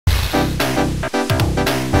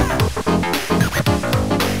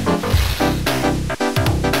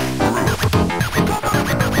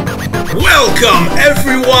Welcome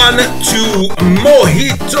everyone to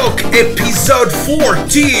Mohitalk episode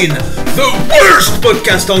 14, the worst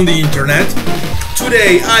podcast on the internet.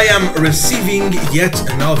 Today I am receiving yet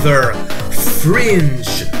another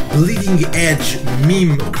fringe, bleeding edge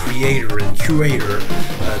meme creator and curator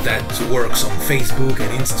that works on Facebook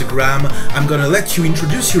and Instagram. I'm gonna let you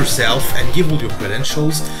introduce yourself and give all your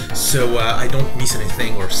credentials so I don't miss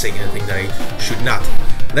anything or say anything that I should not.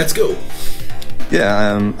 Let's go!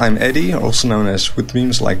 Yeah, I'm Eddie, also known as With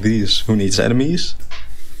Memes Like These, Who Needs Enemies,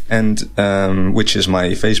 and which is my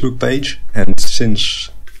Facebook page. And since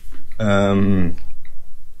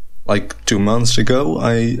like 2 months ago,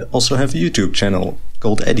 I also have a YouTube channel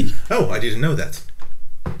called Eddie. Oh, I didn't know that.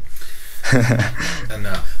 And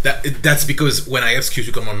that's because when I asked you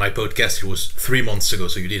to come on my podcast, it was 3 months ago,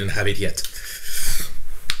 so you didn't have it yet.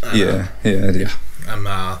 Yeah. I'm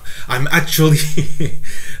actually,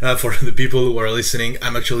 for the people who are listening,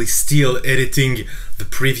 I'm actually still editing the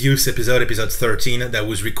previous episode 13, that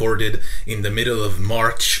was recorded in the middle of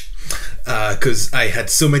March. Because I had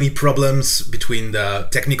so many problems between the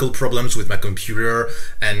technical problems with my computer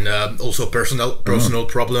and also personal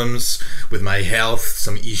problems with my health,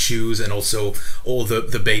 some issues, and also all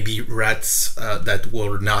the baby rats that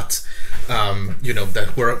were not,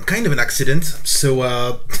 that were kind of an accident. So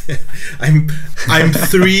I'm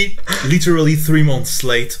literally 3 months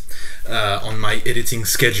late on my editing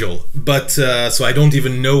schedule. But so I don't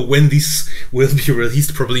even know when this will be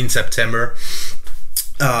released, probably in September.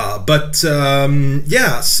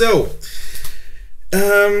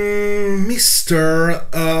 Mr.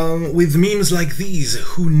 With Memes Like These,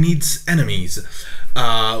 Who Needs Enemies?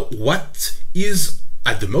 What is,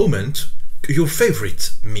 at the moment, your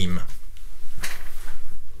favorite meme?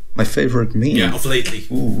 My favorite meme? Yeah, of lately.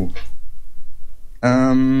 Ooh.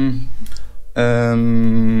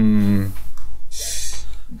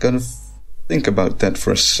 Gotta think about that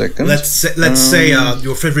for a second. Let's say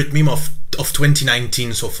your favorite meme of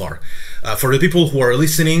 2019 so far. For the people who are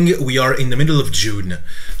listening, we are in the middle of June,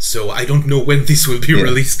 so I don't know when this will be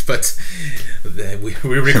released, but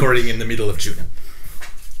we're recording in the middle of June.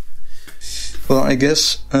 Well, I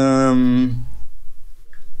guess the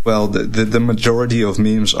majority of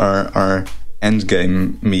memes are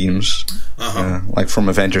Endgame memes, like from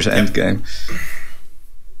Avengers Endgame.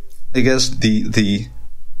 I guess the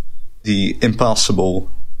impossible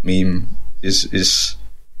meme is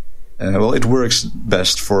it works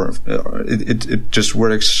best for it just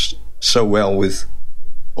works so well with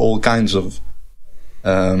all kinds of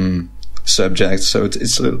subjects, so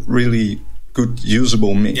it's a really good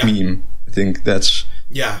usable meme. I think that's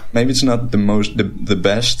maybe it's not the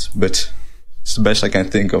best, but it's the best I can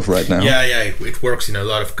think of right now. It works in a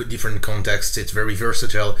lot of different contexts. It's very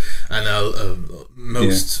versatile, and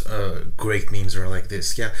most great memes are like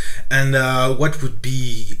this. And what would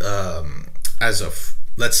be as of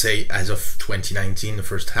 2019, the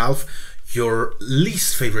first half, your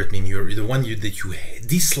least favorite meme, the one that you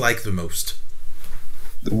dislike the most?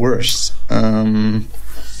 The worst. I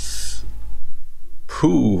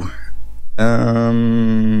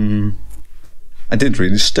didn't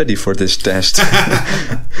really study for this test.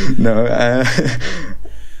 No,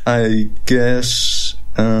 I guess.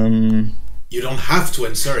 You don't have to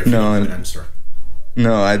answer if you don't have an answer.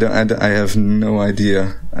 No, I don't. I have no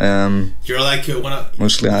idea. You're like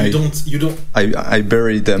mostly you don't. I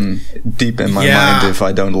bury them deep in my mind if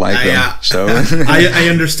I don't like them. So I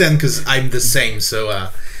understand, because I'm the same. So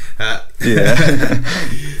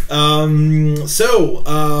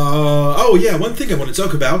one thing I want to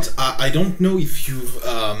talk about. I don't know if you've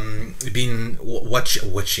been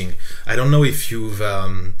watching. I don't know if you've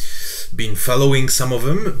been following some of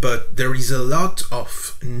them, but there is a lot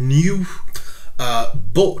of new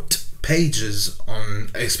bot pages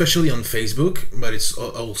especially on Facebook, but it's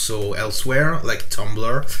also elsewhere, like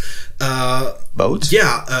Tumblr. Boat?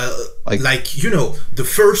 Yeah,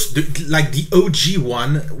 the OG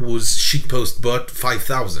one was Shitpost Bot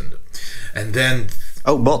 5000, and then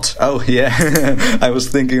bot. Oh yeah, I was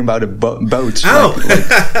thinking about a boat. Oh,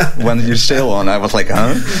 like when you sail on, I was like,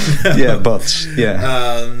 huh? Yeah, bots. Yeah.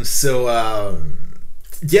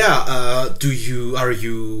 Are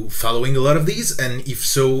you following a lot of these? And if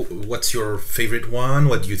so, what's your favorite one?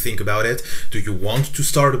 What do you think about it? Do you want to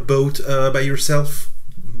start a boat by yourself?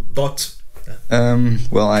 Bot?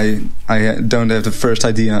 Well, I don't have the first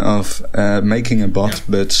idea of making a bot,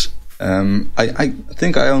 but I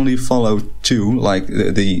think I only follow two, like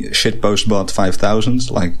the Shitpost Bot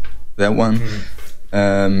 5000, like that one.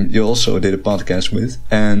 You also did a podcast with,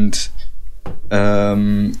 and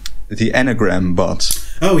the Anagram Bot.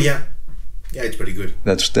 Oh yeah, it's pretty good.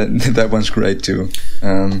 That one's great too.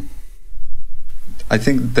 I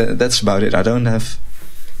think that's about it. I don't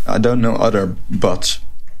know other bot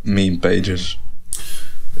meme pages.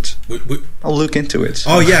 I'll look into it.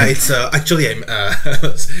 Oh yeah, it's actually I'm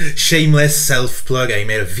shameless self plug. I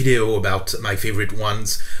made a video about my favorite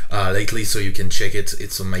ones lately, so you can check it.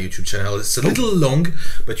 It's on my YouTube channel. It's a little long,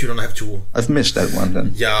 but you don't have to. I've missed that one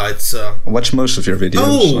then. Yeah, it's. I watch most of your videos.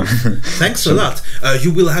 Oh, thanks a lot.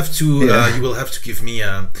 You will have to. You will have to give me.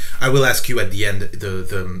 I will ask you at the end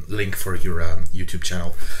the link for your YouTube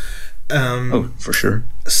channel. Oh, for sure.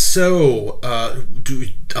 So,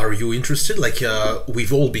 are you interested? Like,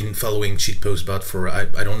 we've all been following Shitpostbot for,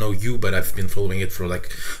 I don't know you, but I've been following it for like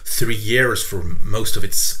 3 years for most of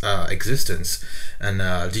its existence. And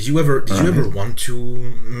did you ever want to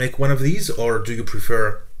make one of these, or do you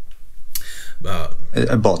prefer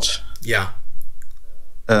a bot? Yeah.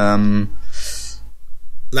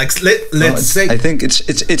 Like let's say, I think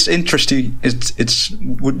it's interesting. It's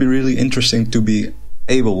would be really interesting to be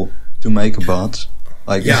able to make a bot.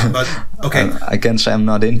 Like, yeah, but okay, I can say I'm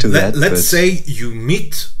not into that. Let's say you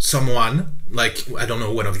meet someone, like, I don't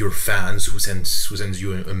know, one of your fans who sends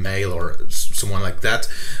you a mail or someone like that,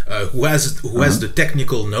 who has the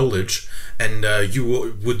technical knowledge, and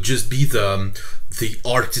you would just be the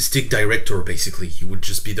artistic director. Basically, you would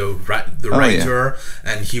just be the writer,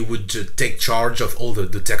 and he would take charge of all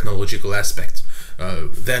the technological aspect.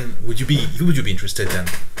 Then would you be interested then?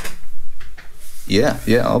 Yeah,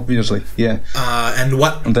 obviously, yeah. And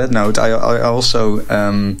what? On that note, I also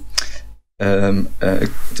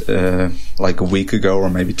like a week ago or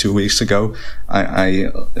maybe 2 weeks ago, I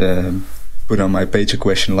put on my page a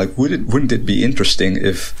question like, wouldn't it be interesting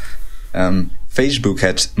if Facebook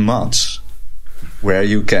had mods where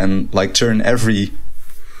you can like turn every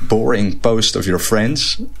boring post of your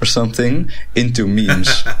friends or something into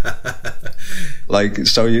memes? Like,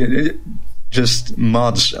 so you just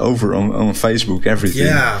mods over on Facebook everything.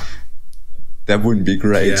 Yeah, that wouldn't be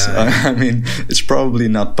great. Yeah. I mean, it's probably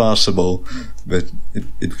not possible, but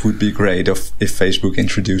it would be great if Facebook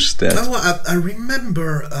introduced that. Oh, I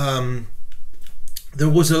remember there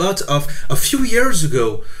was a few years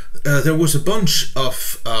ago, there was a bunch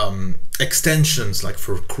of extensions, like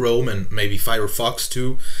for Chrome and maybe Firefox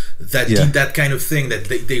too, that did that kind of thing, that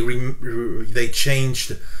they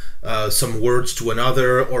changed some words to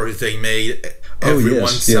another, or they made everyone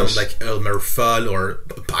sound like Elmer Fudd or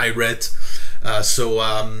Pirate. So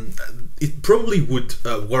it probably would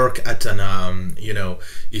work at an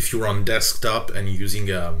if you're on desktop and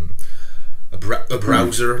using a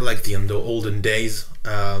browser like in the olden days.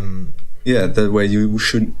 That way you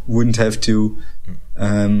wouldn't have to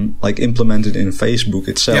like implement it in Facebook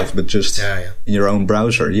itself, but just in your own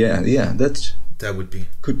browser. That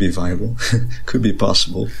could be viable. Could be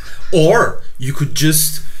possible. Or you could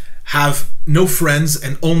just have no friends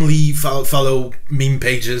and only follow meme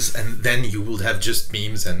pages, and then you would have just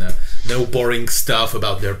memes and no boring stuff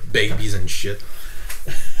about their babies and shit.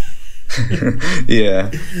 Yeah.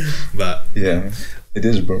 But yeah, it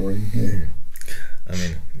is boring. Yeah. I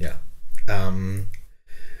mean, yeah.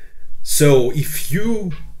 So if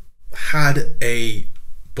you had a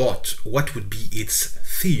bot, what would be its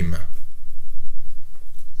theme?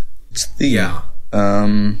 Its theme? Yeah.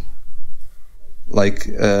 Like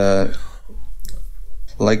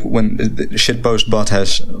when the shitpost bot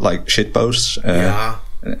has like shitposts,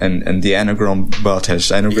 and the anagram bot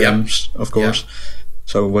has anagrams, of course. Yeah.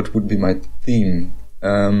 So what would be my theme?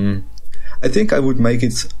 I think I would make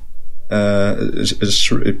it.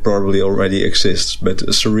 It probably already exists, but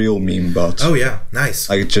a surreal meme bot. Oh yeah, nice.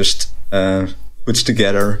 Like, it just puts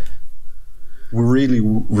together really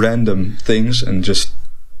random things and just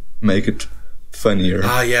make it funnier.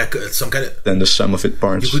 Some kind of than the sum of its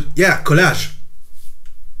parts. Collage.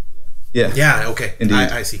 Yeah. Okay.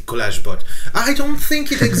 Indeed. I see. Collage bot. I don't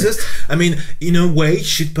think it exists. I mean, in a way,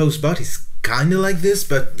 shitpost bot is kind of like this,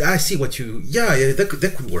 but I see what you. Yeah, that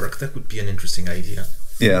could work. That would be an interesting idea.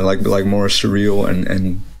 Yeah, like more surreal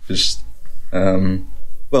and just a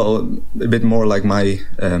bit more like my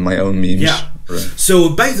own memes. Yeah. Right. So,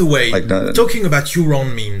 by the way, talking about your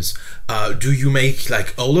own memes, do you make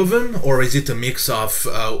like all of them, or is it a mix of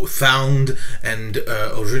found and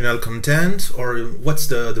original content, or what's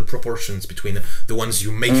the proportions between the ones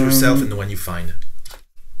you make yourself and the one you find?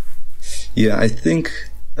 Yeah, I think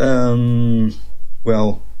the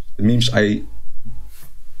memes I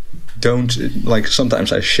don't like.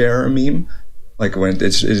 Sometimes I share a meme, like when it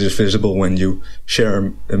is visible when you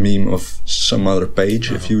share a meme of some other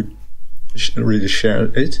page. If you really share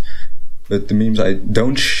it, but the memes I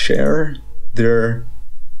don't share, they're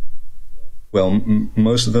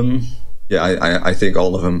most of them. Yeah, I think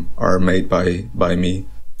all of them are made by me.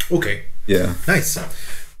 Okay. Yeah. Nice.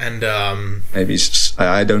 And maybe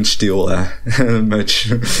I don't steal much.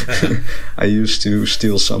 I used to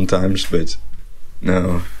steal sometimes, but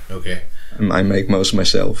no. Okay. I make most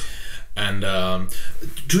myself. And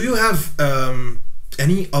do you have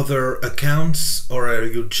any other accounts, or are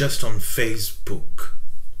you just on Facebook?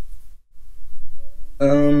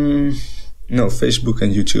 No, Facebook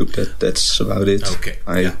and YouTube. That's about it. Okay.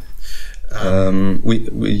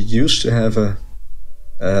 We used to have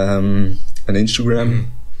an Instagram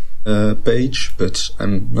page, but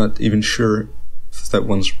I'm not even sure if that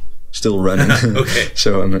one's still running. Okay.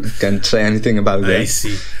 So I can't say anything about that. I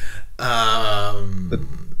see.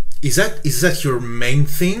 Is that your main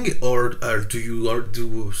thing, or do you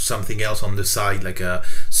do something else on the side, like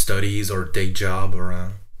studies or day job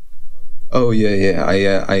or? Oh yeah.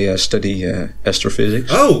 I study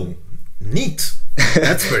astrophysics. Oh, neat.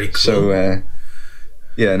 That's very cool. So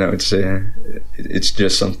yeah, no, it's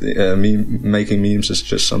just something. Making memes is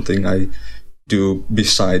just something I do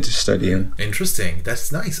besides studying. Interesting.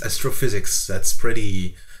 That's nice. Astrophysics. That's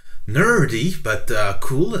pretty nerdy, but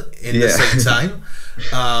cool in the same time.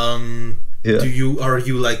 Yeah. Are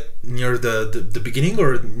you like near the beginning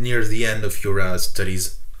or near the end of your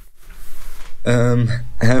studies?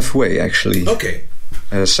 Halfway actually. Okay.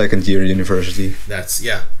 Second year university. That's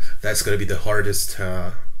gonna be the hardest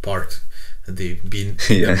part. Being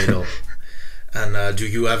in the middle. And do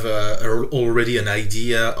you have already an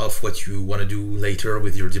idea of what you want to do later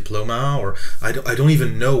with your diploma, or I don't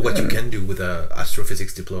even know what you can do with a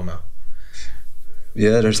astrophysics diploma.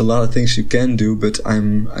 Yeah, there's a lot of things you can do, but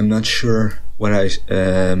I'm not sure what I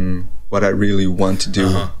really want to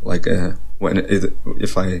do. Like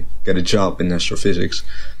if I get a job in astrophysics,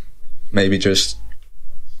 maybe just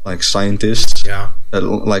like scientist,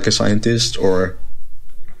 like a scientist, or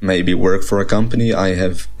maybe work for a company. I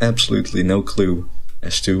have absolutely no clue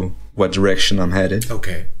as to what direction I'm headed.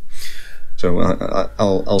 Okay. So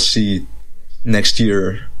I'll see next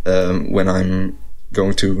year when I'm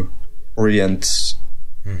going to orient,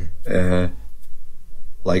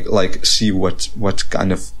 like see what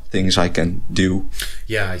kind of things I can do.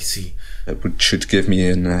 Yeah, I see. That should give me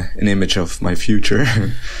an image of my future.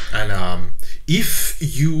 And if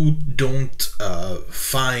you don't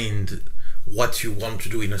find what you want to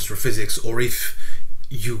do in astrophysics, or if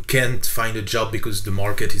you can't find a job because the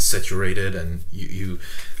market is saturated and you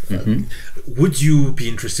would you be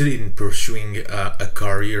interested in pursuing a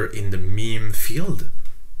career in the meme field?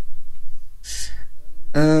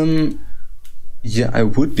 Yeah, I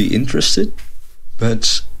would be interested,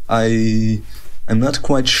 but I'm not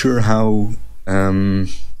quite sure how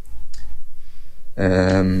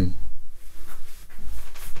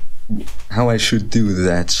I should do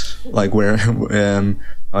that, like where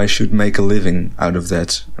I should make a living out of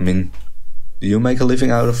that. I mean, do you make a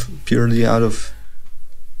living purely out of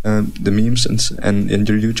the memes and in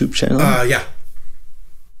your YouTube channel? Yeah.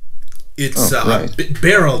 It's right.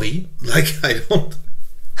 Barely. Like I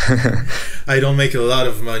don't make a lot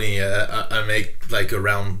of money. I make like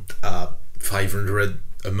around 500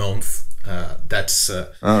 a month. That's all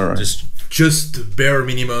right. Just the bare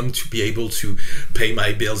minimum to be able to pay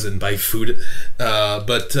my bills and buy food.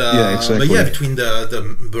 But yeah, between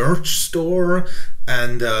the merch store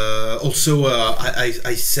and also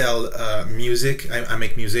I sell music. I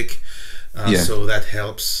make music. So that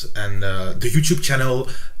helps. And the YouTube channel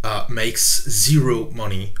makes zero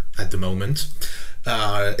money at the moment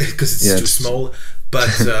because it's too small. But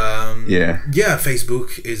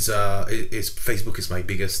Facebook is my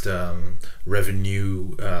biggest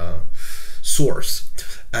revenue source,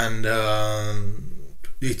 and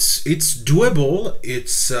it's doable.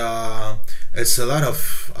 It's a lot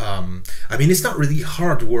of I mean, it's not really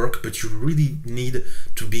hard work, but you really need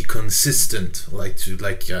to be consistent,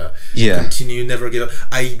 continue, never give up.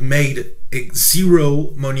 I made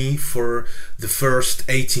zero money for the first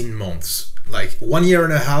 18 months, like 1 year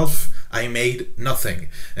and a half. I made nothing,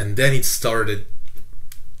 and then it started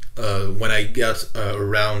when I got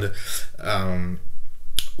around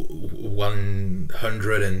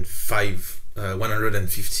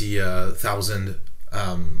 150,000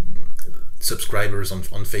 subscribers on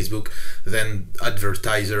Facebook. Then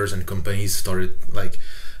advertisers and companies started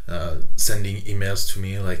sending emails to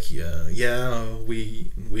me like,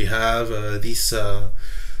 we have this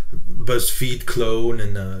BuzzFeed clone,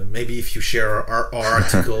 and maybe if you share our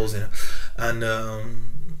articles, and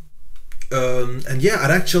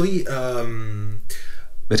actually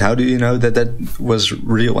But how do you know that that was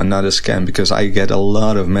real and not a scam? Because I get a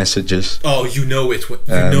lot of messages. Oh, you know it. You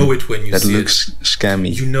know it when you see it. That looks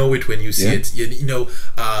scammy. You know it when you see it. You know,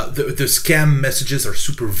 the scam messages are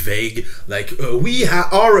super vague. Like we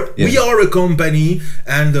are a company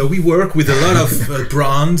and we work with a lot of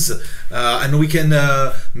brands and we can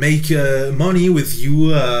make money with you.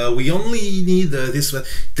 We only need this.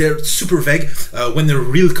 They're super vague. When they're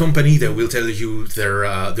a real company, they will tell you their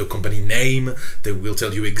company name. They will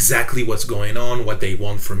tell you exactly what's going on, what they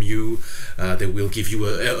want from you. They will give you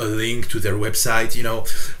a link to their website. You know,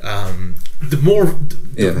 the more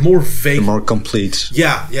vague, the more complete.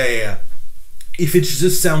 Yeah. If it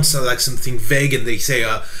just sounds like something vague and they say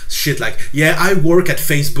shit like, yeah, I work at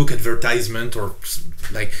Facebook advertisement or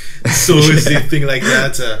like something like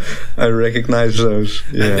that. I recognize those.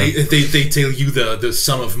 Yeah. And they tell you the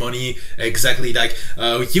sum of money exactly, like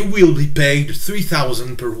you will be paid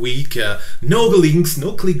 3,000 per week. No links,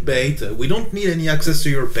 no clickbait. We don't need any access to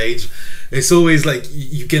your page. It's always like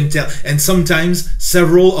you can tell, and sometimes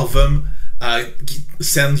several of them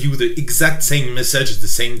send you the exact same message at the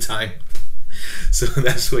same time. So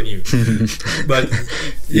that's when you, but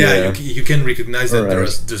you can recognize that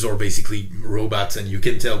those are basically robots, and you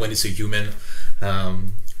can tell when it's a human.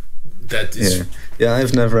 That is,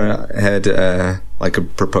 I've never had like a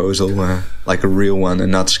proposal, like a real one,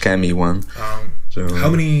 and not scammy one. So how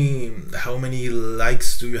many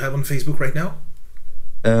likes do you have on Facebook right now?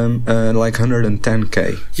 Like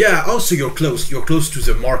 110K. Yeah. Also, you're close. You're close to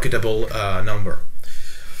the marketable number.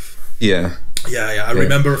 Yeah. Yeah, I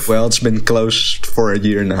remember. Well, it's been closed for a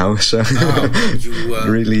year now, so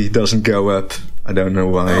really doesn't go up. I don't know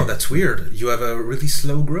why. Oh, that's weird. You have a really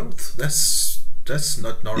slow growth. That's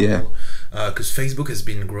not normal. Yeah. Because Facebook has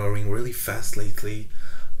been growing really fast lately.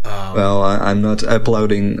 Well, I'm not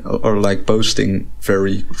uploading or like posting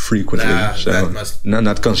very frequently, so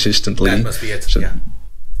not consistently. That must be it. So,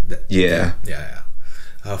 yeah.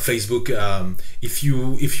 Facebook. If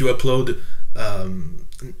you upload.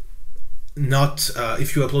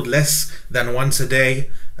 If you upload less than once a day,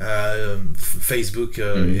 Facebook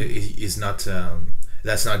is not.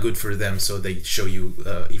 That's not good for them. So they show you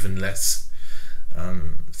even less.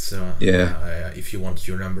 If you want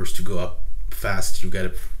your numbers to go up fast, you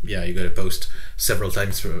gotta post several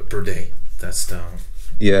times per day. That's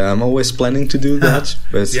I'm always planning to do that,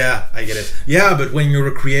 but I get it. Yeah, but when you're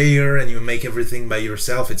a creator and you make everything by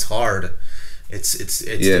yourself, it's hard. It's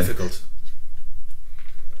difficult.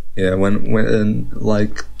 Yeah, when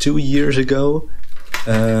like 2 years ago,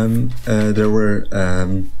 there were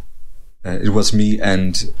it was me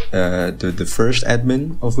and the first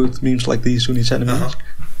admin of With Memes Like These Who Needs Enemies,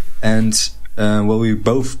 and we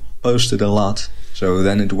both posted a lot. So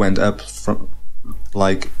then it went up from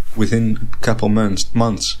like within a couple months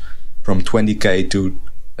from 20K to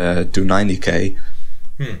 90K,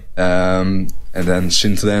 and then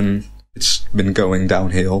since then. It's been going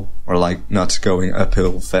downhill, or like not going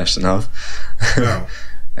uphill fast enough. Wow.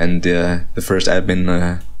 And the first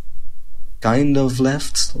admin kind of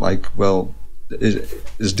left,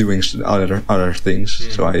 is doing other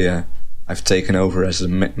things. So I've taken over as the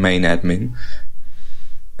main admin,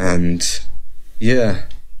 and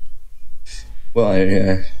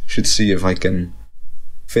I should see if I can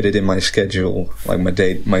fit it in my schedule, like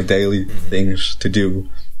my daily things to do,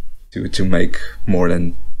 to make more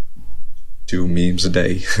than 2 memes a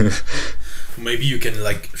day. Maybe you can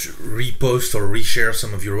like repost or reshare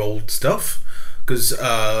some of your old stuff, because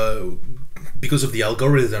of the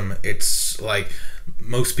algorithm, it's like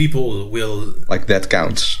most people will like that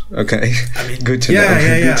counts. Okay, I mean, good to know.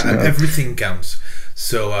 Yeah. Everything counts.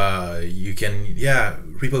 So you can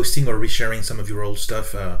reposting or resharing some of your old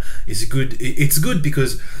stuff is good. It's good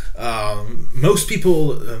because most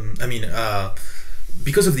people.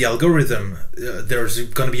 Because of the algorithm, there's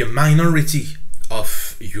going to be a minority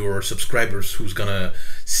of your subscribers who's going to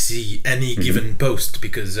see any given post,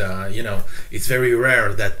 because it's very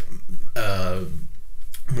rare that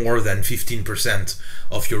more than 15%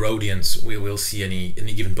 of your audience will see any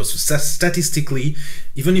given post. So statistically,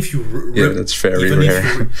 even if you that's very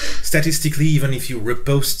rare. Statistically, even if you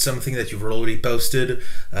repost something that you've already posted,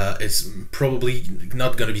 it's probably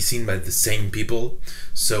not going to be seen by the same people.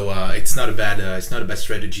 So it's not a bad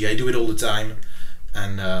strategy. I do it all the time,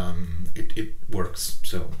 and it works.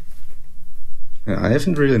 So I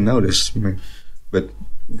haven't really noticed, but.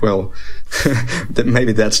 Well,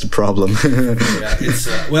 maybe that's the problem.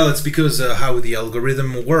 It's because how the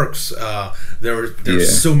algorithm works.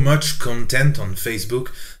 There's so much content on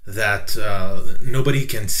Facebook that nobody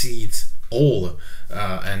can see it all,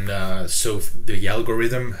 and so the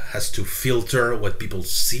algorithm has to filter what people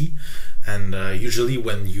see, and usually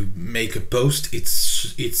when you make a post, it's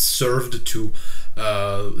served to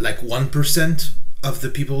like 1% of the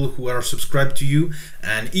people who are subscribed to you,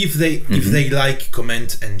 and if they like,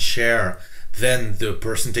 comment, and share, then the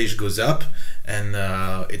percentage goes up, and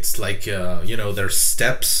it's like there's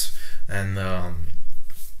steps, and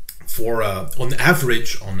for on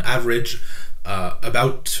average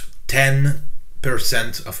about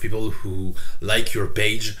 10% of people who like your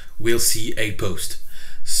page will see a post.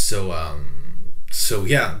 So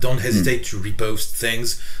yeah, don't hesitate to repost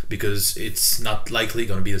things, because it's not likely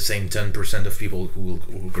going to be the same 10% of people who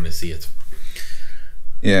are going to see it.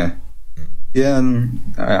 Yeah,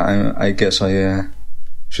 and I guess I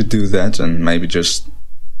should do that, and maybe just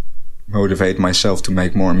motivate myself to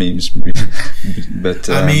make more memes. But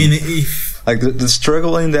I mean, if like the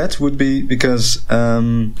struggle in that would be because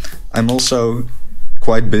I'm also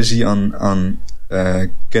quite busy on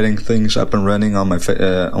getting things up and running on my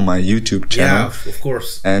YouTube channel. Yeah, of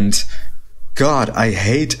course. And God, I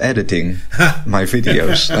hate editing my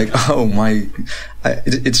videos. Like, oh my,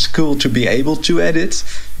 it's cool to be able to edit,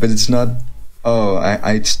 but it's not. Oh,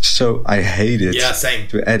 I hate it. Yeah, same.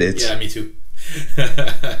 To edit. Yeah, me too.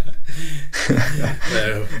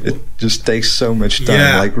 It just takes so much time.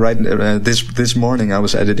 Yeah. Like this morning, I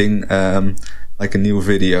was editing like a new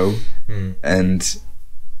video, and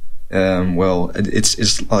well,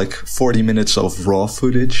 it's like 40 minutes of raw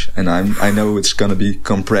footage, and I know it's gonna be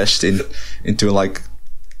compressed into like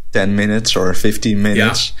 10 minutes or 15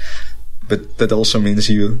 minutes, but that also means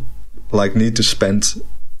you like need to spend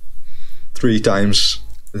 3 times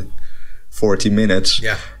 40 minutes.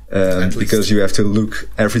 Yeah. Because you have to look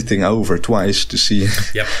everything over twice to see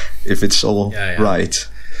if it's all right.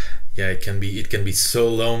 Yeah, it can be so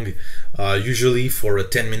long. Usually for a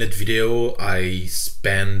 10-minute video, I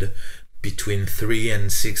spend between 3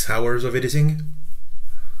 and 6 hours of editing.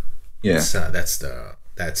 Yeah, that's the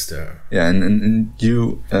yeah, and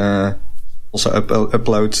you also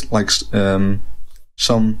upload like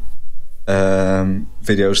some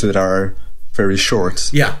videos that are very short.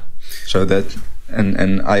 Yeah. So that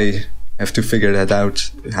and I have to figure that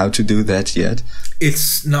out, how to do that yet.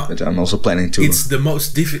 It's not. But I'm also planning to. It's the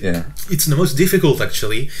most It's the most difficult,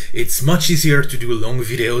 actually. It's much easier to do long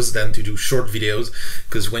videos than to do short videos,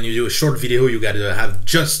 because when you do a short video, you gotta have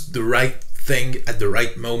just the right thing at the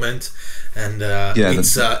right moment, and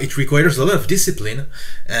it requires a lot of discipline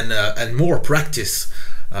and more practice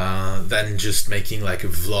than just making like a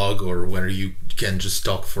vlog or where you can just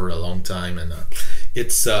talk for a long time, and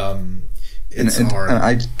it's hard.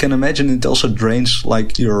 I can imagine it also drains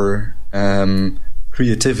like your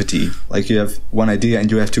creativity. Like you have one idea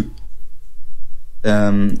and you have to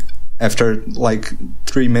after like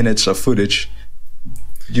 3 minutes of footage,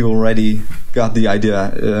 you already got the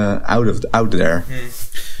idea out there.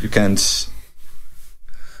 You can't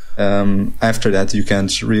after that you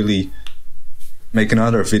can't really make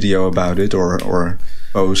another video about it or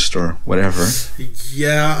post or whatever.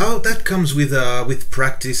 Yeah, that comes with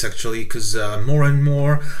practice, actually, because more and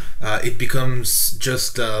more it becomes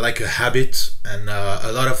just like a habit, and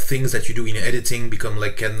a lot of things that you do in editing become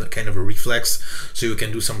like kind of a reflex, so you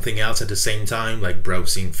can do something else at the same time, like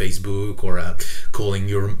browsing Facebook or calling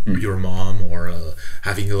your mom or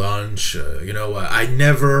having lunch. I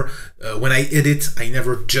never when I edit, I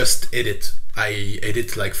never just edit. I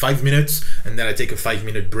edit like 5 minutes, and then I take a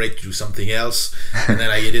 5-minute break to do something else, and then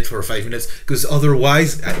I edit for 5 minutes, because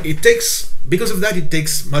otherwise it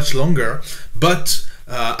takes much longer. But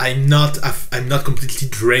I'm not completely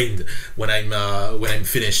drained when I'm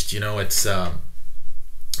finished. It's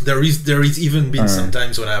there is even been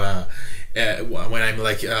sometimes when I'm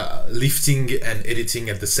like lifting and editing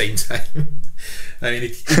at the same time. I mean,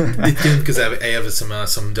 it can, because I have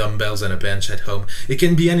some dumbbells and a bench at home. It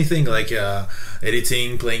can be anything, like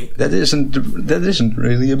editing, playing. That isn't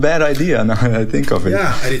really a bad idea now that I think of it.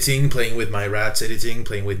 Yeah, editing, playing with my rats, editing,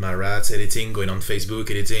 going on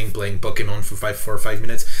Facebook, editing, playing Pokemon for 5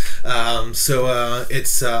 minutes.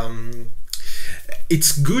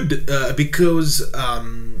 It's good because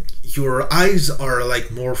your eyes are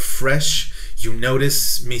like more fresh. You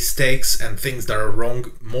notice mistakes and things that are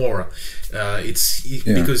wrong more.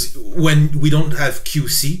 Because when we don't have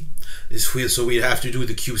QC, so we have to do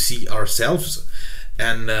the QC ourselves,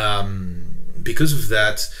 and because of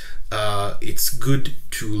that, it's good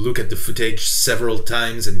to look at the footage several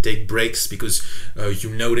times and take breaks, because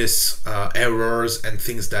you notice errors and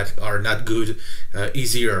things that are not good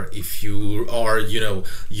easier if you are,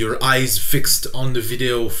 your eyes fixed on the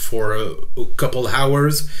video for a couple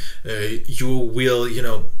hours. You will,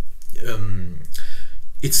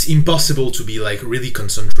 it's impossible to be like really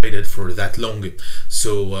concentrated for that long.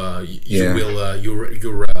 So you will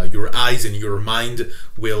your eyes and your mind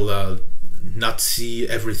will not see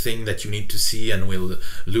everything that you need to see, and will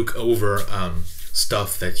look over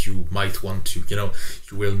stuff that you might want to. You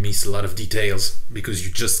will miss a lot of details because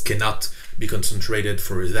you just cannot be concentrated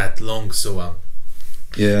for that long. So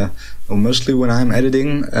yeah, well, mostly when I'm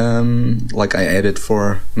editing, like I edit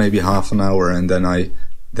for maybe half an hour, and then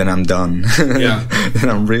I'm done. Yeah. Then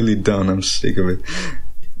I'm really done. I'm sick of it.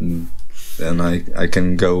 And then I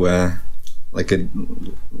can go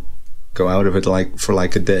go out of it like for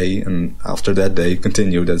like a day, and after that day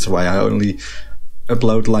continue. That's why I only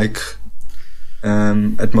upload like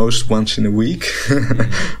at most once in a week.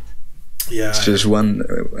 Yeah, it's just one,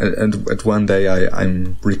 and at one day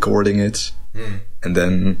I'm recording it, and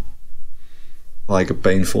then like a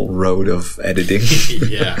painful road of editing.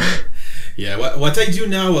 Yeah. What I do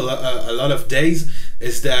now a lot of days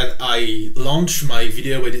is that I launch my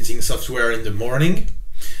video editing software in the morning,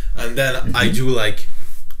 and then I do like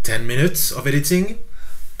 10 minutes of editing,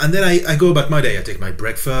 and then I go about my day. I take my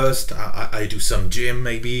breakfast, I do some gym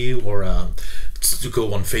maybe, or to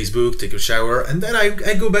go on Facebook, take a shower, and then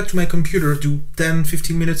I go back to my computer, do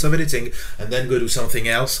 10-15 minutes of editing, and then go do something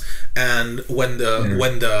else. And when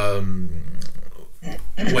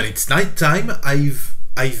it's nighttime,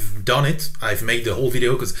 I've done it. I've made the whole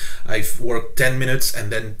video because I've worked 10 minutes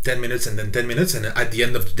and then 10 minutes and then 10 minutes, and at the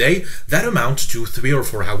end of the day that amounts to 3 or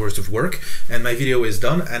 4 hours of work, and my video is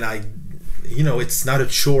done, and it's not a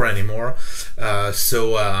chore anymore.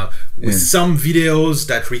 With some videos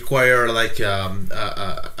that require like an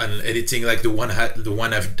editing, like the one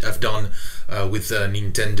I've done with the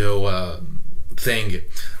Nintendo thing,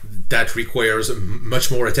 that requires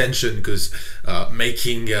much more attention, because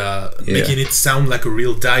making it sound like a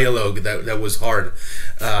real dialogue, that was hard.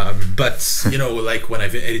 But like when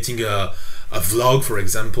I'm editing a vlog, for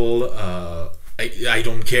example, I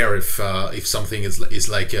don't care if something is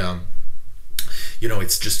like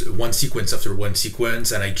it's just one sequence after one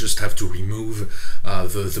sequence, and I just have to remove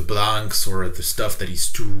the blanks or the stuff that is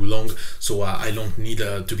too long, so I don't need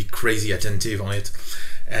to be crazy attentive on it.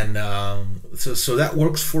 And so that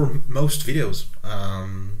works for most videos.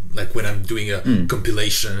 Like when I'm doing a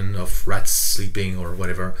compilation of rats sleeping or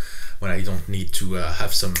whatever, when I don't need to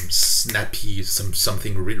have some snappy,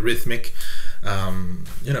 something rhythmic, 10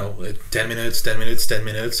 minutes,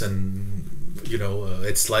 and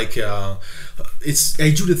it's like I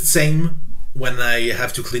do the same when I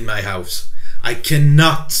have to clean my house. I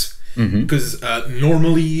cannot, because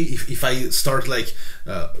normally if I start like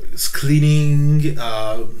cleaning,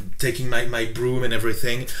 taking my broom and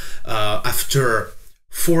everything, after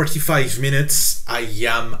 45 minutes I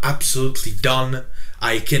am absolutely done.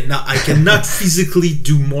 I cannot physically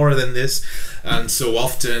do more than this, and so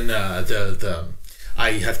often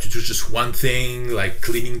I have to do just one thing, like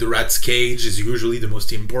cleaning the rat's cage is usually the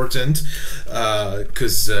most important,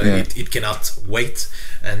 because it cannot wait.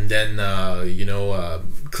 And then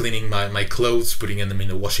cleaning my clothes, putting them in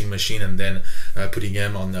the washing machine, and then putting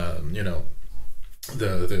them on the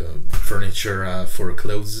furniture for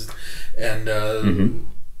clothes. And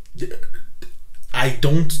I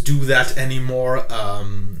don't do that anymore,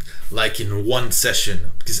 like in one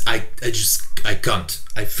session, because I can't.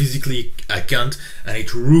 I physically can't, and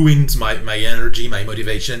it ruins my energy, my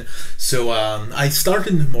motivation. So I start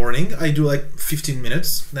in the morning. I do like 15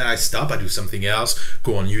 minutes, then I stop. I do something else.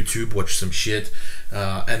 Go on YouTube, watch some shit,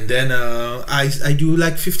 and then I do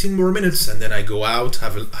like 15 more minutes, and then I go out,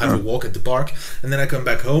 have a walk at the park, and then I come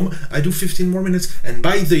back home. I do 15 more minutes, and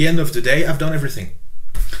by the end of the day, I've done everything.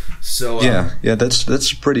 So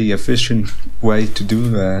that's a pretty efficient way to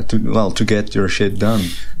do to get your shit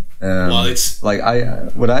done. Well, it's like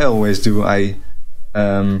what I always do. I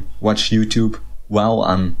watch YouTube while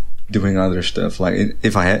I'm doing other stuff. Like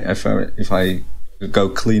if I go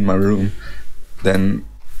clean my room, then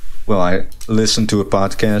I listen to a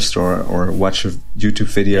podcast or watch a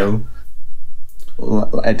YouTube video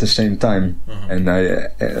at the same time, and I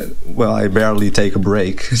barely take a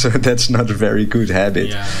break, so that's not a very good habit.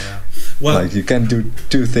 Yeah. Well, like you can do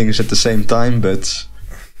two things at the same time, but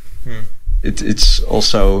it's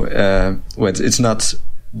also it's not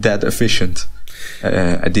that efficient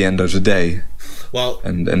at the end of the day. Well,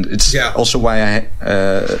 and it's also why I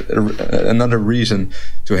another reason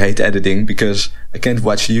to hate editing, because I can't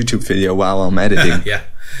watch a YouTube video while I'm editing. Yeah.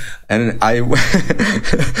 And I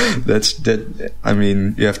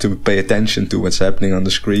mean, you have to pay attention to what's happening on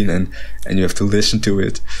the screen, and you have to listen to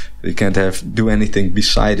it. You can't do anything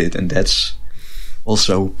beside it, and that's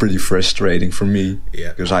also pretty frustrating for me.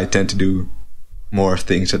 Yeah. Because I tend to do more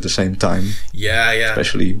things at the same time. Yeah.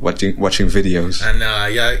 Especially watching videos. And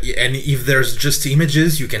and if there's just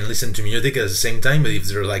images, you can listen to music at the same time. But if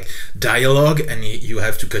there's like dialogue and you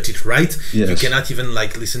have to cut it right, Yes. you cannot even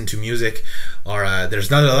like listen to music. Or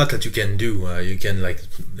there's not a lot that you can do. You can like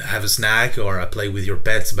have a snack or play with your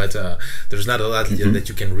pets, but there's not a lot that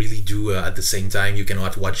you can really do at the same time. You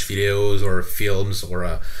cannot watch videos or films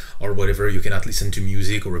or whatever. You cannot listen to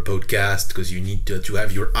music or a podcast because you need to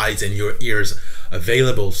have your eyes and your ears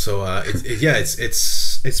available. So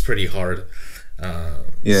it's pretty hard.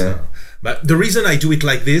 But the reason I do it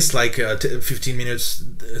like this, like 15 minutes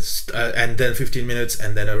and then 15 minutes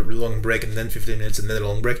and then a long break and then 15 minutes and then a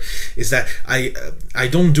long break, is that I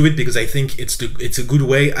don't do it because I think it's a good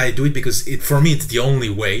way. I do it because for me it's the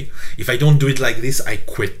only way. If I don't do it like this, I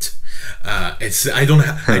quit. I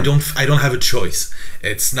don't have a choice.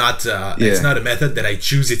 It's not it's not a method that I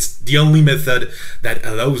choose. It's the only method that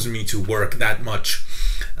allows me to work that much.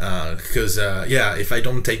 Because if I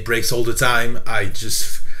don't take breaks all the time, I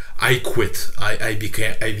quit. I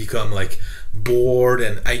become like bored,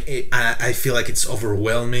 and I feel like it's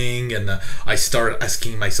overwhelming, and I start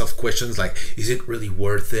asking myself questions like, is it really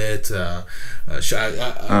worth it? Right.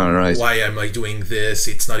 Why am I doing this?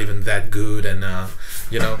 It's not even that good, and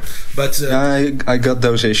but I got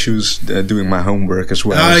those issues doing my homework as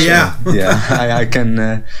well. I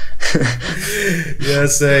can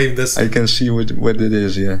same. I can see what it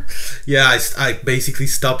is. I basically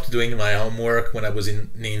stopped doing my homework when I was in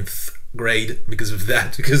 9th grade because of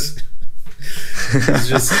that, because it's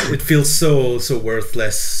just, it feels so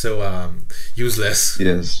worthless, so useless.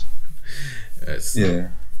 Yes.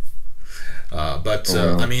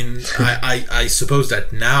 I mean, I suppose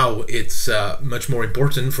that now it's much more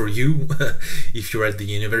important for you if you're at the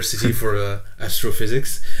university for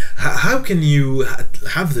astrophysics. How can you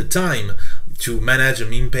have the time to manage a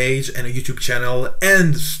meme page and a YouTube channel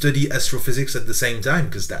and study astrophysics at the same time?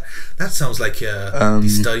 Because that sounds like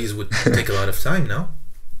these studies would take a lot of time, no?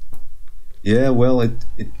 Yeah, well, it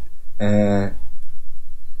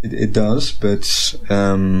does, but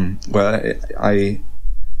I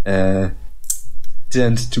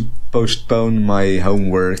tend to postpone my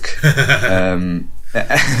homework and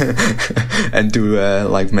do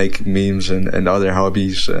like make memes and other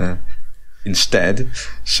hobbies instead.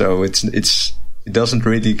 So it doesn't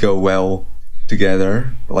really go well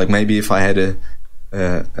together. Like maybe if I had a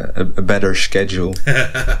better schedule,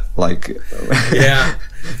 like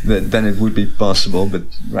then it would be possible. But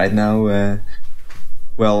right now,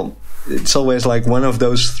 well, it's always like one of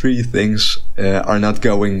those three things are not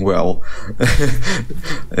going well,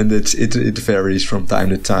 and it varies from time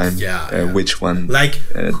to time. Which one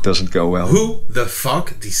doesn't go well? Who the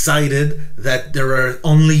fuck decided that there are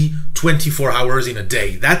only 24 hours in a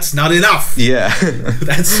day? That's not enough.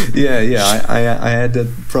 That's I had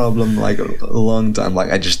that problem like a long time.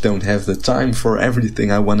 Like I just don't have the time for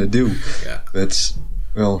everything I want to do. But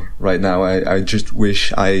well, right now I just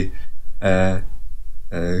wish I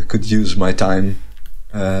could use my time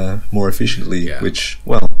more efficiently, which,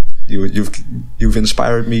 well, you've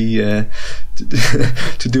inspired me to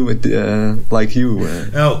do it like you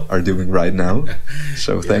are doing right now.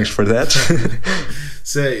 So thanks for that.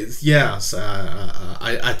 So yes,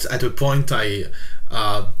 I at a point I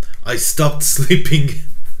stopped sleeping.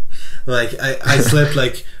 Like I slept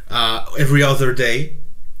like every other day,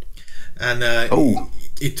 and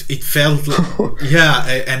It felt like,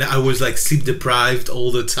 and I was like sleep deprived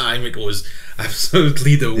all the time. It was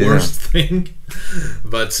absolutely the worst thing.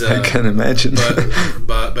 But I can imagine.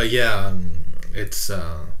 but yeah,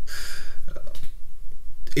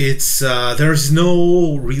 there's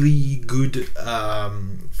no really good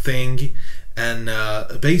thing, and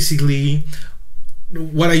basically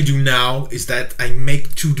what I do now is that I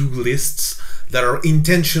make to-do lists that are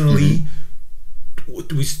intentionally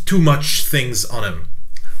with too much things on them.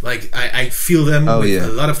 Like I fill them with a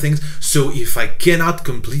lot of things, so if I cannot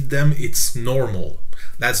complete them, it's normal.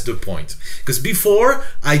 That's the point. Because before,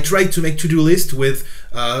 I tried to make to-do list with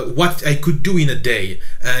what I could do in a day,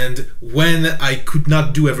 and when I could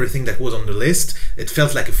not do everything that was on the list, it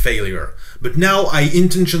felt like a failure. But now I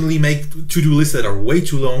intentionally make to-do lists that are way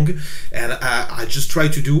too long, and I just try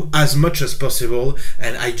to do as much as possible,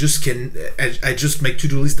 and I just make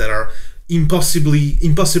to-do lists that are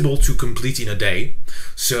impossible to complete in a day.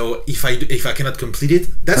 So if I cannot complete it,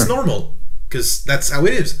 that's normal, because that's how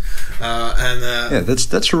it is.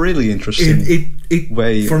 That's really interesting. It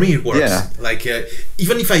way. For me it works. Like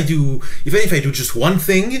even if I do just one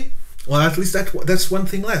thing, well, at least that's one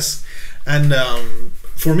thing less, and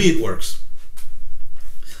for me it works.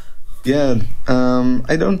 Yeah,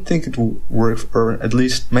 I don't think it will work, or at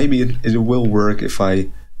least maybe it will work if I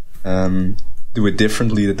do it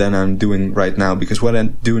differently than I'm doing right now. Because what I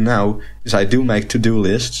do now is I do make to-do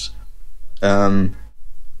lists, and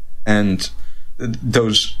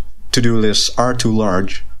those to-do lists are too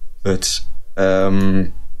large, but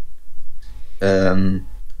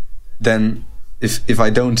then if I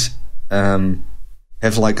don't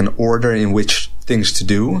have like an order in which things to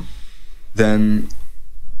do, then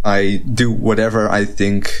I do whatever I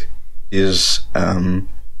think is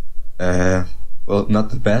well, not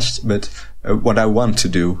the best, but what I want to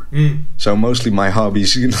do. So mostly my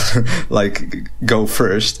hobbies like go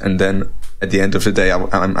first, and then at the end of the day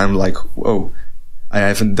I'm like, whoa, I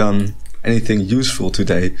haven't done anything useful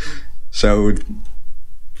today. So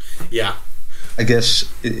yeah, I guess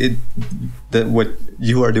that what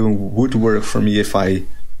you are doing would work for me if I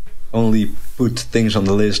only put things on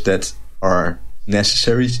the list that are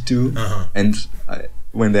necessary to do, and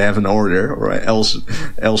when they have an order, or else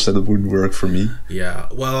that it wouldn't work for me. Yeah,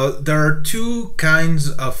 well, there are two kinds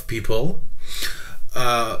of people.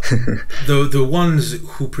 The ones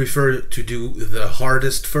who prefer to do the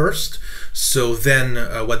hardest first, so then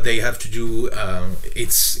what they have to do,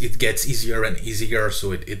 it gets easier and easier,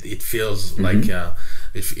 so it feels like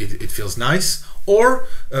it feels nice. Or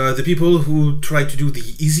the people who try to do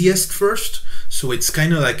the easiest first, so it's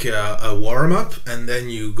kind of like a warm up, and then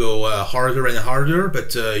you go harder and harder,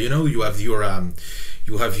 but you have your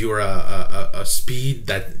a speed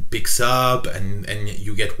that picks up, and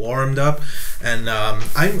you get warmed up. And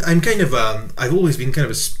I'm kind of I've always been kind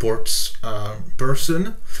of a sports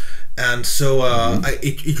person, and so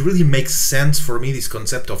it really makes sense for me, this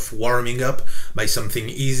concept of warming up by something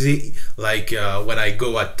easy, like when I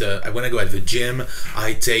go at the gym,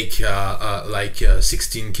 I take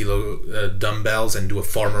 16 kilo dumbbells and do a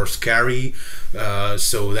farmer's carry,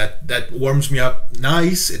 so that warms me up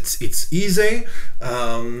nice. It's easy,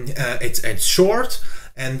 it's short.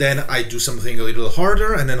 And then I do something a little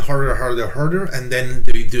harder, and then harder, and then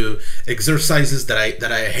the exercises that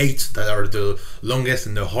I hate, that are the longest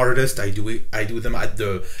and the hardest, I do them at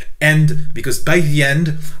the end, because by the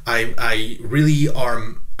end I'm really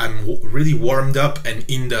warmed up, and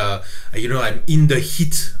I'm in the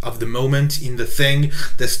heat of the moment, in the thing.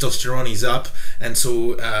 Testosterone is up, and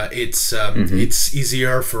so it's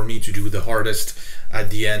easier for me to do the hardest at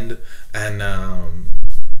the end, and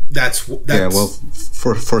that's yeah. Well,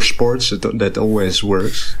 for sports that always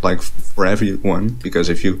works, like for everyone, because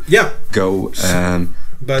if you go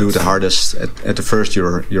do the hardest at the first,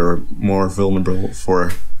 you're more vulnerable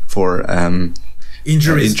for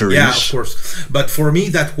injuries. Yeah, of course. But for me,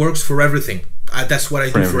 that works for everything. That's what I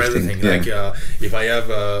do for everything. Yeah. Like if I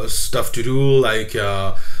have stuff to do, like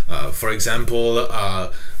for example,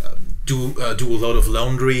 do a lot of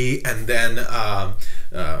laundry, and then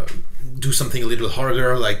do something a little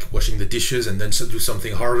harder, like washing the dishes, and then do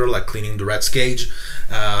something harder, like cleaning the rat's cage,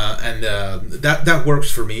 and that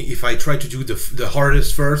works for me. If I try to do the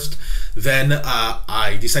hardest first, then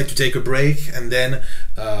I decide to take a break, and then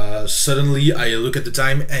suddenly I look at the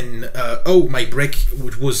time, and my break,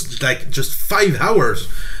 which was like just 5 hours,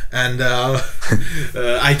 and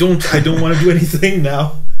I don't want to do anything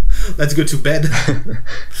now. Let's go to bed.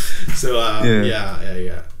 So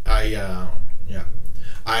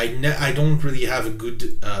I don't really have a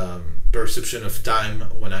good perception of time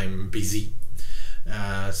when I'm busy.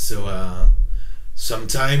 So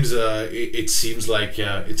sometimes it seems like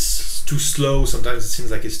it's too slow. Sometimes it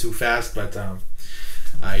seems like it's too fast. But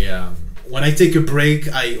when I take a break,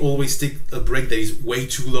 I always take a break that is way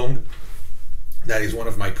too long. That is one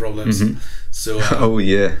of my problems. So oh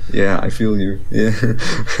yeah, I feel you. Yeah.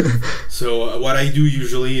 So what I do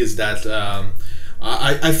usually is that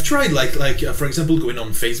I've tried like for example, going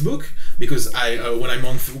on Facebook, because when I'm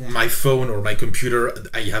on my phone or my computer,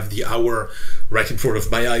 I have the hour right in front of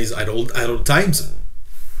my eyes at all times.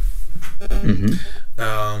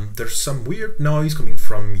 There's some weird noise coming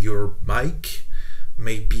from your mic.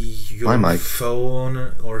 Maybe your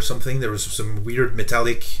phone or something. There was some weird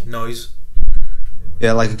metallic noise.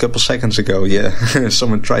 Yeah, like a couple seconds ago, yeah.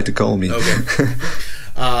 Someone tried to call me. Okay.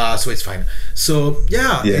 So it's fine. So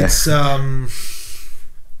yeah.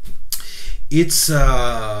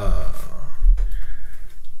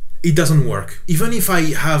 It doesn't work. Even if I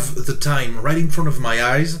have the time right in front of my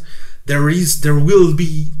eyes, there will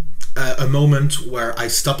be a moment where I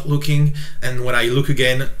stop looking, and when I look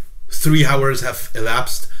again, 3 hours have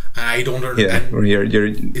elapsed. I don't understand. Yeah,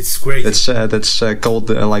 it's great. That's called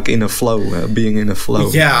like in a flow, being in a flow.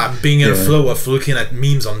 Yeah, being in a flow of looking at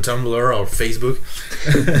memes on Tumblr or Facebook.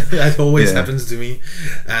 That always happens to me.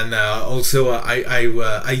 And also,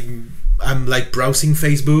 I I'm like browsing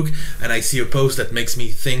Facebook and I see a post that makes me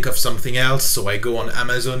think of something else, so I go on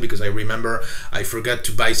Amazon because I remember I forgot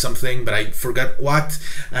to buy something, but I forgot what,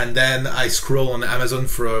 and then I scroll on Amazon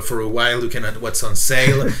for a while looking at what's on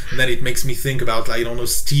sale, and then it makes me think about, I don't know,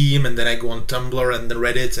 Steam, and then I go on Tumblr and then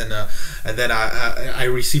Reddit, and then I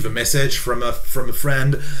receive a message from a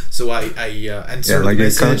friend, so I answer the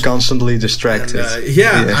message. You're constantly distracted.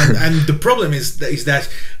 And the problem is that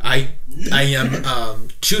I am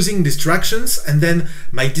choosing distractions, and then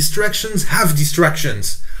my distractions have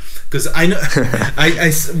distractions, because I know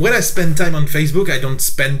when I spend time on Facebook,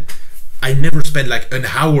 I never spend like an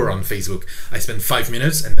hour on Facebook. I spend 5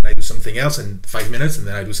 minutes and then I do something else, and 5 minutes and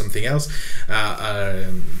then I do something else,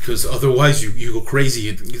 because otherwise you go crazy.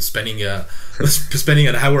 You're spending an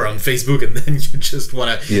hour on Facebook and then you just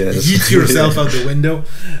want to yeet yourself out the window.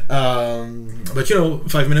 But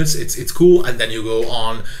 5 minutes, it's cool, and then you go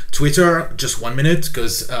on Twitter, just 1 minute,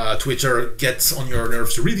 because Twitter gets on your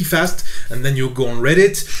nerves really fast, and then you go on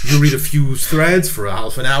Reddit, you read a few threads for a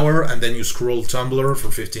half an hour, and then you scroll Tumblr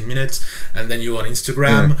for 15 minutes, and then you on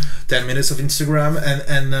Instagram, 10 minutes of Instagram,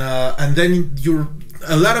 and then you're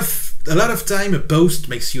a lot of time a post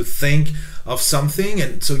makes you think of something,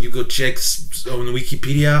 and so you go check on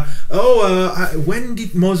Wikipedia. When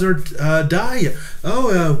did Mozart die?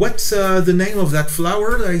 What's the name of that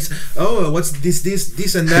flower? What's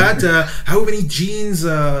this and that? How many genes?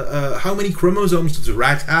 How many chromosomes does a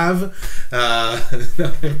rat have?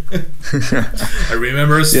 I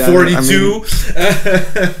remember 42.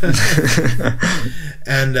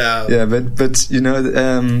 And but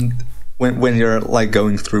when you're like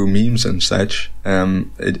going through memes and such,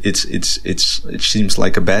 it seems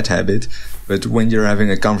like a bad habit. But when you're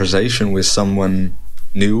having a conversation with someone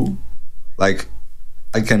new, like,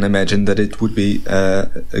 I can imagine that it would be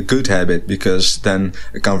a good habit, because then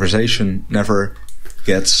a conversation never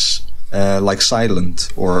gets like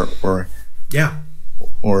silent or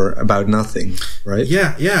about nothing, right?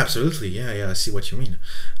 Yeah, absolutely. Yeah, I see what you mean.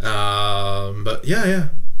 But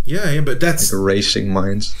but that's like erasing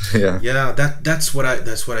minds. That's what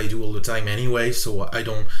I do all the time anyway. So I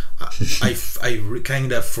don't. I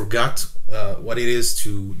kind of forgot what it is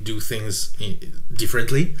to do things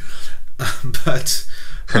differently, but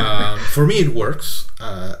for me it works,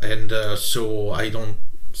 and so I don't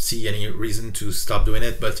see any reason to stop doing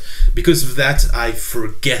it. But because of that, I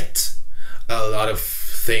forget a lot of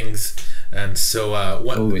things. And so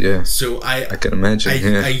so I can imagine.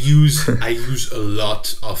 I use a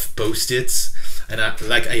lot of post-its, and I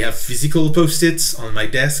have physical post-its on my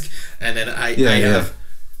desk, and then I have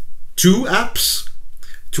 2 apps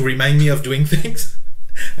to remind me of doing things,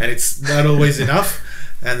 and it's not always enough.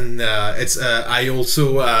 And I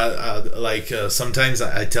also sometimes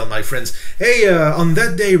I tell my friends, hey, on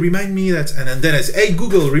that day remind me that, and then I say, hey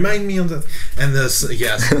Google, remind me on that, and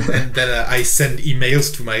and then I send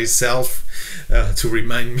emails to myself to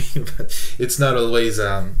remind me, but it's not always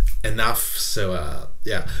enough. So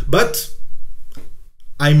but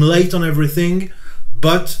I'm late on everything,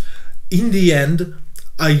 but in the end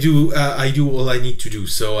I do all I need to do.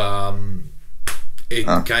 So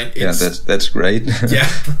that's great. Yeah.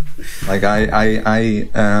 Like I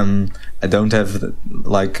don't have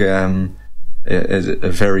like a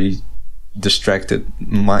very distracted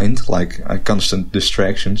mind, like constant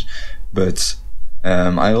distractions, but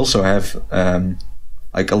I also have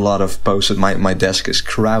like a lot of post-it. My desk is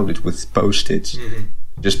crowded with post-its,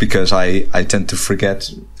 just because I tend to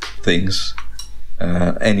forget things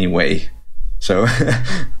anyway. So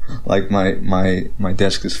like my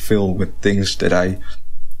desk is filled with things that I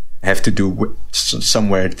have to do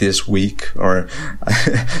somewhere this week, or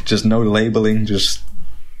just no labeling, just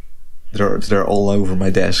they're all over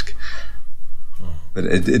my desk. But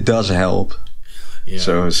it does help.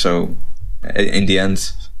 So in the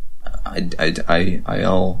end, I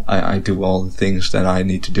do all the things that I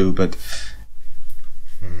need to do, but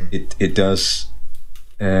it does.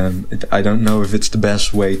 I don't know if it's the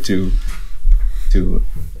best way to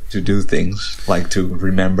do things, like to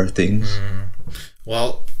remember things.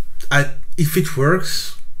 Well, if it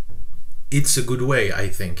works, it's a good way, I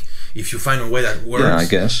think. If you find a way that works, I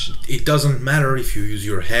guess it doesn't matter if you use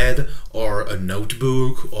your head or a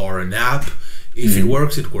notebook or an app. If it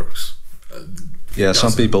works, it works.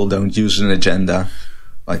 Some people don't use an agenda,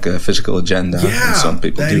 like a physical agenda. And some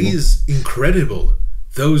people do. That is incredible.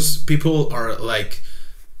 Those people are like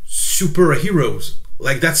superheroes.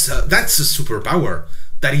 Like that's a superpower.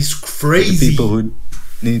 That is crazy. The people who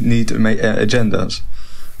need to make agendas.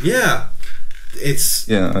 Yeah, it's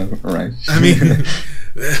right. I mean,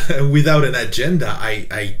 without an agenda,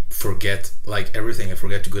 I forget like everything. I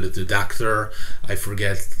forget to go to the doctor. I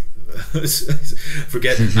forget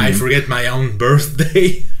I forget my own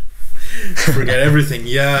birthday. Forget everything.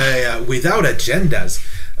 Yeah. Without agendas,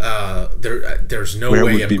 there's no Where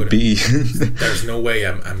way would I'm we gonna. be? There's no way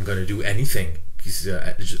I'm gonna do anything, because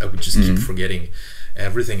I would just keep forgetting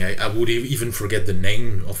everything. I would even forget the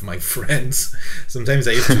name of my friends. Sometimes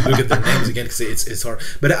I have to look at their names again because it's hard.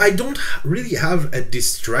 But I don't really have a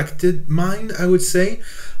distracted mind, I would say.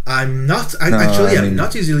 I'm not. I'm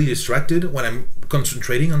not easily distracted when I'm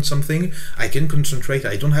concentrating on something. I can concentrate.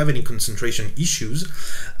 I don't have any concentration issues.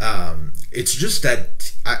 It's just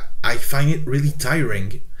that I find it really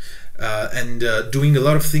tiring, and doing a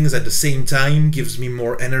lot of things at the same time gives me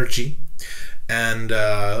more energy, and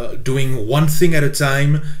doing one thing at a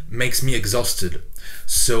time makes me exhausted.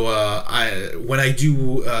 So when I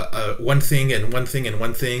do one thing and one thing and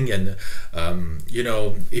one thing, and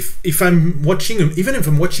if I'm watching, even if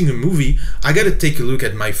I'm watching a movie, I gotta take a look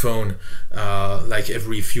at my phone like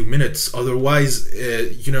every few minutes. Otherwise,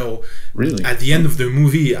 Really? at the end of the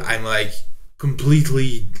movie, I'm like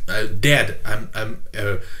completely dead. I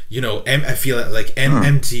feel like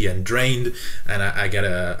empty and drained, and I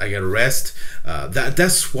gotta rest.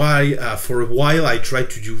 That's why for a while I tried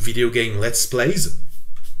to do video game let's plays.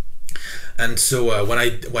 And so when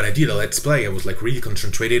I did a let's play, I was like really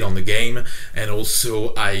concentrated on the game, and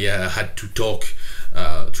also I had to talk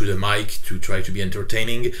to the mic to try to be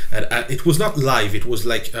entertaining. And it was not live; it was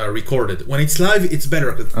like recorded. When it's live, it's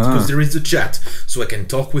better because there is a chat, so I can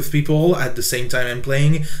talk with people at the same time I'm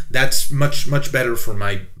playing. That's much better for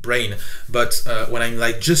my brain. But when I'm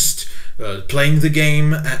like just playing the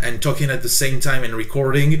game and talking at the same time and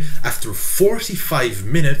recording, after 45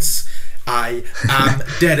 minutes. I am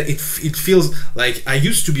dead. It feels like I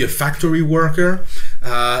used to be a factory worker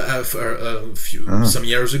some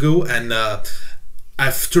years ago, and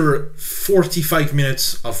after 45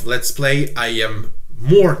 minutes of let's play, I am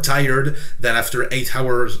more tired than after 8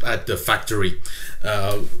 hours at the factory.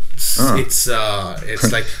 It's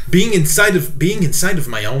like being inside of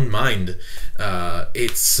my own mind.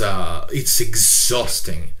 It's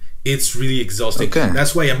exhausting. It's really exhausting. Okay.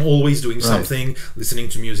 That's why I'm always doing something, listening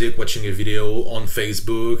to music, watching a video on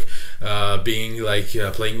Facebook, being like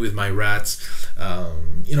playing with my rats.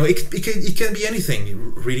 It can be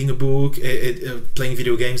anything. Reading a book, playing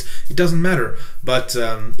video games. It doesn't matter. But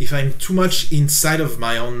if I'm too much inside of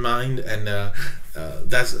my own mind, and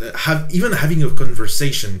even having a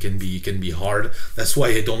conversation can be hard. That's why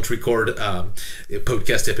I don't record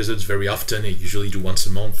podcast episodes very often. I usually do once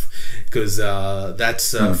a month, because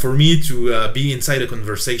that's for me to be inside a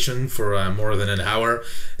conversation for more than an hour.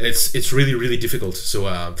 It's really difficult. So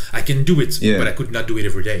I can do it, but I could not do it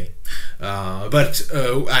every day. But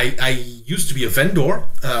I used to be a vendor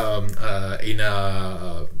in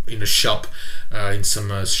a shop. In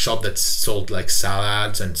some shop that sold like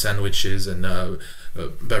salads and sandwiches and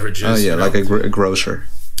beverages. Oh yeah, like a grocer.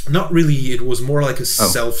 Not really. It was more like a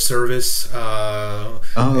self-service.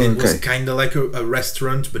 It was kind of like a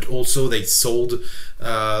restaurant, but also they sold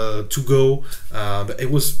to go. But it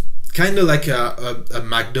was kind of like a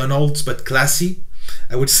McDonald's, but classy,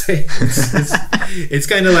 I would say. It's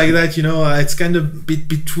kind of like that, it's kind of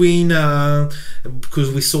between,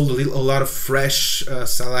 because we sold a lot of fresh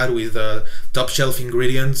salad with top shelf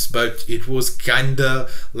ingredients, but it was kind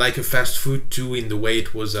of like a fast food too in the way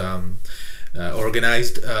it was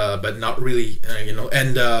organized, but not really,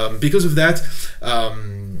 and because of that,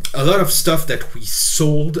 a lot of stuff that we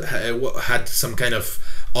sold had some kind of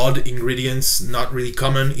odd ingredients, not really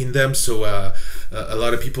common in them, so a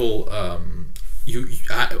lot of people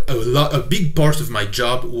a big part of my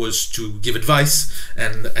job was to give advice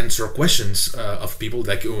and answer questions of people,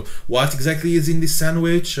 like what exactly is in this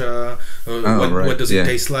sandwich, what does it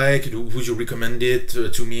taste like, would you recommend it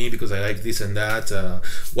to me because I like this and that,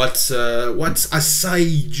 what's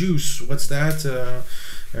acai juice, what's that,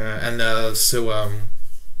 so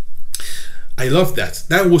I loved that.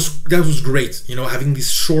 That was great, having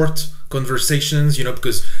these short conversations,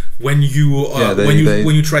 because when you when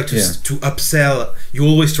you try to upsell, you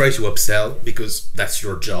always try to upsell because that's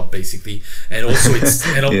your job basically, and also it's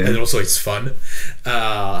and also it's fun,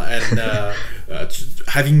 and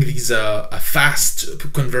having these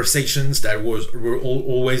fast conversations that were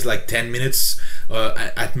always like 10 minutes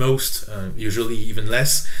at most, usually even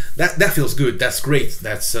less. That feels good. That's great.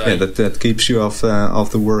 That's that keeps you off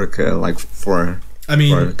the work like for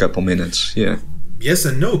a couple minutes. Yeah. Yes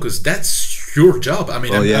and no, because that's your job. I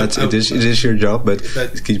mean, it is your job, but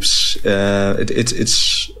it keeps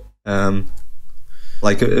it's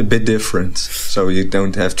like a bit different. So you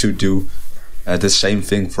don't have to do the same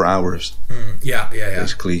thing for hours. Yeah.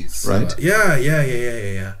 Basically, So, right?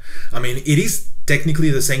 Yeah. I mean, it is technically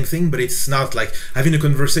the same thing, but it's not like having a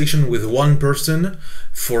conversation with one person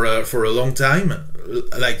for a long time.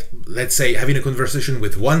 Like, let's say having a conversation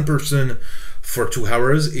with one person for 2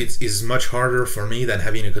 hours, it is much harder for me than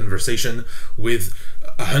having a conversation with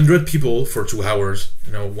 100 people for 2 hours.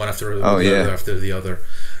 You know, one after the other after the other.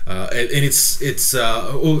 And it's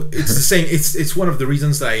the same. It's one of the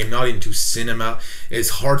reasons that I am not into cinema. It's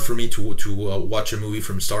hard for me to watch a movie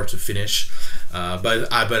from start to finish.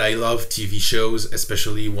 But I love TV shows,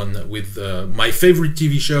 especially one with my favorite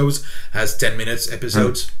TV shows has 10 minutes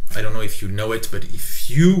episodes. I don't know if you know it, but if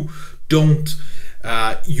you don't,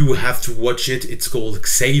 you have to watch it. It's called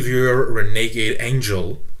Xavier Renegade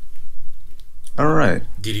Angel. All right.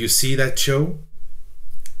 Did you see that show?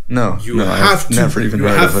 No, I've never even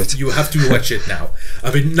heard of it. You have to watch it now.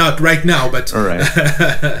 I mean, not right now, but all right.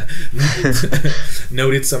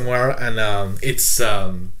 Note it somewhere, and it's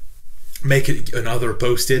make it another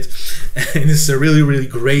post-it. And it's a really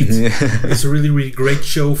great. It's a really great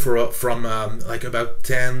show from like about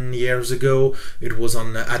 10 years ago. It was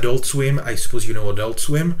on Adult Swim. I suppose you know Adult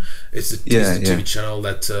Swim. It's the TV channel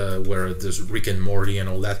that where there's Rick and Morty and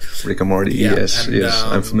all that. Rick and Morty, yes,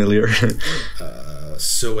 I'm familiar.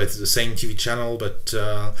 So it's the same TV channel, but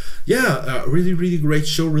really great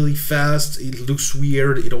show, really fast. It looks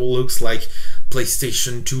weird. It all looks like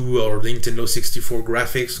PlayStation 2 or the Nintendo 64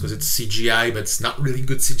 graphics because it's CGI, but it's not really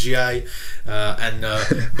good CGI.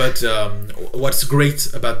 But what's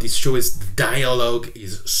great about this show is the dialogue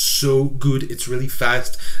is so good. It's really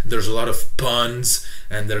fast. There's a lot of puns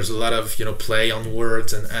and there's a lot of play on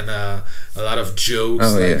words and a lot of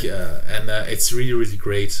jokes. And it's really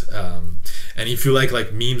great. And if you like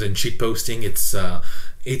memes and cheat posting, it's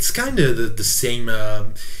kind of the same.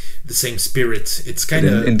 The same spirit. It's kind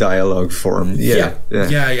of in dialogue form. Yeah,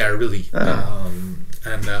 really.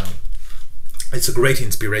 And it's a great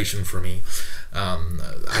inspiration for me.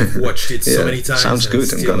 I've watched it so many times. Sounds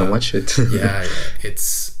good. I'm gonna watch it.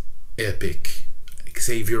 It's epic.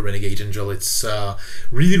 Xavier Renegade Angel. It's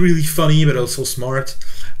really funny, but also smart.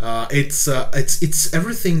 It's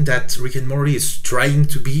everything that Rick and Morty is trying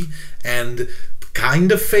to be and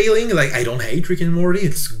kind of failing. Like, I don't hate Rick and Morty.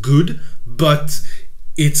 It's good, but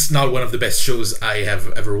it's not one of the best shows I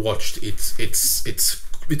have ever watched. It's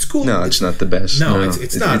cool. No, it's not the best. No,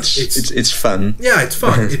 it's not. It's fun. Yeah, it's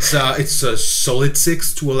fun. It's a solid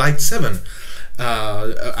 6 to a light 7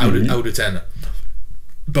 out of 10.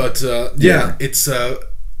 But it's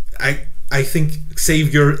I think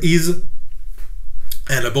Xavier is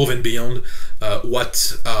and above and beyond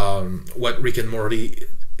what Rick and Morty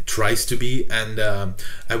tries to be, and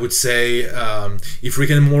I would say if Rick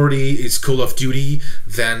and Morty is Call of Duty,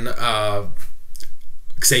 then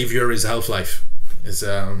Xavier is Half-Life. Is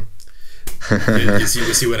you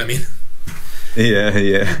see what I mean?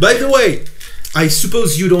 Yeah. By the way, I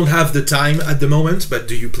suppose you don't have the time at the moment, but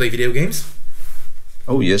do you play video games?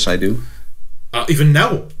 Oh yes, I do. Even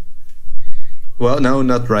now? Well, no,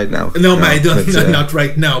 not right now. No, I don't. Not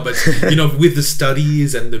right now, but with the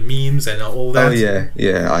studies and the memes and all that. Oh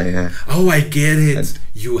yeah. Oh, I get it.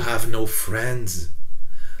 You have no friends.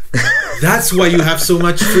 That's why you have so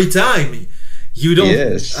much free time. You don't.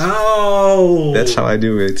 Yes. Oh. That's how I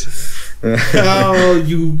do it. Oh,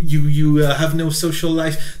 you have no social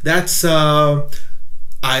life. That's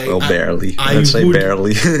barely. I'd say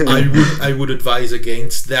barely. I would advise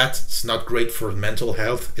against that. It's not great for mental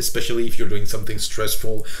health, especially if you're doing something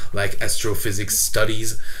stressful like astrophysics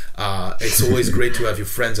studies. It's always great to have your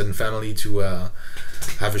friends and family to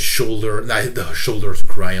have a shoulder to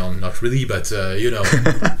cry on. Not really, but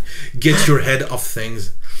get your head off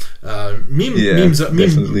things. Memes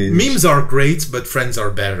are great, but friends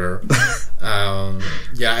are better.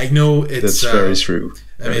 I know it's that's very true.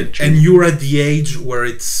 And you're at the age where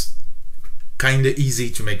it's kind of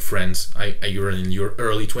easy to make friends. You're in your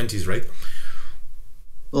early 20s, right?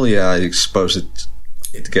 Well, yeah, I suppose it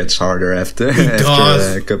gets harder after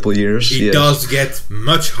a couple of years. It does get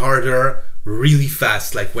much harder really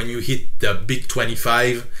fast. Like when you hit the big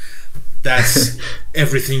 25, that's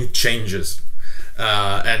everything changes.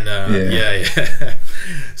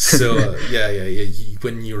 So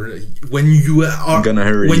when you are gonna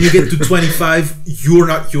hurry. When you get to 25, you're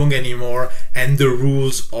not young anymore, and the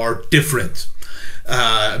rules are different.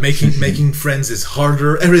 Making friends is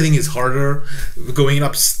harder. Everything is harder. Going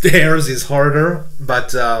upstairs is harder.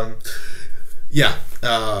 But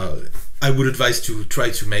I would advise to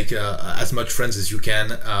try to make as much friends as you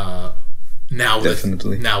can now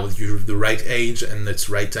definitely. Now you're the right age and it's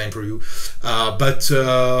right time for you. But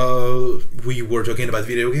we were talking about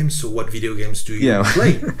video games. So what video games do you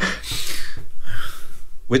play?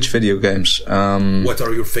 Which video games? What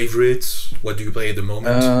are your favorites? What do you play at the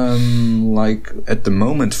moment? Like at the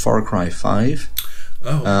moment, Far Cry 5.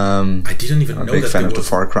 Oh, I didn't even know that. I'm a big fan of the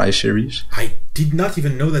Far Cry series. I did not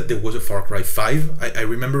even know that there was a Far Cry 5. I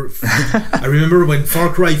remember I remember when Far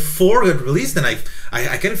Cry 4 got released, and I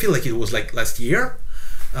kind of feel like it was like last year.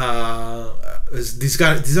 These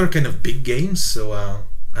are kind of big games, so I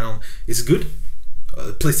don't. It's good.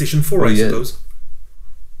 PlayStation 4, I suppose.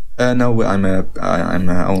 No, I'm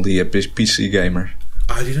only a PC gamer.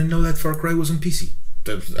 I didn't know that Far Cry was on PC.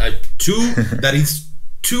 That is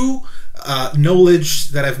two knowledge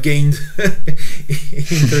that I've gained in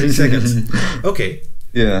 30 seconds. Okay.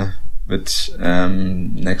 Yeah, but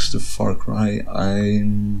next to Far Cry,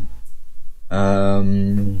 I'm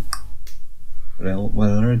what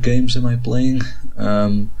other games am I playing?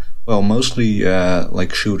 Well, mostly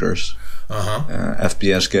like shooters,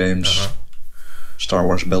 FPS games, Star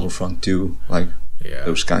Wars Battlefront 2, like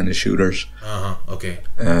those kind of shooters. Okay.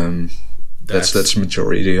 That's the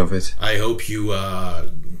majority of it. I hope you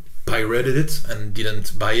pirated it and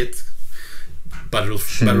didn't buy it.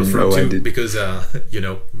 Battlefront no, 2 because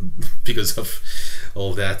because of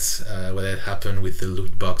all that what had happened with the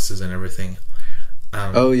loot boxes and everything.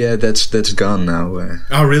 Oh yeah, that's gone now.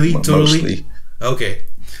 Oh really? Totally? Mostly. Okay.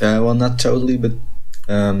 Well, not totally, but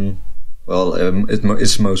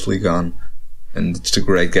it's mostly gone. And it's a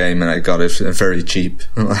great game, and I got it very cheap.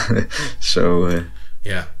 So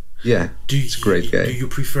yeah, it's a great game. Do you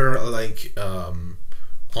prefer like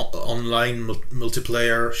online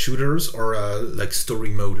multiplayer shooters or like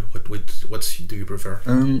story mode? What do you prefer?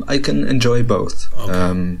 I can enjoy both.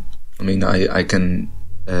 Okay. I mean, I can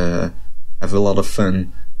have a lot of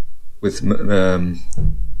fun with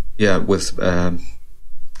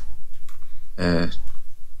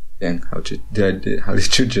how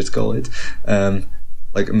did you just call it?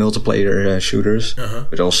 Like multiplayer shooters,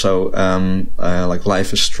 but also like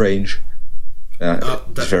Life is Strange.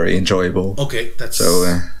 It's very enjoyable. Okay, that's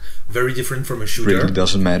so very different from a shooter. Really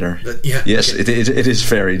doesn't matter. Yes, okay. it is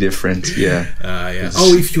very different. Yeah.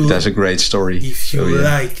 If you that's a great story. If you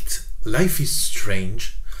liked Life is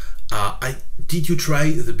Strange, did you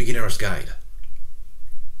try The Beginner's Guide?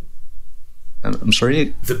 I'm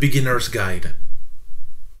sorry. The Beginner's Guide.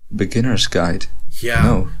 Beginner's Guide. Yeah,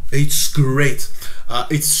 no. It's great.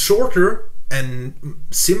 It's shorter and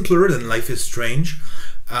simpler than Life is Strange,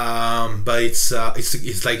 but it's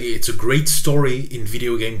a great story in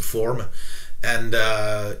video game form, and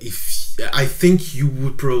I think you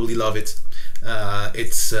would probably love it.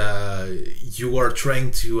 You are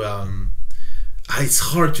trying to. It's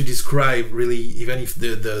hard to describe, really, even if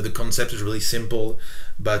the concept is really simple,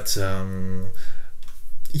 but The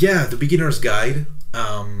Beginner's Guide.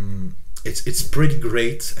 It's pretty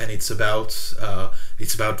great, and it's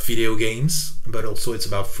about video games, but also it's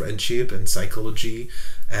about friendship and psychology,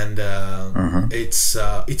 and it's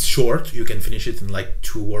short. You can finish it in like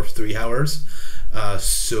 2 or 3 hours.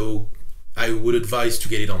 So I would advise to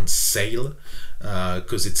get it on sale,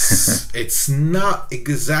 because it's not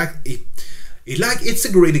exact. It's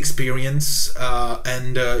a great experience,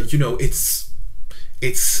 and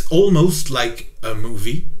it's almost like a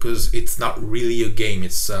movie, because it's not really a game.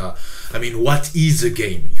 It's what is a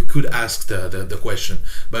game? You could ask the question,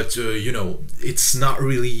 but it's not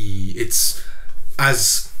really. It's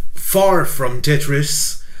as far from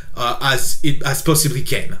Tetris as possibly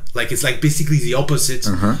can. Like, it's like basically the opposite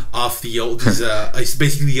of the old. It's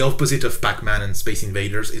basically the opposite of Pac-Man and Space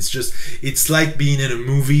Invaders. It's like being in a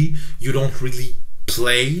movie. You don't really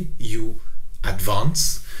play. You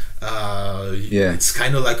advance. It's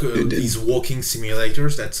kind of like these walking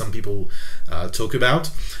simulators that some people talk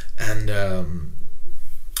about, and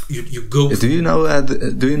you go. Do you know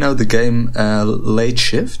the game Late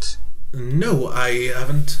Shift? No, I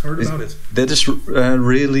haven't heard about it. That is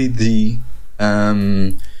really the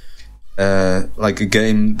like a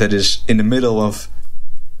game that is in the middle of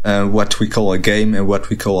what we call a game and what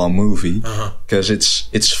we call a movie, because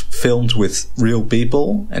it's filmed with real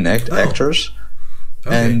people and actors.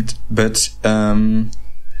 Okay. But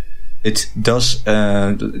it does.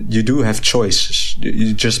 You do have choices.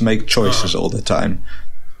 You just make choices all the time.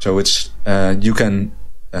 So it's you can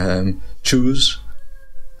choose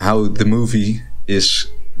how the movie is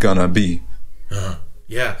gonna be.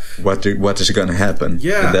 Yeah. What is gonna happen?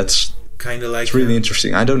 Yeah. And that's kind of like. It's really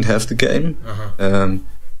interesting. I don't have the game,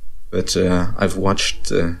 but I've watched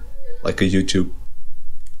like a YouTube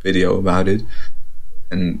video about it.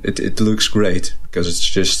 And it looks great, because it's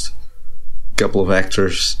just couple of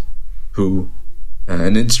actors who,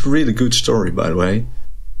 and it's a really good story, by the way,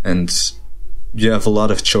 and you have a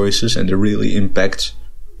lot of choices, and they really impact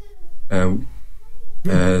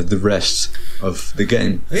the rest of the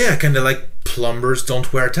game. Yeah, kind of like Plumbers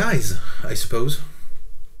Don't Wear Ties, I suppose.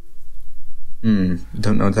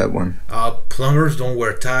 Don't know that one. Plumbers Don't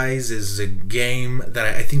Wear Ties is a game that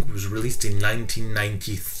I think was released in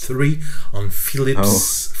 1993 on Philips. Oh,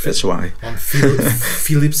 that's why. On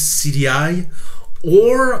Philips CDI,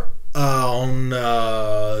 or on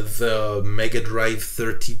the Mega Drive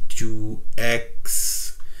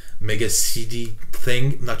 32X Mega CD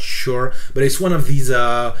thing. Not sure, but it's one of these.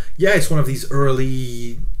 It's one of these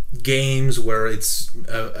early games where it's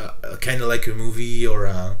kind of like a movie,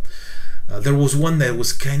 or there was one that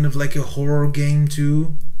was kind of like a horror game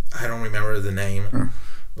too. I don't remember the name,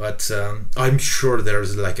 but I'm sure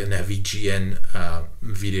there's like an FVGN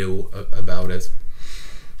video about it.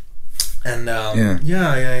 And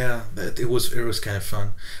it was kind of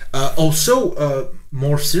fun. Also,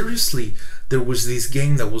 more seriously, there was this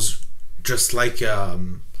game that was just like a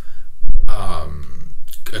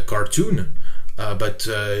cartoon, but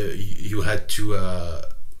you had to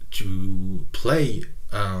play.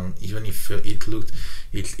 Even if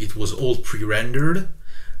it was all pre-rendered,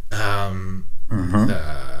 that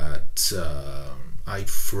I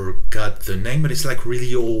forgot the name, but it's like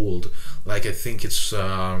really old. Like I think it's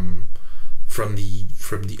from the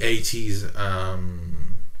 80s.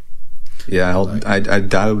 I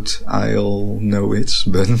doubt I'll know it,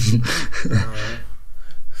 but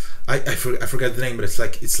I forgot the name, but it's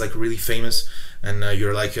like really famous, and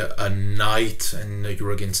you're like a knight, and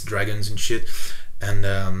you're against dragons and shit. And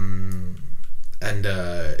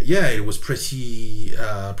it was pretty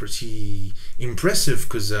impressive,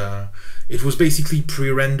 because it was basically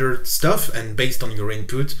pre-rendered stuff, and based on your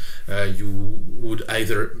input, you would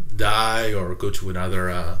either die or go to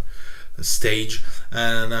another stage.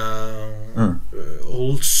 And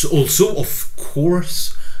also, of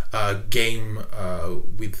course, a game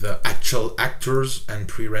with actual actors and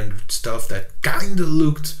pre-rendered stuff that kind of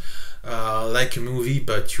looked like a movie,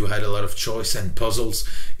 but you had a lot of choice and puzzles.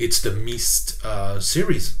 It's the Myst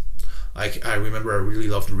series. Like I remember, I really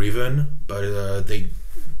loved Riven, but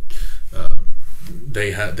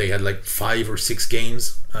they had like 5 or 6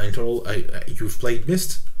 games in total. You've played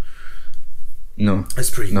Myst? No. It's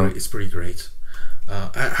pretty great. It's pretty great.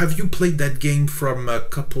 Have you played that game from a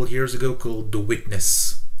couple years ago called The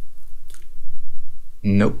Witness?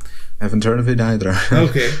 Nope, haven't heard of it either.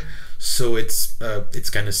 Okay. So it's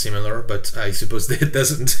kind of similar, but I suppose that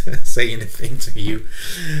doesn't say anything to you.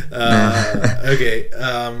 Okay.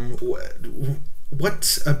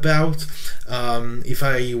 What about if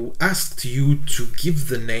I asked you to give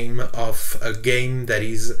the name of a game that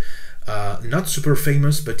is not super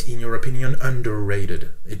famous, but in your opinion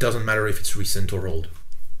underrated? It doesn't matter if it's recent or old.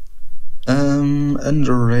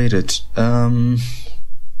 Underrated.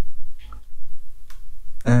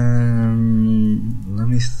 Let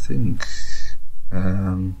me think.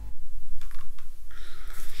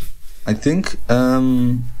 I think,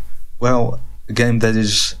 well, a game that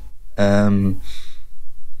is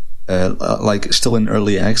like still in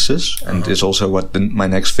early access, and is also what my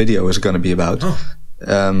next video is going to be about.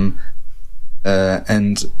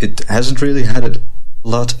 And it hasn't really had a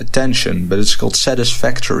lot of attention, but it's called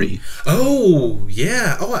Satisfactory. Oh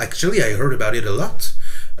yeah. Oh, actually, I heard about it a lot.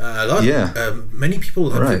 Yeah. Many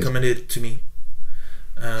people have recommended it to me.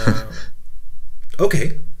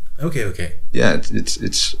 Okay. Yeah,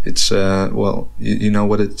 it's well, you know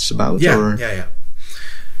what it's about? Yeah, or? Yeah.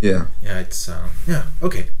 Yeah, it's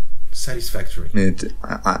okay. Satisfactory.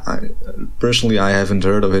 I personally, I haven't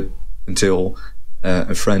heard of it until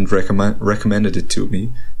a friend recommended it to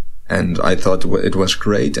me, and I thought it was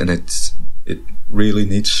great, and it really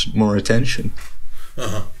needs more attention.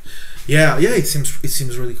 Yeah, it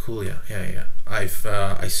seems really cool. Yeah. I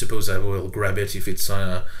suppose I will grab it if it's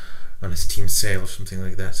on a Steam sale or something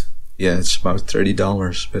like that. Yeah, it's about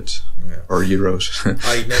 $30, but or euros.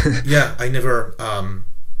 I never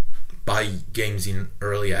buy games in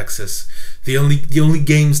early access. The only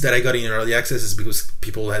games that I got in early access is because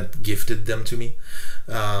people had gifted them to me.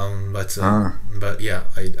 But yeah,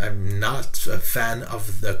 I'm not a fan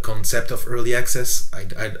of the concept of early access.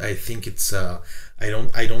 I think it's I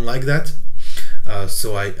don't like that.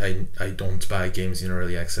 So I don't buy games in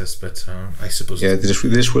early access, but I suppose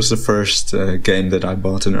this was the first game that I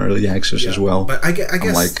bought in early access as well. But I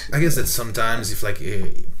guess that sometimes if like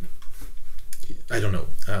I don't know,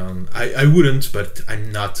 I wouldn't, but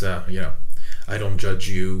I'm not I don't judge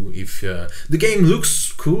you if the game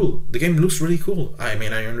looks cool. The game looks really cool. I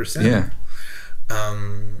mean, I understand. Yeah.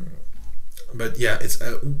 but yeah,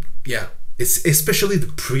 it's especially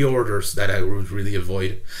the pre-orders that I would really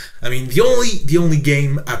avoid. I mean, the only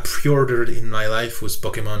game I pre-ordered in my life was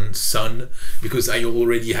Pokemon Sun, because I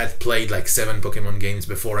already had played like 7 Pokemon games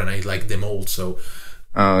before and I liked them all. So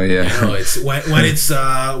Oh yeah. you know, it's when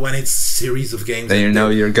it's series of games, then you know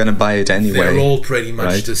you're gonna buy it anyway. they're all pretty much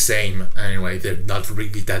right? the same anyway. They're not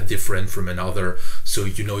really that different from another, so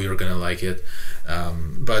you know you're gonna like it.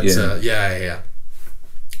 But yeah.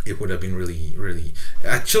 It would have been really, really.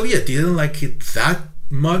 Actually, I didn't like it that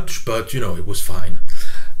much, but you know, it was fine.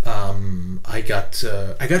 I got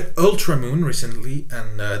Ultra Moon recently,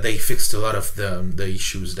 and they fixed a lot of the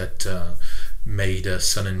issues that made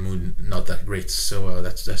Sun and Moon not that great. So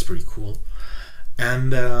that's pretty cool.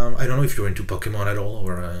 And I don't know if you're into Pokemon at all,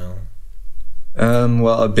 or.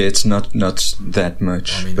 Well, a bit, not that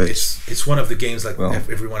much. I mean, but it's one of the games like well.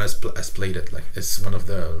 everyone has played it. Like it's one of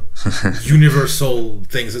the universal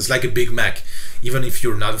things. It's like a Big Mac. Even if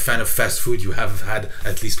you're not a fan of fast food, you have had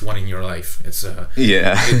at least one in your life. It's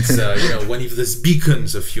it's you know, one of those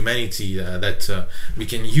beacons of humanity that we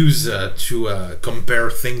can use to compare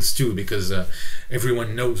things to, because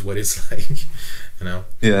everyone knows what it's like. You know.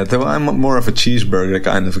 Yeah, though I'm more of a cheeseburger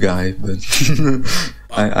kind of guy, but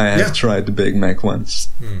I have tried the Big Mac once.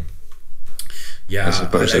 Yeah, I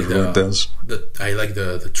suppose everyone does. I like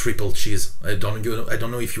the triple cheese. I don't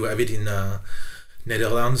know if you have it in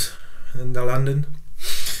Netherlands, in London,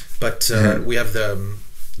 but we have the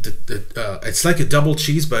it's like a double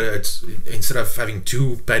cheese, but it's instead of having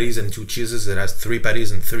 2 patties and 2 cheeses, it has 3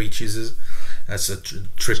 patties and 3 cheeses. That's a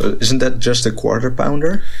triple. So isn't that just a quarter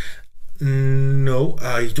pounder? No,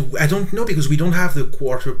 I don't know, because we don't have the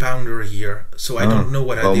quarter pounder here, so I don't know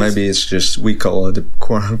what it is. Well, maybe it's just we call it a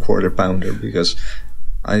quarter pounder, because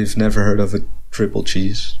I've never heard of a triple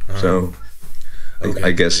cheese. So okay.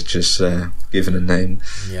 I guess it's just given a name.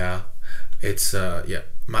 Yeah, it's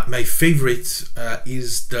My favorite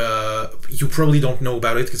is you probably don't know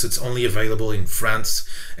about it because it's only available in France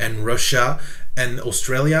and Russia and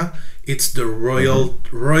Australia. It's the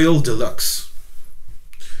Royal Deluxe.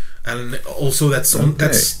 And also that's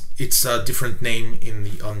it's a different name in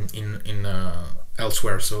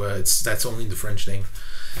elsewhere, so that's only the French name,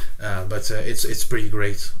 but it's pretty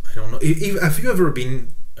great. I don't know. Have you ever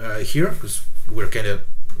been here? Because we're kind of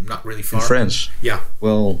not really far. In France? Yeah.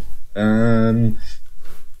 Well,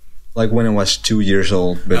 like when I was 2 years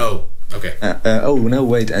old. But, oh, okay. Oh no,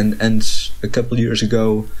 wait, and a couple years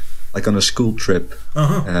ago, like on a school trip,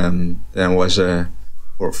 there was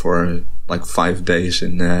for like 5 days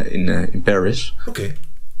in Paris. Okay.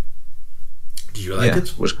 Did you like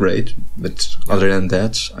it? It was great, but other than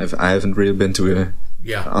that, I haven't really been to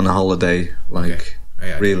on a holiday, like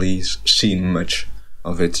really seen much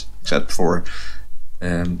of it, except for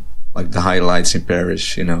like the highlights in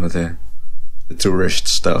Paris, you know, the tourist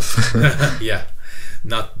stuff. Yeah,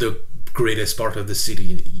 not the greatest part of the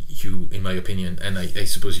city, in my opinion, and I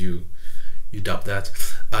suppose you doubt that,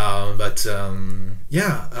 but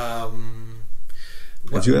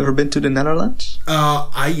have you ever been to the Netherlands?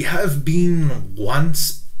 I have been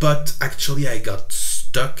once, but actually I got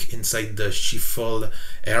stuck inside the Schiphol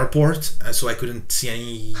airport, so I couldn't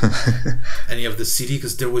see any of the city,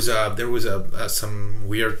 because there was some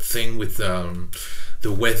weird thing with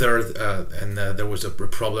the weather, and there was a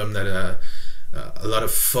problem that a lot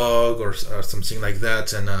of fog or something like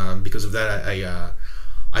that, and because of that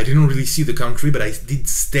I didn't really see the country, but I did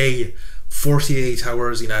stay 48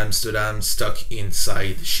 hours in Amsterdam, stuck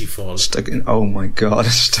inside Schiphol. Oh my god,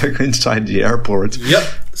 stuck inside the airport. Yep.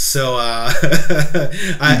 So I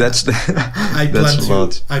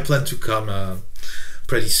plan to come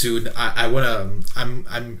pretty soon.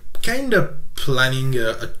 I'm kind of planning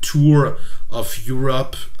a tour of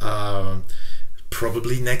Europe,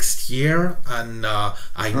 probably next year, and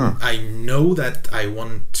I know that I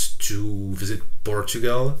want to visit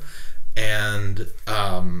Portugal and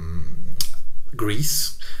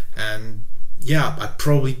Greece, and I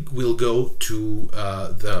probably will go to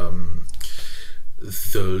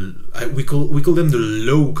we call them the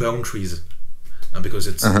low countries, because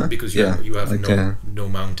it's because you have like no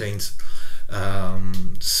mountains,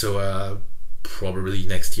 so probably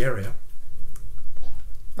next year.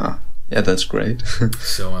 Yeah, that's great.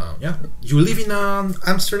 So you live in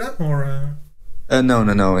Amsterdam or? No,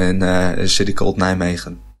 in a city called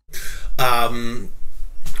Nijmegen.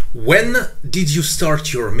 When did you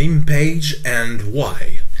start your meme page and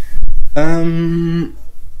why? I'm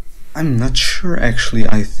not sure actually.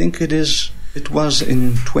 I think it was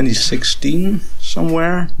in 2016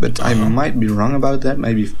 somewhere, but I might be wrong about that.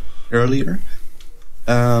 Maybe earlier.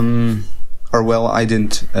 Or well, I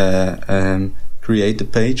didn't create the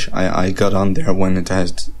page. I got on there when it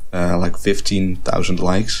had like 15,000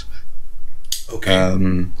 likes.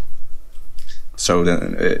 Okay. So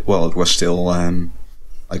then, it was still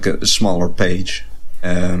like a smaller page,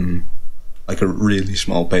 like a really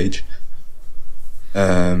small page.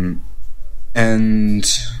 And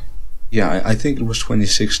yeah, I think it was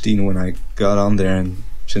 2016 when I got on there, and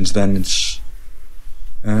since then it's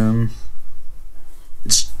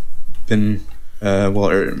been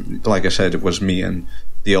like I said, it was me and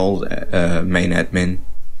the old main admin.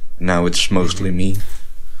 Now it's mostly me.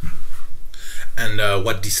 And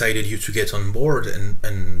what decided you to get on board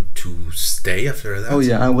and to stay after that? Oh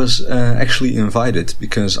yeah, I was actually invited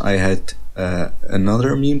because I had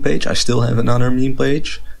another meme page. I still have another meme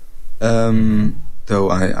page, though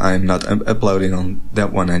I'm not uploading on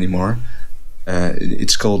that one anymore.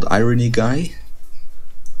 It's called Irony Guy.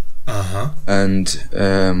 And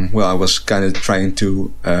I was kind of trying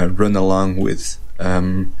to run along with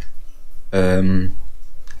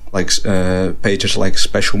pages like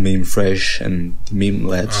Special Meme Fresh and Meme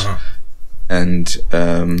Lads, and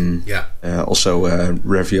also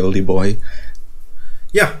Ravioli Boy.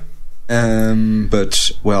 Yeah.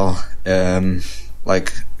 But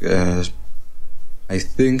I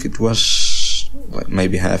think it was like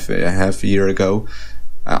maybe half a year ago,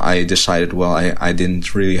 I decided I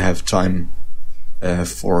didn't really have time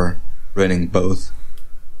for running both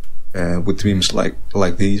with memes like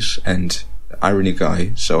these and Irony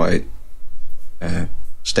Guy, so I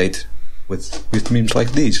stayed with memes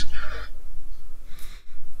like these.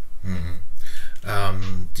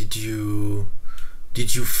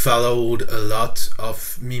 Did you follow a lot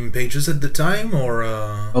of meme pages at the time, or?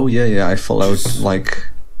 Oh yeah, I followed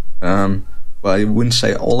I wouldn't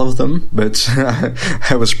say all of them, but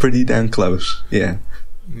I was pretty damn close. Yeah.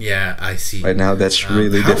 Yeah, I see. Right now, that's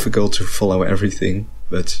really difficult to follow everything,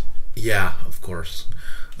 but yeah, of course.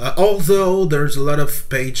 Although there's a lot of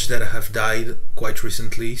pages that have died quite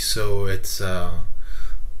recently, so it's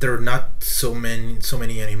there are not so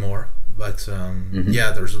many anymore. But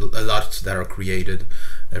yeah, there's a lot that are created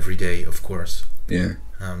every day, of course. Yeah.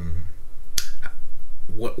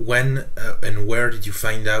 When and where did you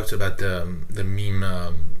find out about the meme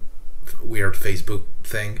weird Facebook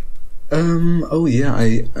thing? Oh yeah,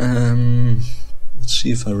 let's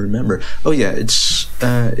see if I remember. Oh yeah, it's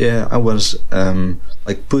I was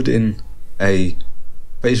like put in a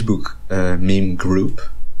Facebook meme group,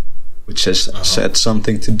 which said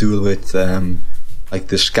something to do with like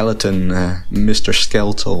the skeleton Mr.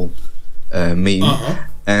 Skeletal meme,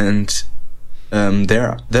 and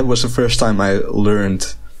that was the first time I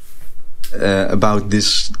learned about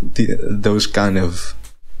those kind of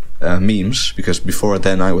memes, because before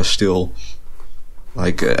then I was still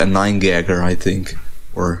like a 9gagger, I think,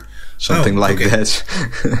 or something like that.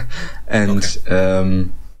 And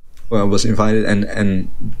I was invited, and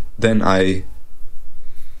then I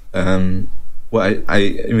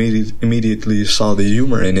immediately saw the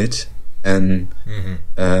humor in it, and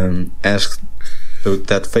asked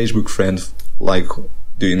that Facebook friend, like,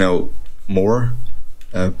 do you know more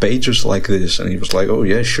pages like this? And he was like, oh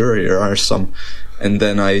yeah, sure, here are some. And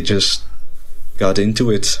then I just got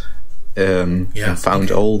into it, and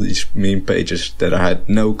found all these meme pages that I had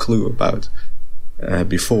no clue about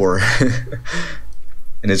before.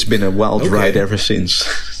 And it's been a wild ride ever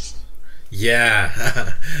since.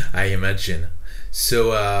 Yeah, I imagine.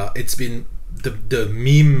 So it's been the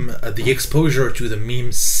meme, the exposure to the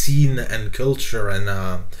meme scene and culture, and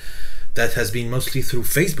that has been mostly through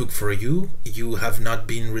Facebook for you. You have not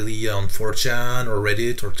been really on 4chan or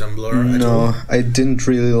Reddit or Tumblr at all? No, I didn't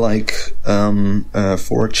really like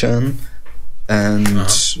 4chan, and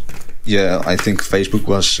yeah, I think Facebook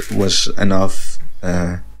was enough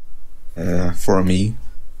for me.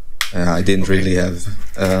 I didn't really have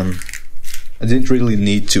I didn't really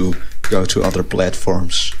need to go to other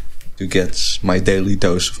platforms to get my daily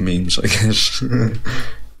dose of memes, I guess.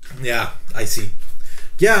 Yeah, I see.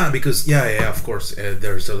 Yeah, because of course,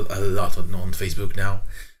 there's a lot on Facebook now,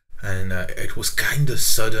 and it was kind of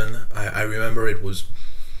sudden. I remember it was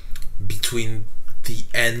between the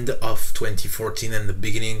end of 2014 and the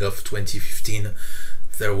beginning of 2015.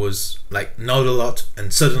 There was like not a lot,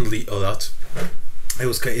 and suddenly a lot. It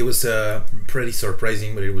was pretty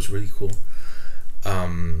surprising, but it was really cool.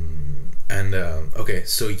 Okay,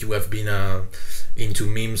 so you have been into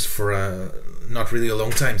memes for not really a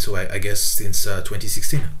long time, so I guess since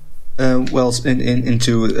 2016. Well,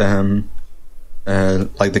 into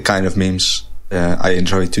like the kind of memes I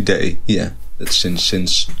enjoy today. Yeah, that's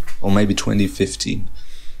since or maybe 2015.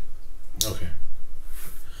 Okay.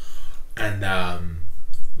 And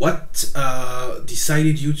What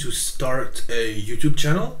decided you to start a YouTube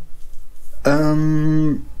channel?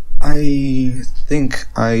 I think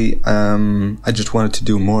I just wanted to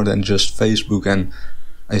do more than just Facebook, and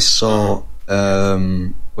I saw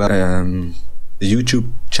the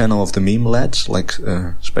YouTube channel of the meme lads, like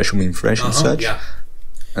Special Meme Fresh and such. Yeah.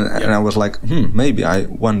 And I was like, maybe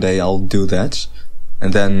one day I'll do that.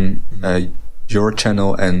 And then your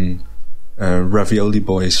channel and Ravioli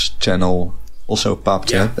Boys channel also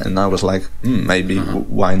popped up, and I was like, maybe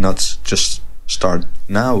why not just start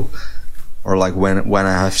now, or like when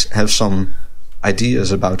I have some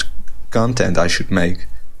ideas about content I should make,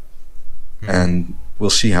 and we'll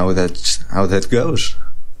see how that goes.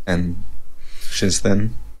 And since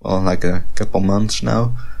then, well, like a couple months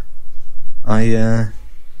now, I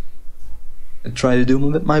try to do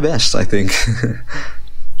my best, I think.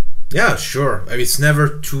 Yeah, sure. I mean, it's never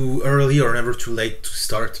too early or never too late to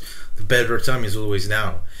start. The better time is always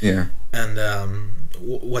now. Yeah. And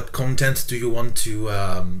what content do you want to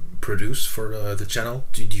produce for the channel?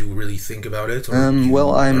 Did you really think about it?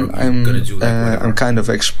 Well, I'm gonna do I'm kind of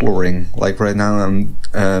exploring. Like right now, I'm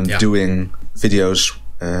doing videos.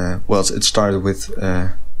 Well, it started with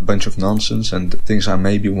a bunch of nonsense and things I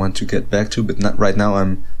maybe want to get back to, but not right now.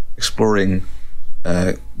 I'm exploring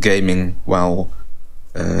gaming while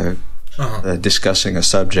discussing a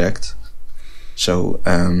subject. So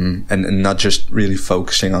and not just really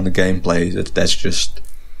focusing on the gameplay. That's just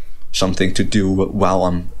something to do while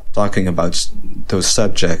I'm talking about those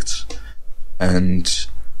subjects. And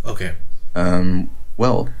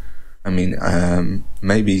well, I mean,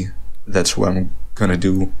 maybe that's what I'm gonna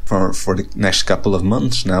do for the next couple of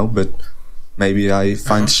months now. But maybe I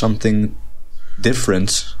find something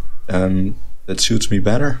different that suits me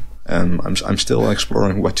better. I'm still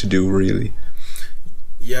exploring what to do, really.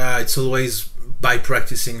 Yeah, it's always by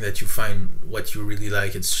practicing that you find what you really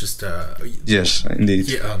like. It's just yes, indeed.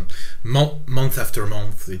 Yeah, month after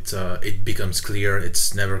month, it becomes clear.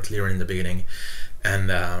 It's never clear in the beginning. And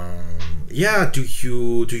yeah, do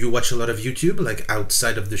you watch a lot of YouTube, like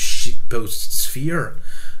outside of the shitpost sphere?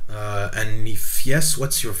 And if yes,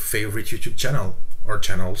 what's your favorite YouTube channel or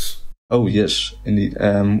channels? Oh yes, indeed.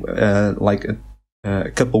 Like a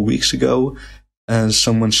couple weeks ago,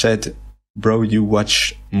 someone said, "Bro, you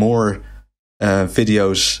watch more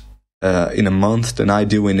videos in a month than I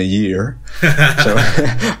do in a year." So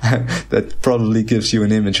that probably gives you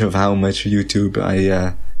an image of how much YouTube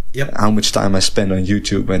how much time I spend on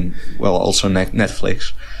YouTube, and well, also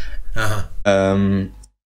Netflix.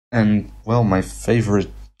 And well, my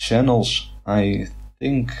favorite channels, I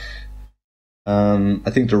think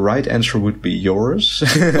the right answer would be yours.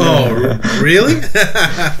 Oh, really?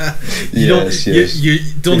 Yes. You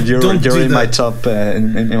don't. You're in my top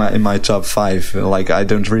in my top 5. Like, I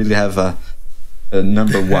don't really have a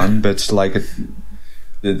number one, but like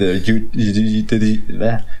the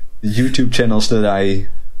YouTube channels that I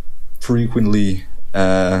frequently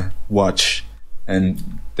watch,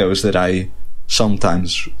 and those that I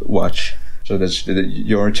sometimes watch. So that's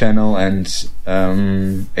your channel and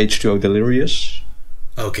H2O Delirious.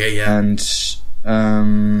 Okay, yeah. And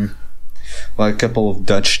well, a couple of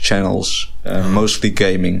Dutch channels, mostly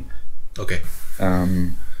gaming. Okay.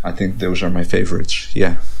 I think those are my favorites.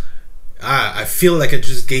 Yeah. I feel like I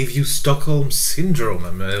just gave you Stockholm Syndrome.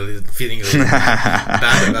 I'm feeling a little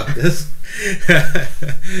bad about this.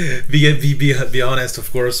 Be honest,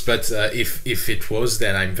 of course, but if it was,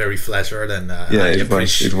 then I'm very flattered, and it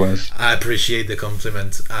was. I appreciate the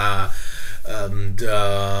compliment.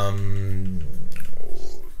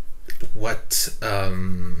 What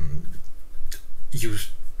you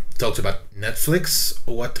talked about Netflix.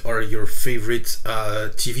 What are your favorite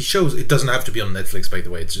TV shows? It doesn't have to be on Netflix, by the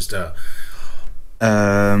way. It's just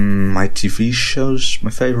my TV shows.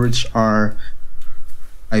 My favorites are,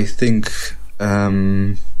 I think,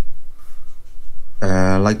 like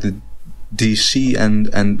the DC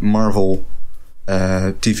and Marvel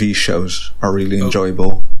TV shows are really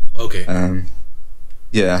enjoyable. Okay.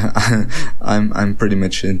 Yeah, I'm pretty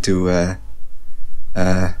much into like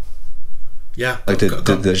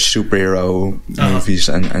the superhero movies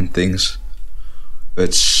and things.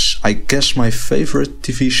 But I guess my favorite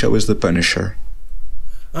TV show is The Punisher.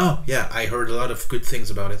 Oh yeah, I heard a lot of good things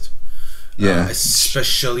about it. Yeah,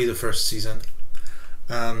 especially the first season.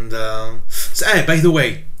 And so, hey, by the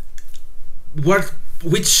way,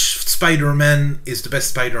 which Spider-Man is the best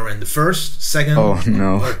Spider-Man? The first, second, or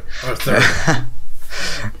third?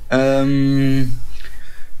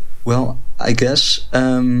 Well, I guess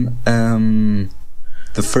the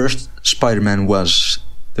first Spider-Man was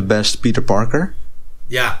the best Peter Parker.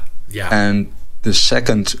 Yeah. And the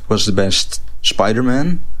second was the best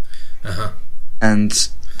Spider-Man, and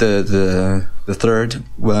the third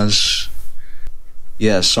was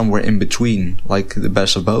somewhere in between, like the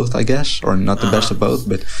best of both, I guess, or not the best of both,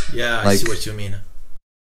 but yeah, like I see what you mean.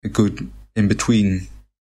 A good in between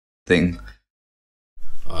thing.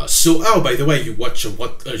 By the way, you watch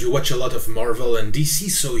a lot of Marvel and DC,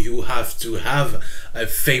 so you have to have a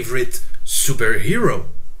favorite superhero.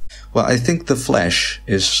 Well, I think The Flash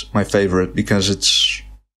is my favorite because it's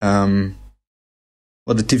the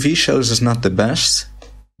TV shows is not the best,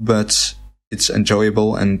 but it's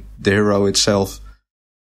enjoyable, and the hero itself,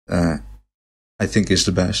 I think, is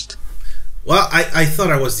the best. Well, I thought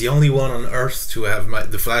I was the only one on Earth to have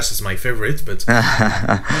The Flash as my favorite, but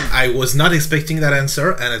I was not expecting that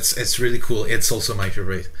answer, and it's really cool. It's also my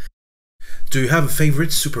favorite. Do you have a favorite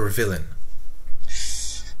supervillain?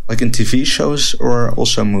 Like in TV shows or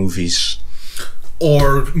also movies?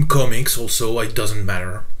 Or comics also, it doesn't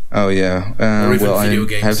matter. Oh yeah, or even video I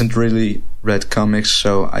games. Haven't really read comics,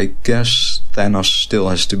 so I guess Thanos still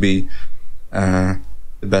has to be the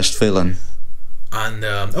best villain. And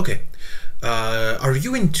okay. Are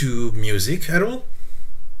you into music at all?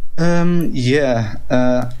 Yeah.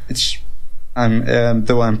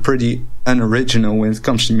 Though I'm pretty unoriginal when it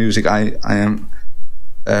comes to music. I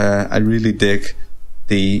really dig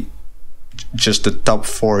the top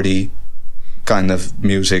 40 kind of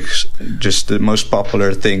music, just the most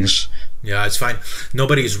popular things. Yeah, it's fine.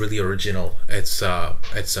 Nobody is really original. It's a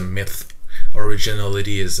myth.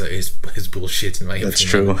 Originality is bullshit in my opinion. That's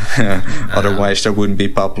true. Otherwise, there wouldn't be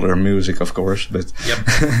popular music, of course. But yep.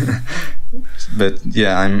 But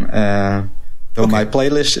yeah, my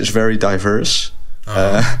playlist is very diverse.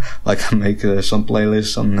 Like I make some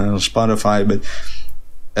playlists on Spotify, but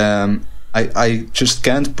I just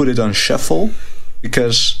can't put it on shuffle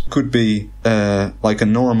because it could be like a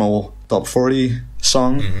normal top 40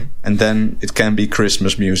 song, and then it can be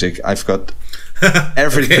Christmas music. I've got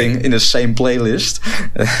everything in the same playlist,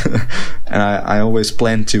 and I always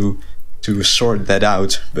plan to sort that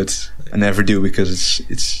out, but I never do because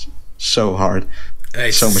it's so hard.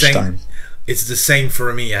 It's so much time. It's the same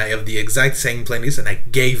for me. I have the exact same playlist, and I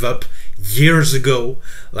gave up years ago.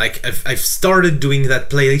 Like I've started doing that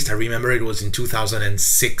playlist. I remember it was in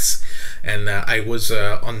 2006, and I was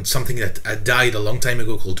on something that died a long time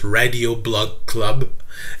ago called Radio Blog Club.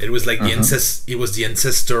 It was like the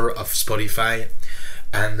ancestor of Spotify,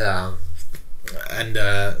 and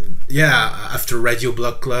after Radio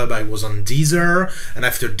Blog Club I was on Deezer, and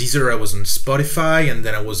after Deezer I was on Spotify, and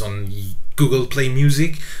then I was on Google Play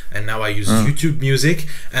Music, and now I use YouTube Music,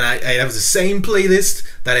 and I have the same playlist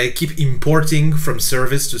that I keep importing from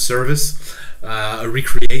service to service,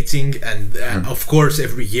 recreating, and of course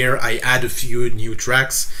every year I add a few new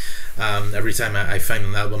tracks every time I find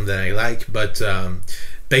an album that I like, but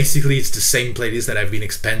basically it's the same playlist that I've been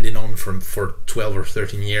expanding on for 12 or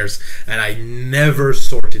 13 years, and I never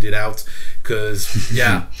sorted it out because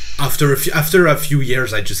after a few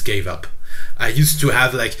years I just gave up. I used to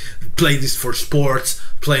have like playlist for sports,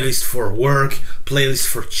 playlist for work, playlist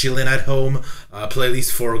for chilling at home,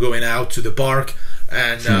 playlist for going out to the park,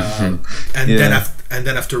 and then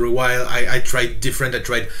after a while I tried different. I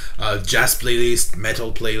tried jazz playlist,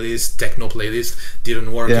 metal playlist, techno playlist.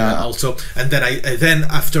 Didn't work also. And then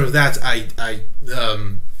after that I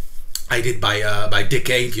did by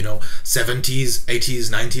decade, 70s, 80s,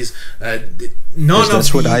 90s.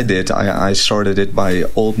 That's what I did. I sorted it by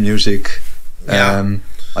old music.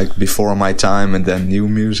 Like before my time, and then new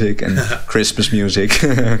music and Christmas music.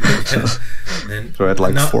 So I had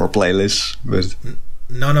like 4 playlists, but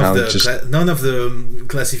none of the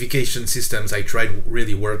classification systems I tried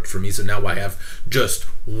really worked for me. So now I have just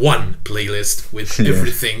one playlist with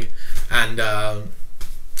everything, and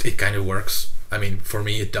it kind of works. I mean, for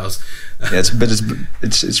me it does.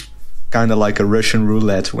 It's kind of like a Russian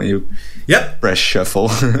roulette when you press shuffle.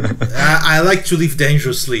 I like to live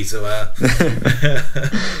dangerously, so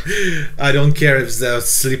I don't care if it's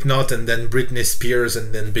Slipknot and then Britney Spears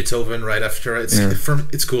and then Beethoven right after.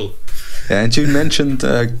 It's cool. Yeah, and you mentioned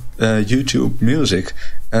YouTube Music.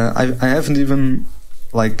 I haven't even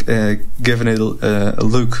given it a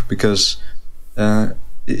look, because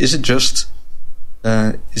is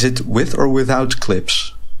it with or without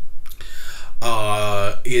clips?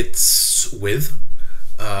 It's with,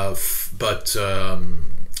 but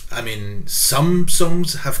I mean, some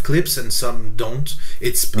songs have clips and some don't.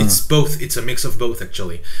 It's both. It's a mix of both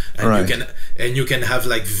actually, and Right. you can have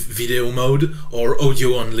like video mode or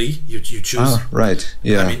audio only. You choose. Ah, right.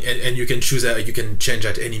 Yeah. I mean, and you can choose. You can change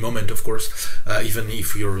at any moment, of course. Even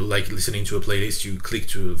if you're like listening to a playlist, you click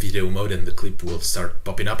to video mode and the clip will start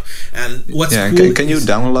popping up. And what's yeah. cool Can you is-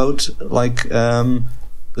 download like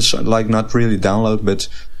not really download, but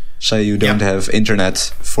say you don't have internet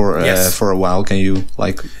for Yes. for a while, can you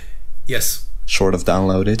like Yes. sort of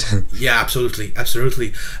download it? Yeah, absolutely.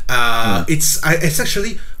 It's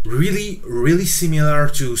actually really similar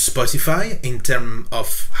to Spotify in terms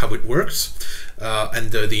of how it works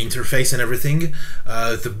and the interface and everything.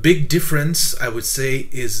 The big difference, I would say,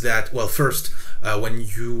 is that, well, first, when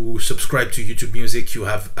you subscribe to YouTube Music, you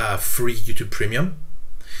have free YouTube Premium.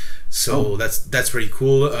 So that's pretty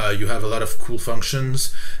cool. You have a lot of cool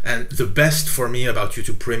functions, and the best for me about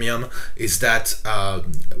YouTube Premium is that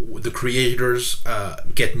the creators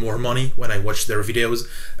get more money when I watch their videos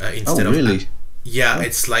instead of really? Yeah,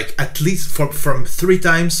 it's like at least from 3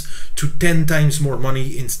 times to 10 times more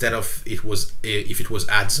money instead of if it was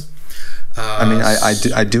ads. I mean,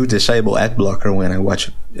 I do disable ad blocker when I watch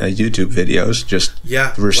YouTube videos, just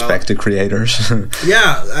Yeah, to respect the creators.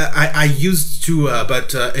 Yeah, I used to,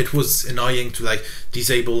 but it was annoying to like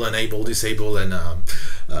disable, and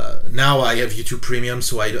now I have YouTube Premium,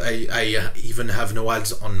 so I even have no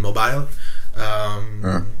ads on mobile.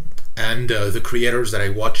 And the creators that I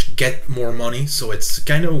watch get more money, so it's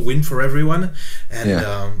kind of a win for everyone. And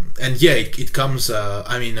it comes.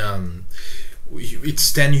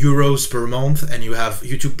 It's €10 per month, and you have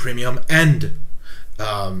YouTube Premium and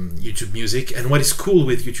YouTube Music. And what is cool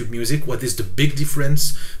with YouTube Music, what is the big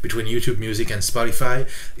difference between YouTube Music and Spotify,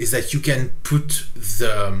 is that you can put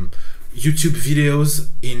the YouTube videos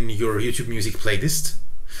in your YouTube Music playlist.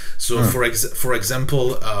 So for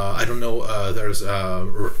example, I don't know, there's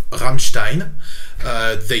Rammstein.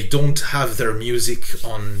 They don't have their music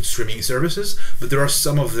on streaming services, but there are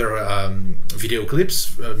some of their video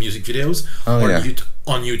clips, music videos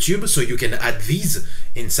on YouTube, so you can add these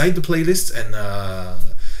inside the playlist, and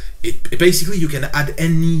it basically you can add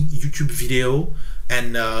any YouTube video,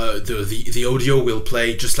 and the audio will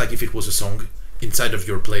play just like if it was a song inside of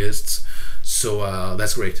your playlists. So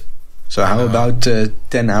that's great. So how about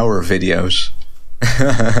 10-hour videos?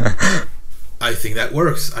 I think that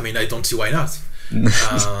works. I mean, I don't see why not. You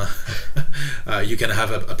can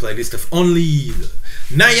have a playlist of only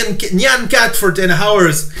Nyan Cat for 10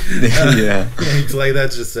 hours. Yeah. It's like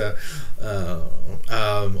that, just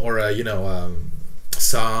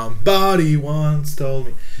somebody once told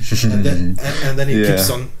me, and then it keeps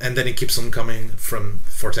on, and then it keeps on coming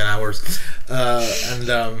for 10 hours,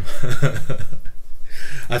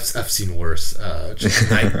 I've seen worse, just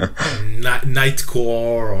nightcore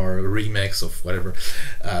or remix of whatever,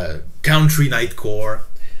 country nightcore,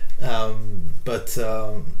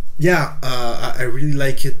 I really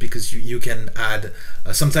like it because you can add.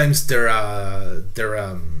 Sometimes there are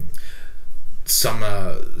some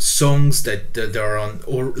songs that are on,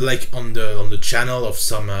 or like on the channel of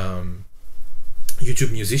some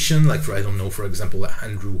YouTube musician, like for example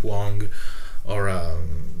Andrew Huang or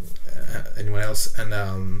anyone else,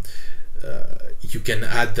 and you can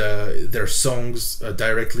add their songs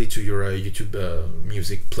directly to your YouTube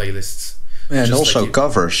music playlists. Yeah, and also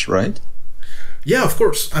covers, right? Yeah, of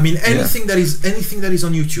course. I mean, anything that is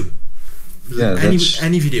on YouTube. Yeah,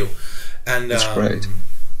 any video. And that's great.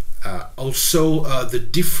 Also, the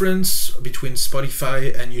difference between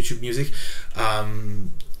Spotify and YouTube Music.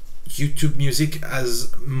 YouTube Music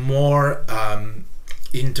has more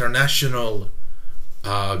international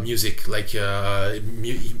music, like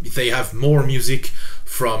they have more music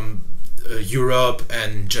from Europe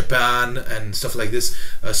and Japan and stuff like this.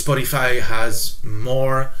 Spotify has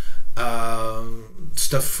more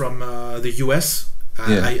stuff from the US.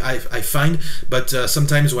 I find, but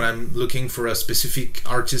sometimes when I'm looking for a specific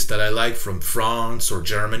artist that I like from France or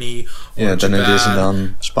Germany or Japan, then it isn't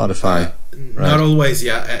on Spotify. Right. Not always,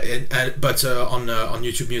 but on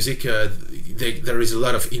YouTube Music, there is a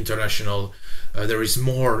lot of international. There is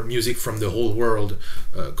more music from the whole world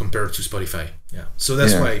compared to Spotify. Yeah, so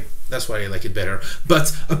that's why I like it better.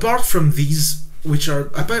 But apart from these,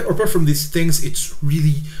 apart from these things, it's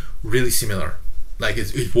really similar. Like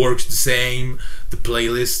it works the same. The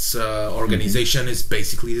playlists organization is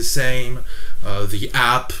basically the same. The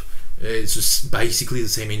app is just basically the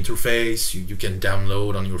same interface. You can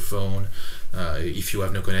download on your phone if you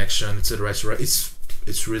have no connection, etc. It's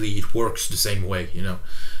really, it works the same way, you know.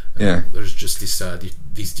 There's just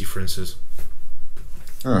these differences.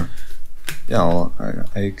 Yeah, well,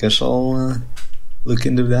 I guess I'll look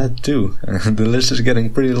into that too. The list is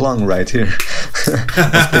getting pretty long right here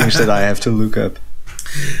of things that I have to look up.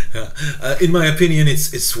 In my opinion,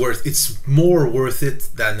 it's more worth it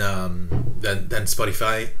than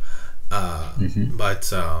Spotify.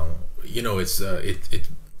 But you know, it's it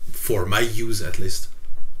for my use at least.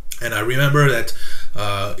 And I remember that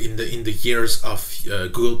in the years of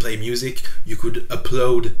Google Play Music, you could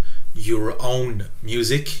upload your own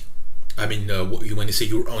music. I mean, when you say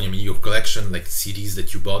your own, I mean your collection, like CDs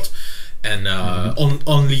that you bought, and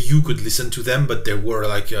only you could listen to them, but they were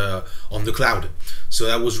like on the cloud. So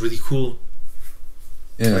that was really cool.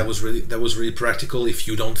 Yeah. That was really practical. If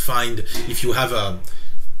you have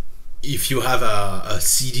a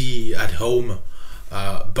CD at home,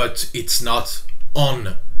 but it's not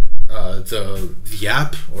on the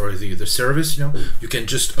app or the service, you know, you can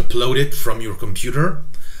just upload it from your computer,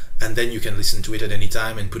 and then you can listen to it at any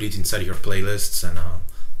time and put it inside your playlists. And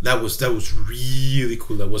that was really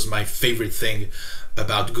cool. That was my favorite thing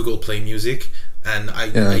about Google Play Music. And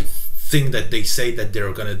I think that they say that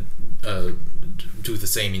they're gonna do the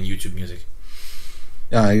same in YouTube Music.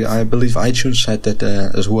 Yeah, I believe iTunes had that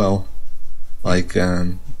as well. Like,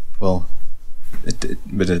 but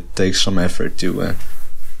it takes some effort to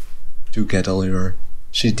get all your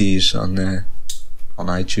CDs on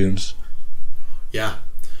iTunes. Yeah.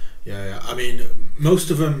 I mean,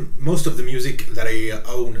 most of the music that I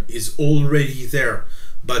own is already there,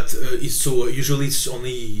 but usually it's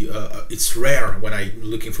only it's rare when I'm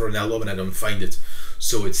looking for an album and I don't find it.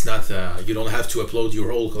 So it's not you don't have to upload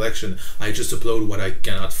your whole collection. I just upload what I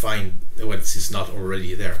cannot find, what is not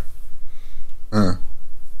already there.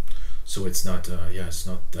 So it's not it's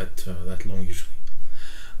not that long usually.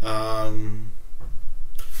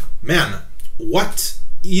 Man, what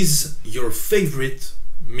is your favorite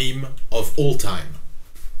meme of all time?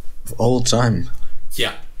 Of all time?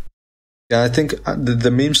 Yeah. Yeah, I think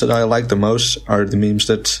the memes that I like the most are the memes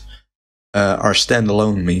that are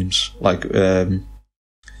standalone memes, like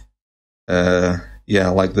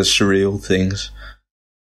like the surreal things.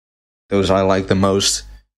 Those I like the most.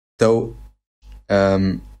 Though,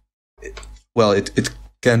 it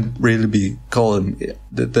can't really be called.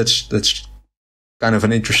 That's kind of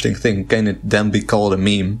an interesting thing. Can it then be called a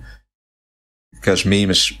meme? Because meme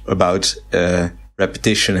is about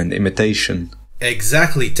repetition and imitation.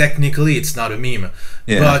 Exactly. Technically, it's not a meme,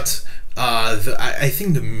 but I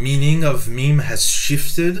think the meaning of meme has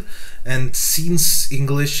shifted, and since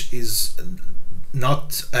English is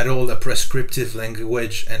not at all a prescriptive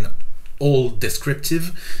language and all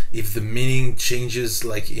descriptive, if the meaning changes,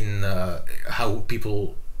 like in how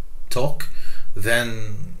people talk,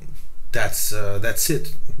 then that's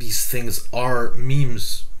it. These things are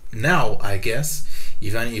memes now, I guess,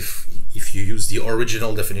 even if you use the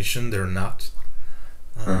original definition, they're not.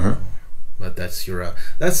 But that's your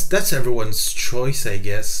that's everyone's choice, I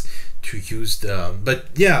guess, to use the. But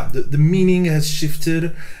yeah, the meaning has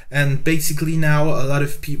shifted, and basically now a lot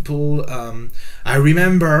of people. I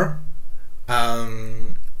remember,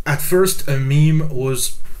 at first a meme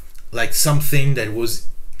was like something that was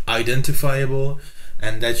identifiable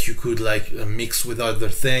and that you could like mix with other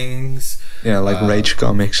things. Yeah, like Rage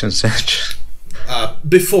comics and such.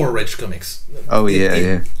 Before Rage comics. Oh yeah,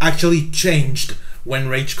 it actually changed when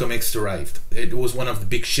Rage Comics arrived. It was one of the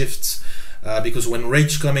big shifts, because when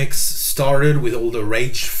Rage Comics started with all the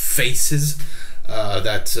rage faces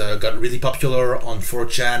that got really popular on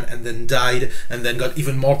 4chan and then died, and then got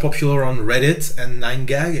even more popular on Reddit and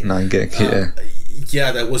 9gag. 9gag, yeah.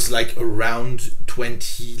 Yeah, that was like around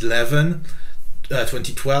 2011,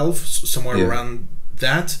 2012, somewhere around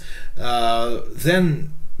that.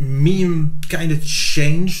 Then meme kind of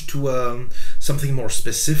changed to something more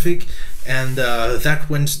specific, and that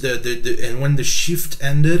when when the shift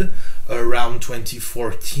ended around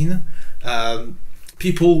 2014,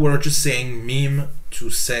 people were just saying meme to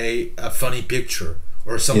say a funny picture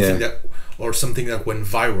or something that went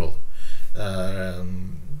viral,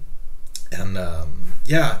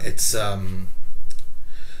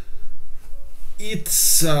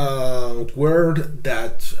 it's a word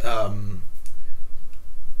that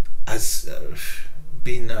has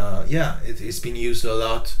been it's been used a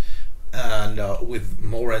lot, and with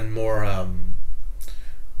more and more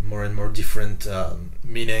different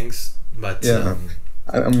meanings. But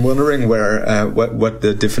I'm wondering where what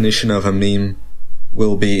the definition of a meme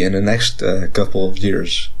will be in the next couple of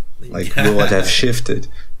years. Like, will it have shifted?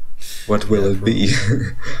 What will it be?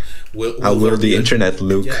 How will the internet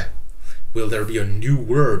look? Yeah. Will there be a new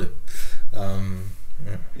word?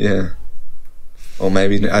 Or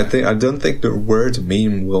maybe I don't think the word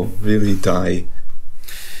meme will really die.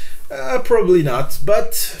 Probably not.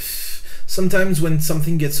 But sometimes when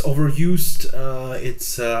something gets overused,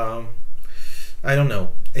 it's I don't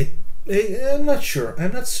know. I'm not sure.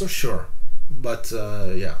 I'm not so sure, but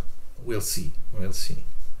yeah, we'll see. We'll see.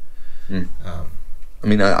 Mm. I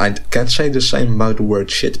mean, I can't say the same about the word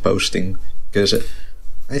shitposting, because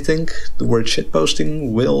I think the word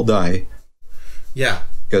shitposting will die. Yeah.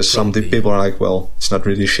 Because some people are like, well, it's not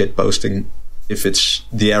really shitposting if it's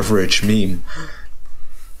the average meme.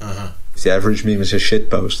 If the average meme is a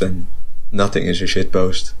shitpost, then nothing is a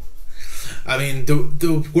shitpost. I mean,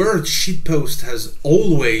 the word shitpost has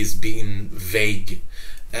always been vague,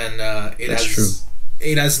 and That's true.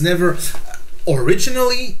 It has never.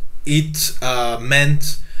 Originally, it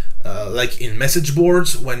meant like in message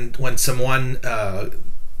boards when someone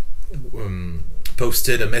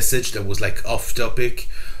posted a message that was like off topic,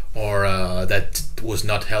 or that was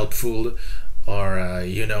not helpful, or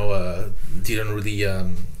didn't really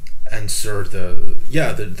answer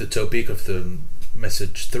the topic of the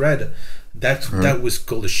message thread. That was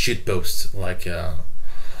called a shitpost, like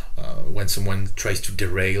when someone tries to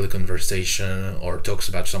derail a conversation or talks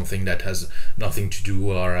about something that has nothing to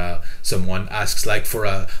do, or someone asks, like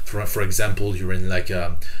for example, you're in like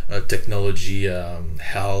a technology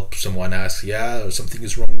help, someone asks, something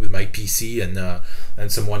is wrong with my PC,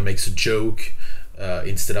 and someone makes a joke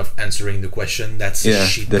instead of answering the question. That's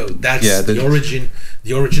shitpost. That's the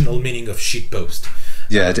original meaning of shitpost.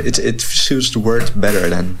 Yeah, it suits the word better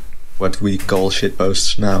than what we call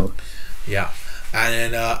shitposts now. Yeah,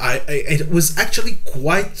 and it was actually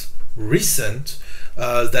quite recent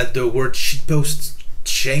that the word shitpost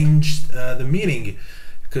changed the meaning,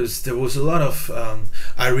 because there was a lot of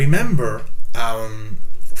I remember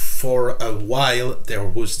for a while there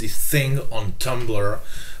was this thing on Tumblr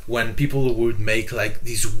when people would make like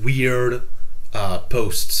these weird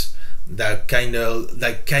posts that kind of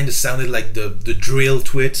sounded like the drill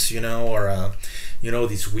twits, or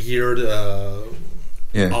these weird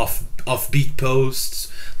offbeat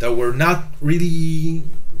posts that were not really,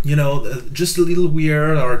 just a little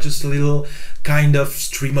weird, or just a little kind of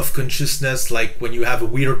stream of consciousness, like when you have a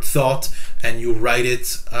weird thought and you write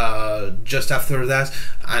it just after that,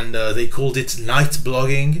 and they called it night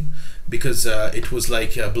blogging, because it was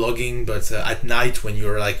like blogging, but at night when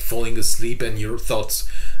you're like falling asleep and your thoughts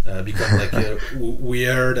become like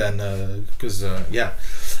weird, and because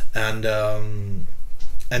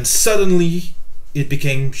and suddenly it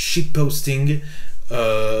became shitposting.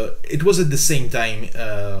 It was at the same time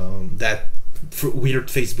that weird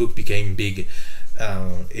Facebook became big.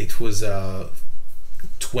 It was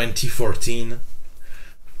 2014,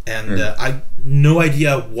 and I no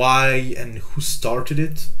idea why and who started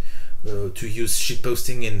it to use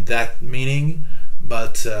shitposting in that meaning.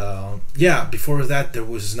 But before that there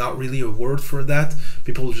was not really a word for that.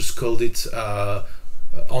 People just called it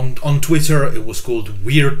on Twitter it was called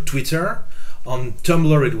weird Twitter. On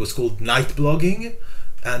Tumblr it was called night blogging,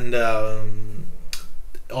 and on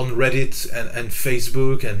Reddit and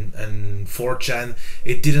Facebook and 4chan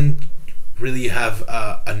it didn't really have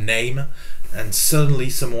a name, and suddenly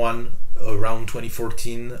someone around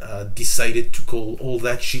 2014 decided to call all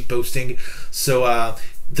that shitposting. So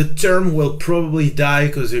the term will probably die,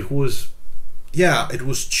 because it was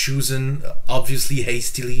chosen obviously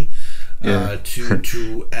hastily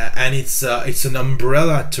to and it's an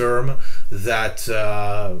umbrella term that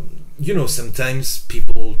sometimes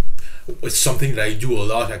people, it's something that I do a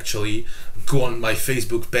lot actually, go on my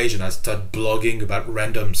Facebook page and I start blogging about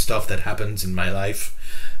random stuff that happens in my life.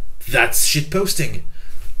 That's shitposting.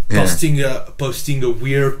 Posting a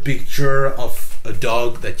weird picture of a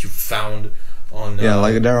dog that you found on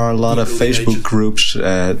like there are a lot of Facebook images. groups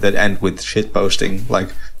that end with shitposting, like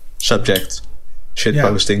subject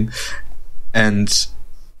shitposting, and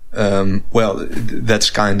that's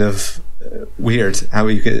kind of weird how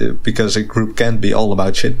because a group can't be all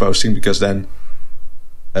about shitposting, because then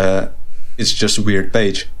it's just a weird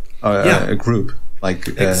page, a group like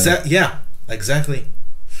exactly.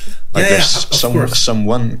 Like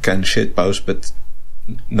someone can shitpost, but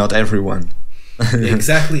not everyone.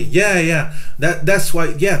 Exactly. That's why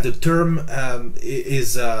the term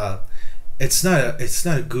is it's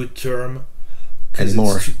not a good term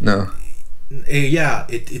anymore. No.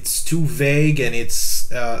 It's too vague, and it's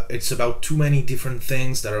about too many different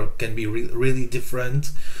things that can be really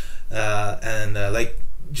different, and like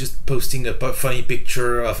just posting a funny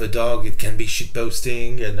picture of a dog, it can be shit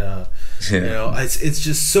posting, and it's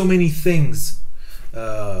just so many things,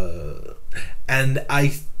 and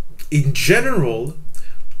in general,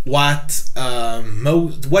 what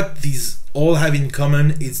these all have in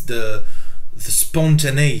common is the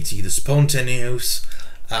spontaneity, the spontaneous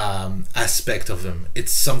aspect of them.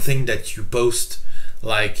 It's something that you post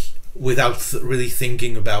like without really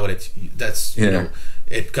thinking about it. That's you know,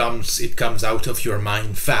 it comes out of your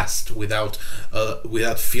mind fast, without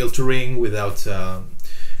filtering, without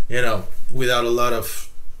you know, without a lot of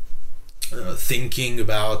thinking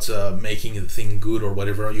about making the thing good or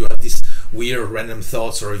whatever. You have these weird random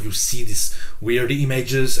thoughts, or you see these weird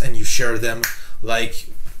images and you share them like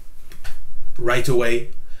right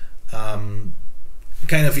away, kind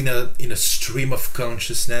of in a stream of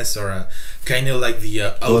consciousness, or kind of like the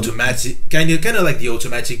automatic kind of like the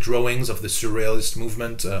automatic drawings of the surrealist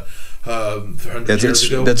movement 100 years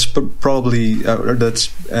ago. That's probably that's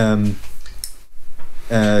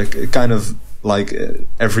kind of like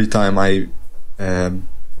every time I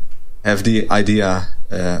have the idea,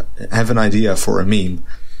 have an idea for a meme.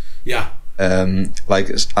 Yeah. Like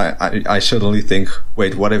I suddenly think,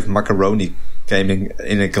 wait, what if macaroni came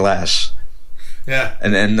in a glass? Yeah.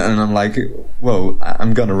 And I'm like, whoa,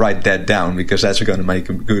 I'm gonna write that down because that's gonna make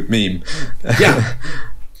a good meme. Yeah.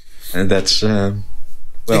 And that's well,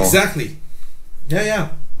 exactly. Yeah.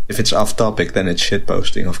 If it's off topic, then it's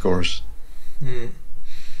shitposting, of course.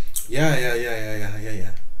 Yeah.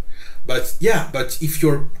 But if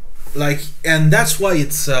you're like, and that's why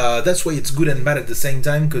it's good and bad at the same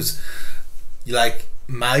time, because like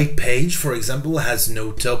my page, for example, has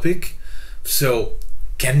no topic, so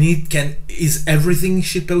is everything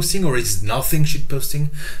shitposting or is nothing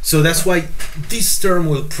shitposting? So that's why this term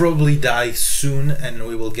will probably die soon, and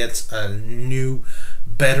we will get a new,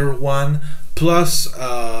 better one. Plus,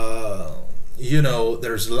 you know,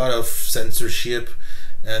 there's a lot of censorship,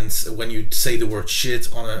 and when you say the word shit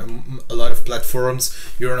on a lot of platforms,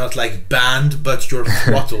 you're not like banned, but you're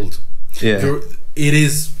throttled. Yeah. It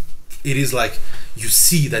is like you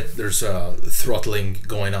see that there's a throttling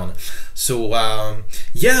going on. So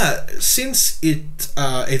yeah, since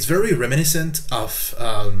it's very reminiscent of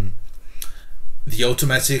the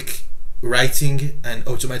automatic writing and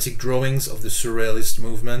automatic drawings of the surrealist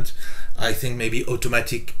movement, I think maybe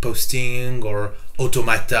automatic posting or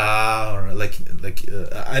automata, or like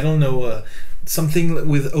I don't know, something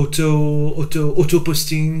with auto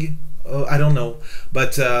posting. I don't know,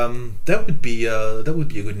 but that would be a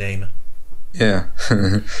good name. Yeah.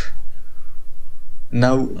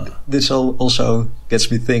 Now this also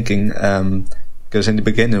gets me thinking, because in the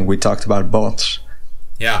beginning we talked about bots.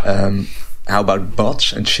 Yeah. How about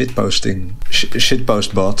bots and shitposting?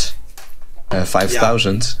 Shitpost bot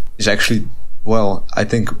 5000 is actually, well, I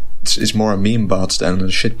think it's more a meme bot than a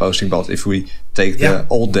shitposting bot. If we take the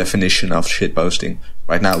old definition of shitposting,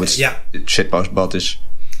 right now it's shitpost bot is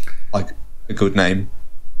like a good name,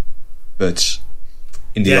 but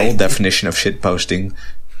in the old definition of shitposting,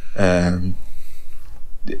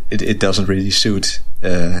 it doesn't really suit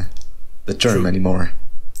the term anymore.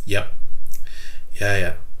 Yeah.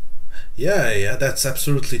 That's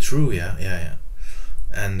absolutely true. Yeah.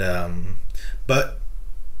 And but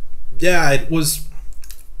yeah, it was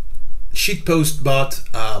shitpost bot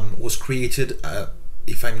was created,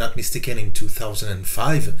 if I'm not mistaken, in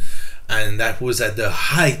 2005, and that was at the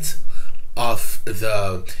height of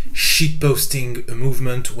the shitposting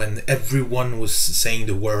movement, when everyone was saying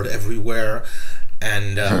the word everywhere.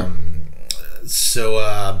 And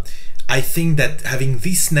so I think that having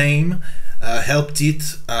this name helped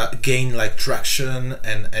it gain like traction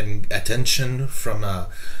and attention from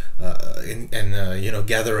you know,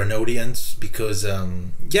 gather an audience, because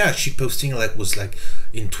shitposting was like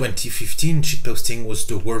in 2015, shitposting was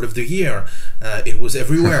the word of the year. It was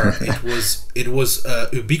everywhere. it was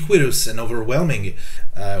ubiquitous and overwhelming.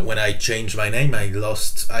 When I changed my name, I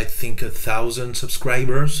lost, I think, 1,000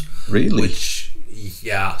 subscribers. Really? Which is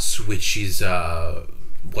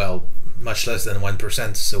well, much less than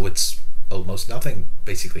 1%. So it's almost nothing,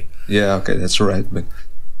 basically. Yeah, okay, that's right, but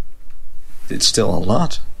it's still a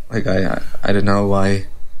lot. Like I don't know why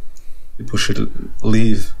people should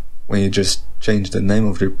leave when you just change the name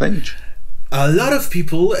of your page. A lot of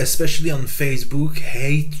people, especially on Facebook,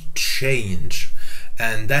 hate change,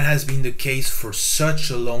 and that has been the case for such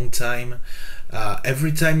a long time.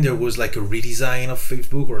 Every time there was like a redesign of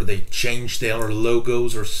Facebook, or they changed their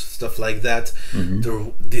logos or stuff like that,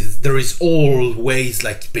 there is always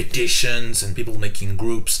like petitions and people making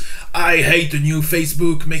groups. I hate the new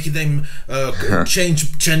Facebook, making them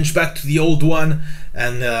change back to the old one.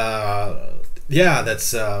 And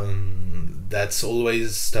that's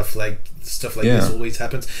always stuff like this always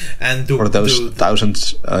happens. And those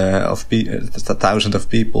thousands of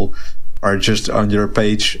people are just on your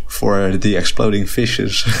page for the exploding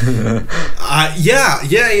fishes.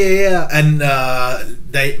 Yeah. And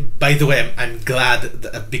By the way, I'm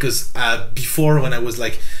glad because before, when I was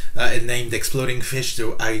like named Exploding Fish,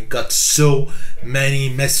 I got so many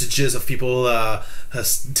messages of people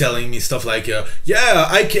telling me stuff like, yeah,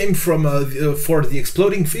 I came from for the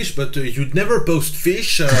Exploding Fish, but you'd never post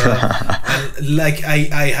fish. And like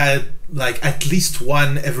I had like at least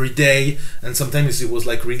one every day, and sometimes it was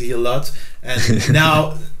like really a lot. And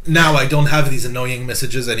now I don't have these annoying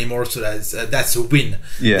messages anymore, so that's a win.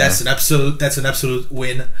 Yeah, that's an absolute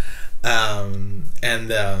win.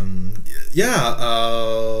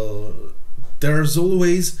 There's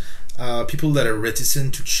always people that are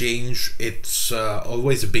reticent to change. It's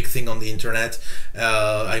always a big thing on the internet.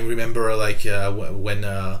 I remember like when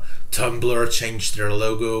Tumblr changed their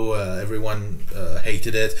logo, everyone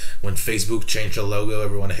hated it. When Facebook changed their logo,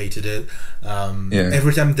 everyone hated it.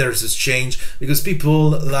 Every time there's this change, because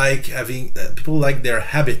people like their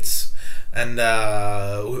habits, and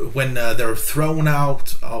when they're thrown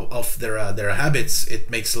out of their habits, it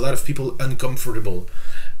makes a lot of people uncomfortable.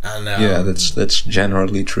 And that's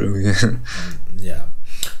generally true. Yeah,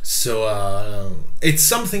 so it's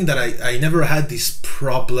something that I never had this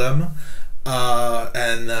problem. It's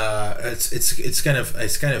kind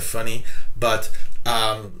of funny, but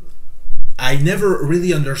I never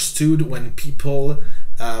really understood when people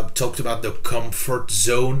talked about the comfort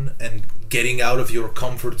zone and getting out of your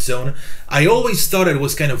comfort zone. I always thought it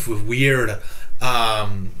was kind of a weird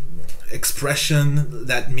expression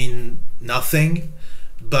that mean nothing,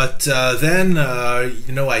 but then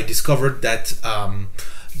I discovered that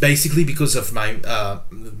basically because of my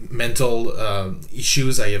mental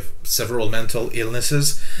issues, I have several mental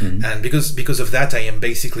illnesses, and because of that, I am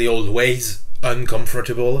basically always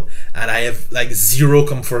uncomfortable, and I have like zero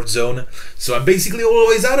comfort zone, so I'm basically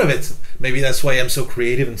always out of it. Maybe that's why I'm so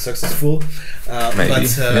creative and successful. Maybe,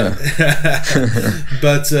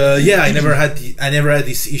 I never had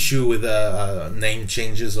this issue with name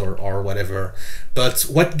changes or whatever. But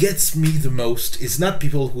what gets me the most is not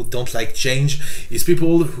people who don't like change, it's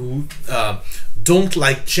people who don't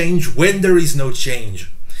like change when there is no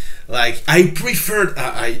change. Like, I prefer,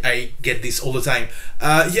 I get this all the time.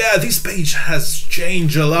 Yeah, this page has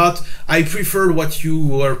changed a lot. I prefer what you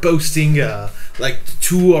were posting like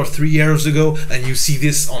 2 or 3 years ago, and you see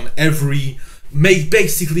this on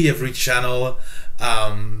basically every channel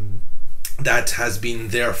that has been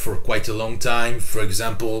there for quite a long time. For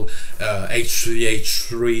example,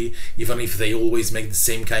 H3H3, even if they always make the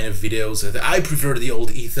same kind of videos, I prefer the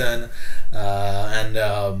old Ethan, and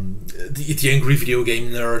the Angry Video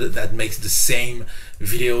Game Nerd that makes the same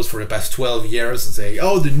videos for the past 12 years and say,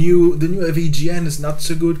 oh, the new VGN is not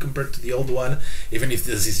so good compared to the old one, even if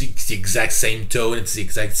this is the exact same tone, it's the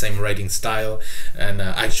exact same writing style, and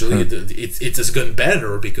actually it has gone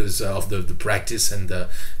better because of the practice and the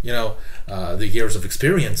years of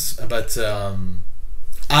experience. But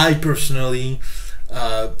I personally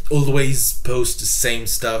always post the same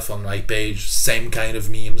stuff on my page, same kind of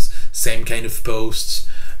memes, same kind of posts,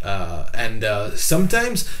 and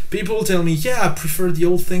sometimes people tell me, yeah, I prefer the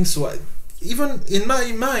old thing, so even in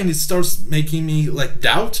my mind it starts making me like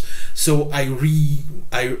doubt, so I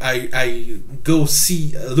go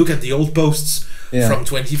look at the old posts from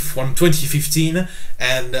 2015,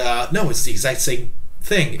 and no, it's the exact same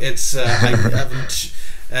thing. It's I haven't,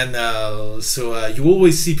 and so you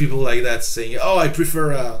always see people like that saying, oh, I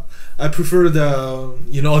prefer the,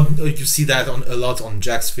 you see that a lot on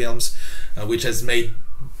Jack's Films, which has made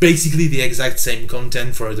basically the exact same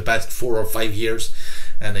content for the past 4 or 5 years,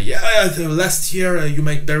 and last year you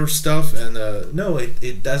make better stuff, and no,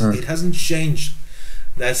 it hasn't changed.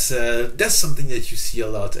 That's something that you see a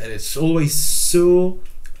lot, and it's always so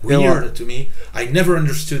weird to me. I never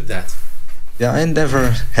understood that. Yeah, I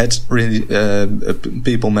never had really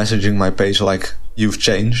people messaging my page like, you've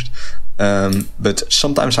changed, but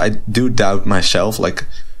sometimes I do doubt myself, like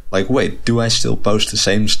wait, do I still post the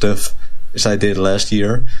same stuff as I did last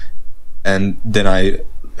year? And then I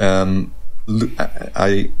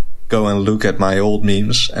go and look at my old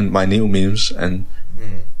memes and my new memes and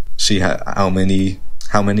see how many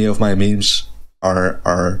of my memes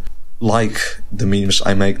are like the memes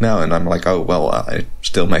I make now, and I'm like, oh well, I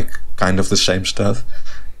still make kind of the same stuff,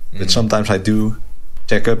 but sometimes I do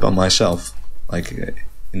check up on myself, like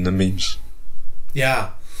in the memes.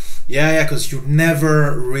 Yeah, because you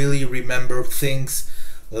never really remember things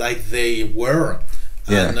like they were.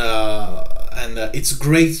 And it's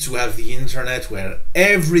great to have the internet where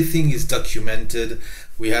everything is documented.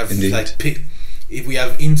 We have we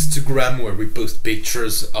have Instagram where we post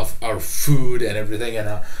pictures of our food and everything,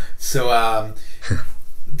 and so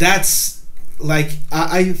that's like,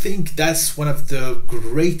 I think that's one of the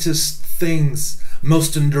greatest things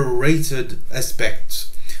most underrated aspect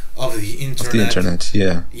of the internet. Of the internet,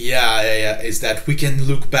 yeah. Yeah, is that we can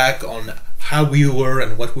look back on how we were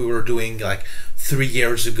and what we were doing like 3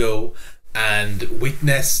 years ago and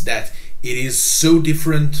witness that it is so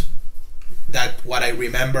different that what I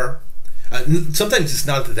remember. Sometimes it's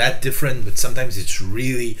not that different, but sometimes it's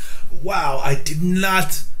really, wow, I did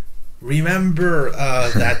not remember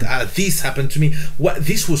that this happened to me. What,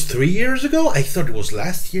 this was 3 years ago? I thought it was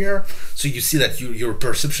last year. So you see that your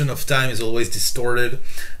perception of time is always distorted,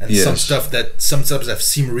 and Yes. some stuff that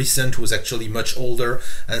seemed recent was actually much older,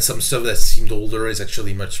 and some stuff that seemed older is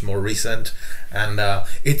actually much more recent. And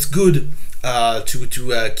it's good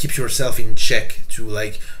to keep yourself in check, to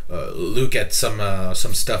look at some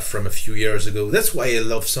stuff from a few years ago. That's why I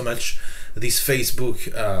love so much this Facebook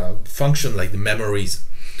function, like the memories.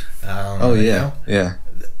 Oh yeah, you know? yeah.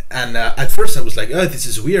 And at first I was like, oh, this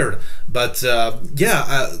is weird, but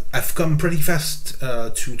I've come pretty fast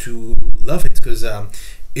to love it, because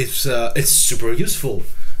it's super useful.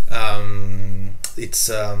 And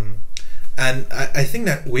I think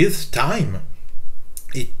that with time,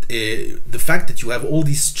 the fact that you have all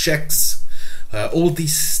these checks, all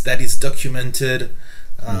this that is documented,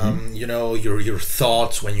 you know, your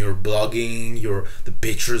thoughts when you're blogging, the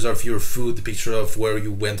pictures of your food, the picture of where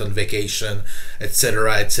you went on vacation,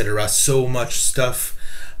 etc., etc. So much stuff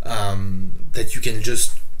that you can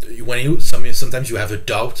just, sometimes you have a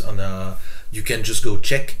doubt on, you can just go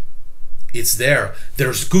check. It's there.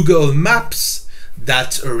 There's Google Maps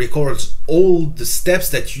that records all the steps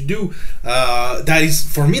that you do. That is,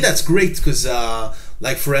 for me, that's great, because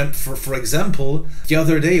like for example, the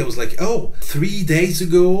other day I was like, oh, 3 days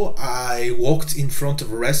ago I walked in front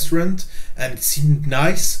of a restaurant and it seemed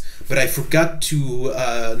nice, but I forgot to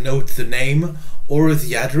note the name or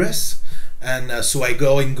the address, and so I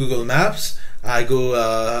go in Google Maps. I go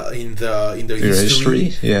in the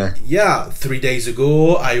history. Yeah. 3 days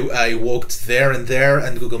ago, I walked there,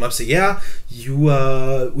 and Google Maps say, yeah,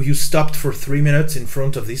 you stopped for 3 minutes in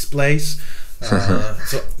front of this place.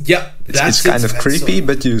 So yeah, it's kind of creepy,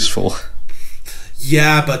 but useful.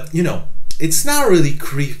 Yeah, but you know, it's not really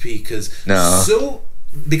creepy, because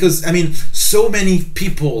I mean, so many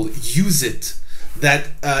people use it that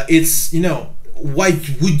it's, you know, why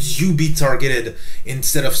would you be targeted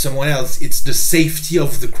instead of someone else? It's the safety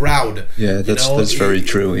of the crowd. Yeah, that's very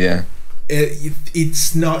true. Yeah,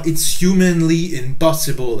 it's humanly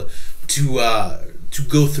impossible to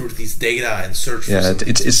go through these data and search. Yeah,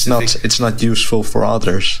 it's not useful for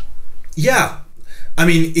others. Yeah, I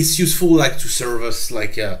mean, it's useful like to serve us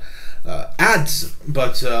like ads,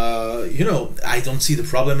 but you know, I don't see the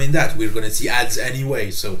problem in that. We're gonna see ads anyway,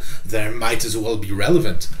 so they might as well be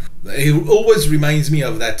relevant. It always reminds me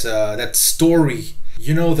of that story.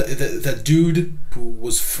 You know, that dude who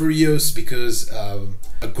was furious because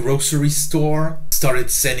a grocery store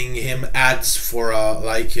started sending him ads for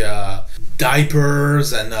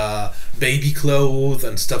diapers and baby clothes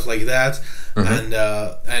and stuff like that. And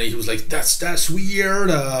he was like, that's weird.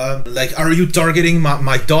 Like, are you targeting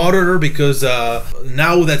my daughter? Because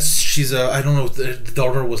now that she's I don't know, the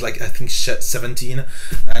daughter was like, I think 17,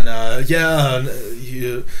 and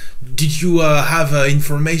did you have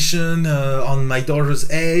information on my daughter's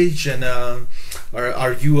age, and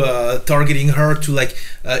are you targeting her to like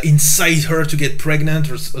incite her to get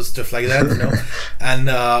pregnant or stuff like that, you know?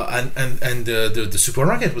 and the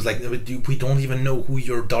supermarket was like, we don't even know who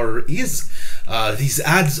your daughter is. These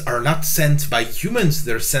ads are not sent by humans,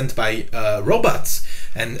 they're sent by robots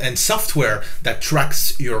and software that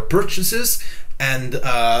tracks your purchases, and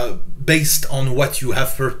based on what you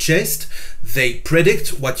have purchased, they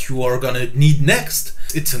predict what you are gonna need next.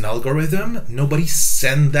 It's an algorithm. Nobody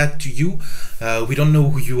sent that to you. We don't know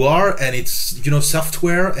who you are, and it's, you know,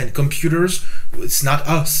 software and computers. It's not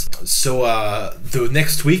us. So the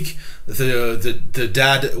next week, the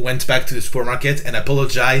dad went back to the supermarket and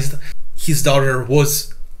apologized. His daughter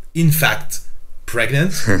was, in fact,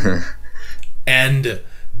 pregnant, and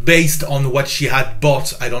based on what she had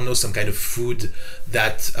bought, I don't know, some kind of food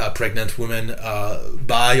that pregnant women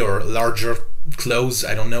buy, or larger clothes,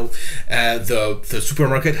 I don't know. The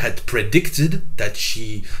supermarket had predicted that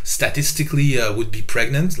she statistically would be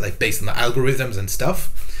pregnant, like based on the algorithms and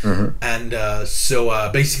stuff. And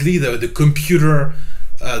so basically the computer,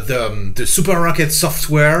 the supermarket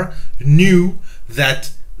software knew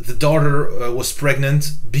that the daughter was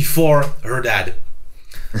pregnant before her dad.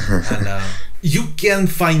 And you can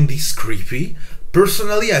find this creepy.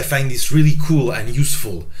 Personally, I find this really cool and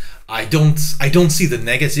useful. I don't see the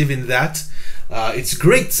negative in that. It's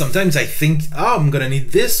great. Sometimes I think, oh, I'm gonna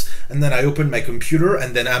need this, and then I open my computer,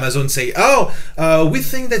 and then Amazon say, oh, we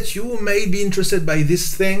think that you may be interested by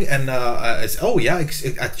this thing, and I say, oh yeah,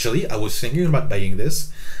 actually, I was thinking about buying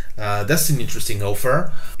this. That's an interesting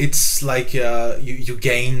offer. It's like you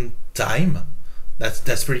gain time.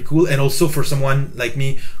 That's pretty cool. And also for someone like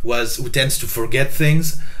me who tends to forget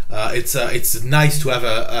things, it's nice to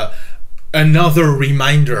have another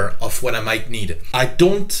reminder of what I might need. I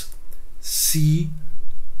don't see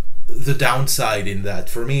the downside in that.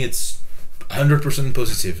 For me, it's 100%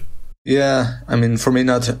 positive. Yeah, I mean, for me,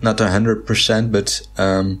 not 100%, but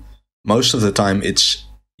most of the time it's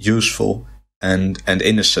useful and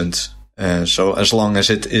innocent. So as long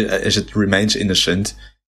as it remains innocent,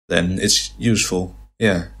 then it's useful.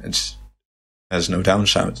 Yeah, it has no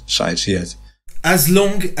downsides yet. As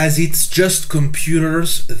long as it's just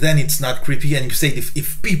computers, then it's not creepy. And you say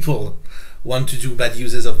if people want to do bad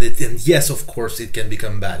uses of it, then yes, of course, it can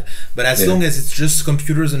become bad. But as long as it's just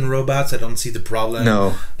computers and robots, I don't see the problem.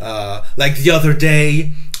 No. Like the other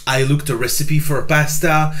day, I looked a recipe for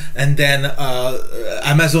pasta, and then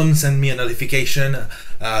Amazon sent me a notification.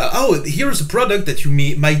 Oh, here's a product that you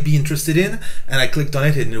might be interested in, and I clicked on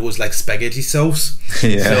it, and it was like spaghetti sauce.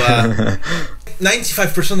 Yeah. So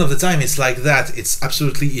 95% of the time it's like that. It's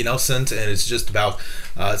absolutely innocent, and it's just about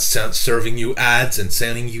serving you ads and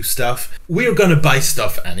selling you stuff. We're gonna buy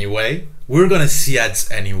stuff anyway. We're gonna see ads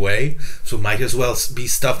anyway, so might as well be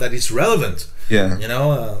stuff that is relevant. Yeah, you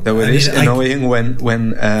know. Though it is annoying when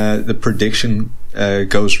the prediction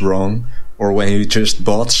goes wrong, or when you just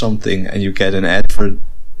bought something and you get an ad for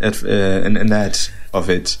an ad of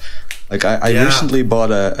it. Like I recently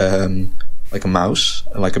bought a mouse,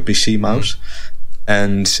 like a PC mouse,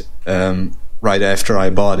 and right after I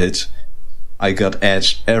bought it, I got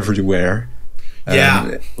ads everywhere.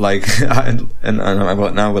 Like and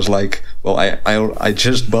I was like, well, I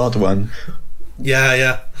just bought one.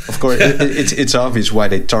 Yeah. Of course, it's obvious why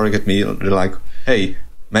they target me. They're like, hey,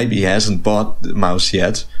 maybe he hasn't bought the mouse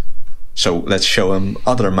yet, so let's show him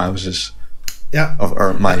other mouses. Yeah.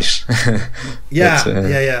 Or mice.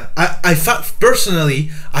 Yeah. I personally,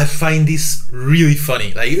 I find this really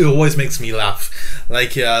funny. Like, it always makes me laugh.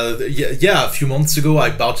 Like, a few months ago, I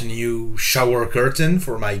bought a new shower curtain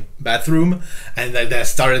for my bathroom, and I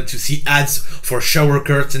started to see ads for shower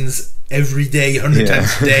curtains every day, 100 times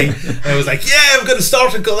a day. And I was like, yeah, I'm gonna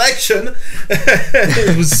start a collection.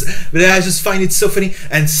 But I just find it so funny.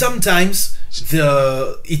 And sometimes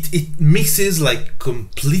it mixes like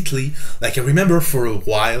completely. Like, I remember for a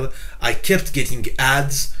while I kept getting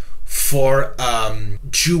ads for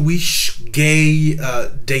Jewish gay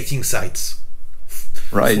dating sites.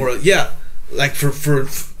 Right. I'm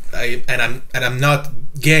not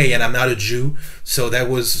gay and I'm not a Jew, so that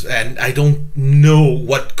was, and I don't know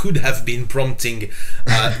what could have been prompting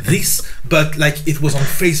this, but like it was on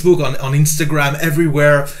Facebook, on Instagram,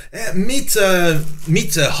 everywhere. Meet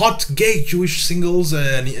hot gay Jewish singles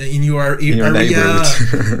in your area.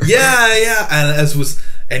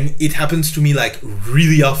 And it happens to me like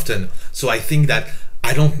really often. So I think that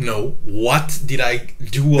I don't know what did I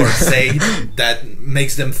do or say that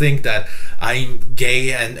makes them think that I'm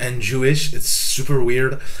gay and Jewish. It's super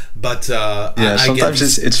weird, but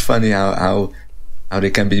sometimes it's funny how they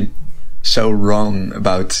can be so wrong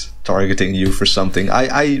about targeting you for something.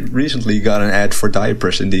 I recently got an ad for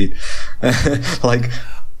diapers. Indeed, like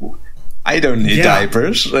I don't need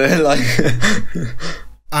diapers. Like.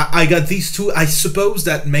 I got these two. I suppose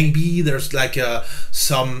that maybe there's like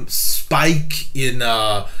some spike in,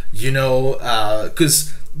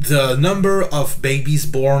 because the number of babies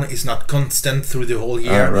born is not constant through the whole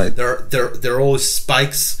year. Right. There are always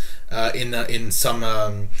spikes in some,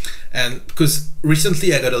 and because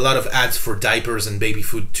recently I got a lot of ads for diapers and baby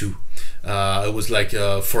food too. It was like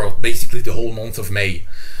for basically the whole month of May.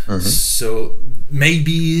 So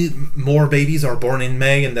maybe more babies are born in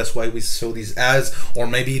May, and that's why we saw these ads. Or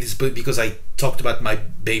maybe it's because I talked about my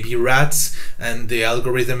baby rats, and the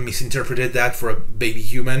algorithm misinterpreted that for a baby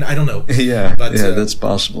human. I don't know. But that's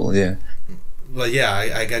possible. Yeah. But yeah,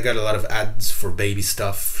 I got a lot of ads for baby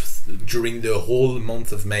stuff during the whole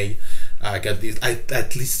month of May. I got these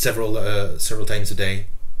at least several times a day.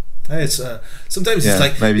 It's sometimes it's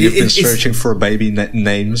like maybe you've been searching for baby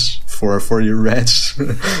names for your rats.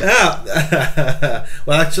 Well,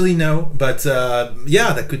 actually no, but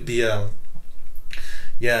that could be.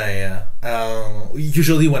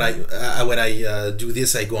 Usually when I do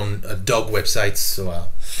this, I go on dog websites. So,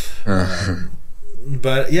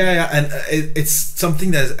 but and it's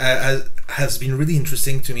something that has been really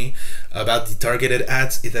interesting to me about the targeted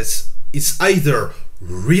ads. It's either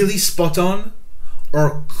really spot on,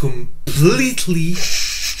 are completely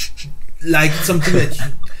like something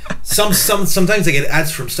that sometimes I get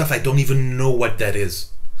ads from stuff I don't even know what that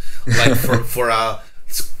is. Like for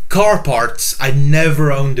car parts, I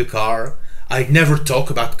never owned a car. I never talk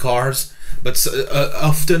about cars, but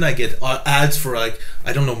often I get ads for like,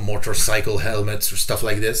 I don't know, motorcycle helmets or stuff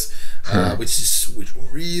like this, which is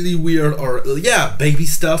really weird. Or baby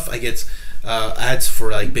stuff. I get ads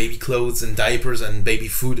for like baby clothes and diapers and baby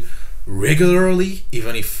food regularly,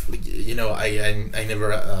 even if I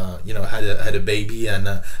never had a baby, and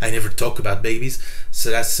I never talk about babies. So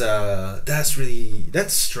that's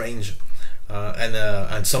strange,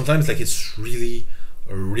 and sometimes like it's really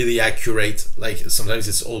accurate. Like sometimes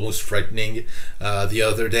it's almost frightening. The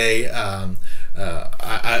other day, I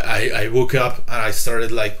woke up and I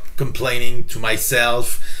started like complaining to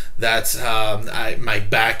myself that my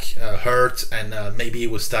back hurt, and maybe it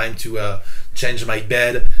was time to change my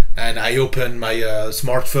bed. And I opened my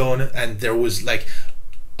smartphone, and there was like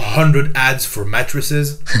 100 ads for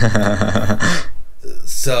mattresses.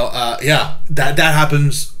 So that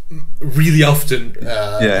happens really often.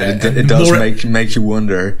 It does make you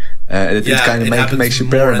wonder. It kind of makes you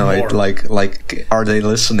paranoid. Like, are they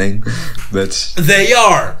listening? But they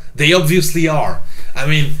are. They obviously are. I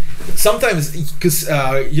mean, sometimes because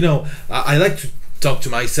I like to talk to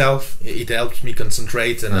myself. It helps me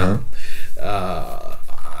concentrate, and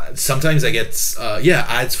sometimes I get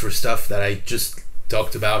ads for stuff that I just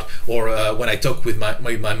talked about, or when I talk with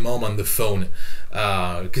my mom on the phone,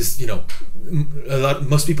 because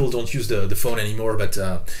most people don't use the phone anymore, but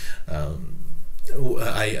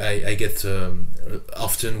I get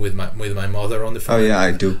often with my mother on the phone. Oh yeah,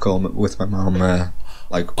 I do call with my mom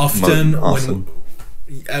like often.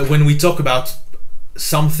 When we talk about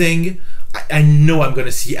something, I know I'm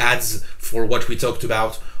gonna see ads for what we talked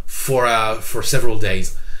about for several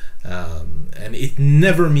days. And it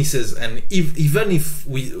never misses. And even if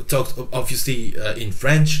we talked obviously in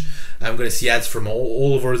French, I'm gonna see ads from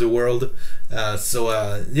all over the world. It's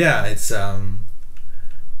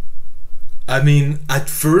I mean, at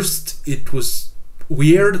first it was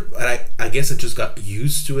weird, but I guess I just got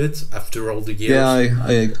used to it after all the years.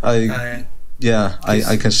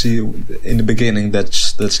 I can see in the beginning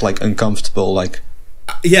that's like uncomfortable. Like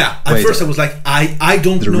at first I was like, I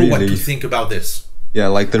don't know what to think about this. Yeah,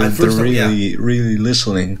 like they're really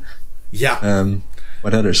listening. Yeah.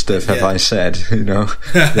 What other stuff have I said?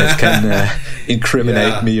 That can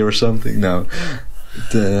incriminate me or something? No.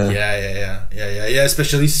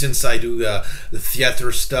 Especially since I do the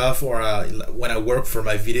theater stuff, or when I work for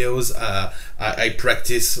my videos, I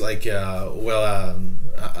practice like I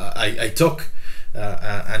talk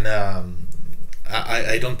and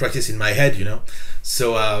I don't practice in my head,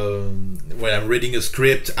 So when I'm reading a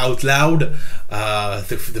script out loud,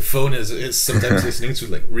 the phone is sometimes listening to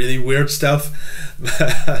like really weird stuff.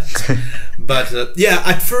 But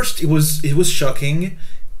at first it was shocking,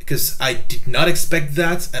 because I did not expect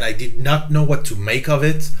that, and I did not know what to make of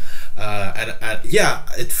it.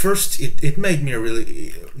 At first it made me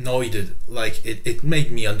really annoyed. Like it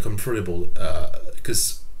made me uncomfortable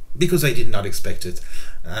because I did not expect it,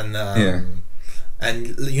 and.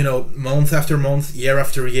 And month after month, year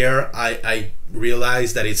after year, I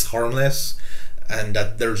realize that it's harmless, and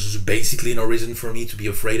that there's basically no reason for me to be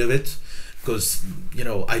afraid of it, because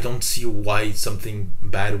I don't see why something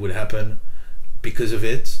bad would happen because of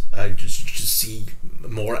it. I just see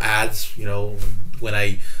more ads. When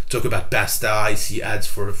I talk about pasta, I see ads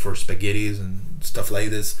for spaghettis and stuff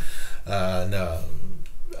like this. No,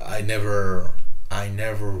 I never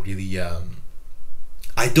really.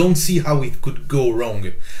 I don't see how it could go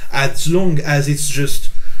wrong, as long as it's just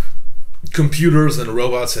computers and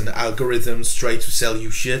robots and algorithms try to sell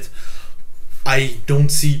you shit. I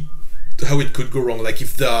don't see how it could go wrong. Like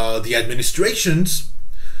if the administrations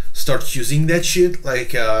start using that shit,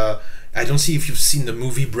 like I don't see if you've seen the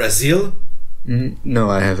movie Brazil. No,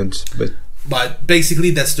 I haven't. But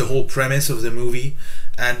basically that's the whole premise of the movie,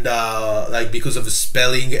 and like because of a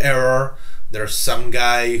spelling error, there's some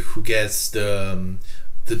guy who gets the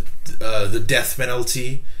death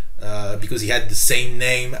penalty because he had the same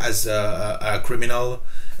name as a criminal.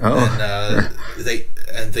 And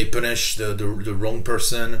they punish the wrong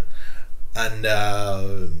person, and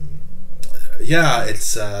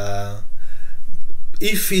it's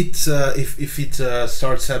if it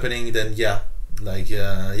starts happening, then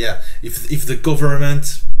if the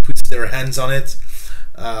government puts their hands on it,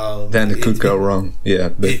 then it could go wrong.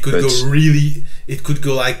 It could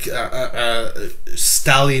go like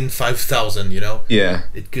Stalin 5000.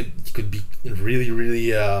 It could be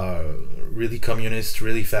really communist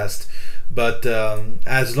really fast. But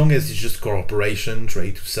as long as it's just corporation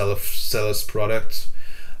trying to sell us products,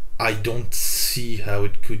 I don't see how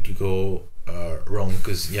it could go wrong.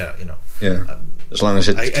 Because yeah, as long as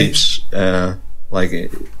it keeps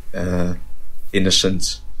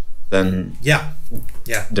innocent, then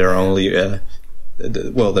there are only there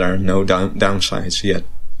are no downsides yet.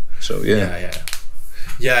 So yeah.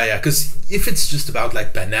 Because if it's just about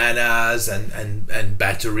like bananas and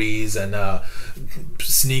batteries and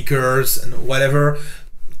sneakers and whatever,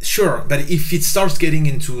 sure. But if it starts getting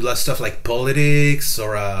into stuff like politics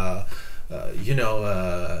or then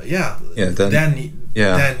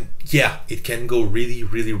it can go really,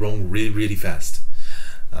 really wrong, really, really fast.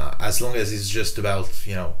 As long as it's just about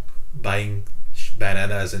buying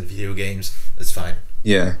bananas and video games, that's fine.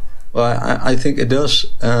 Yeah. Well, I think it does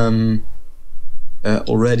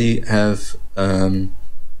already have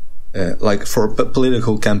like for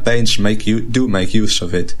political campaigns make use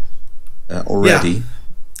of it already.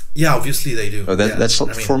 Yeah, obviously they do. So that's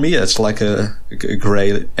for me. It's like a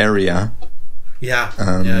gray area. Yeah.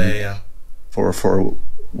 For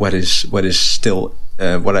what is still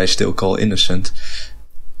what I still call innocent.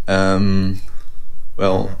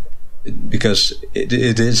 Because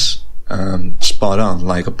it is spot on.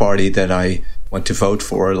 Like a party that I want to vote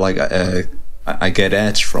for. Like I get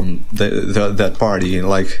ads from that party,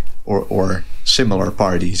 like or similar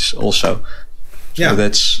parties also. So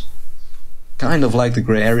that's kind of like the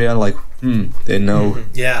gray area. Like they know.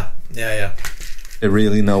 Mm-hmm. Yeah. They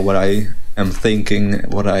really know what I am thinking.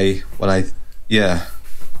 What I. Yeah.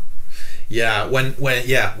 When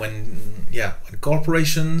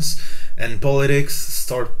corporations and politics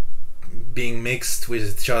start being mixed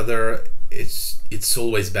with each other, it's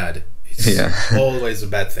always bad. It's always a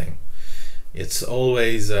bad thing. It's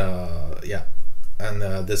always and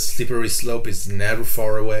the slippery slope is never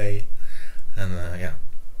far away, and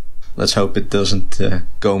let's hope it doesn't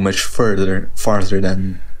go much farther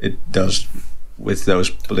than it does with those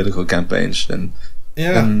political campaigns. Then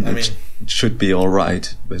it should be all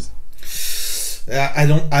right. But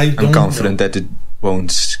I'm confident that it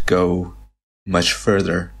won't go much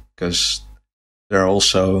further, because there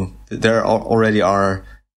already are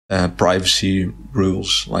privacy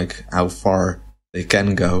rules, like how far they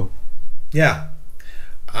can go. Yeah,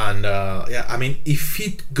 and I mean, if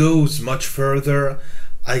it goes much further,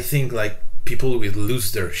 I think like people will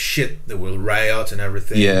lose their shit. They will riot and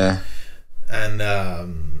everything. Yeah, and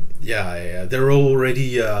there are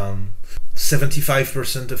already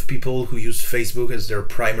 75% of people who use Facebook as their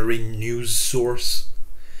primary news source,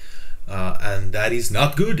 and that is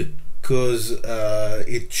not good, because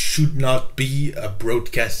it should not be a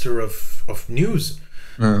broadcaster of news.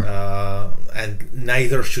 And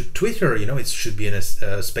neither should Twitter. It should be in a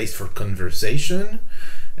space for conversation,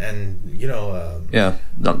 and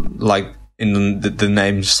not like in the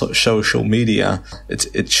name social media.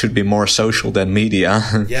 It should be more social than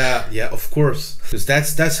media. yeah, of course, because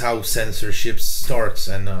that's how censorship starts,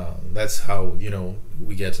 and that's how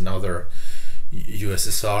we get another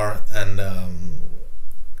USSR, and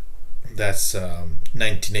that's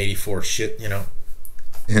 1984 shit. Yeah.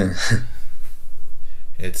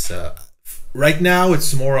 It's right now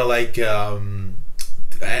it's more like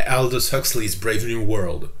Aldous Huxley's Brave New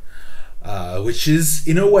World, which is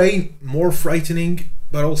in a way more frightening,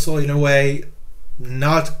 but also in a way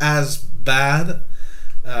not as bad.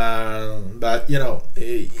 But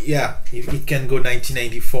it can go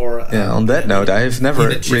 1984. On that note, I have never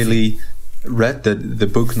really read the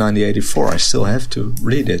book 1984. I still have to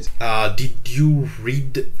read it. Did you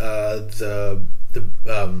read the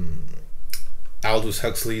Aldous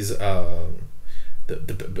Huxley's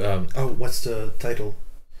what's the title?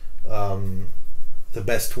 The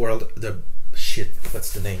Best World.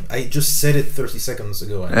 What's the name? I just said it 30 seconds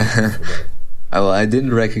ago and I forgot it. I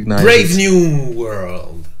didn't recognize Brave New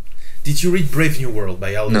World. Did you read Brave New World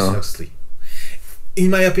by Aldous Huxley? In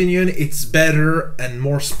my opinion, it's better and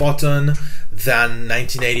more spot on than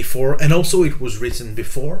 1984, and also it was written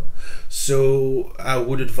before. So I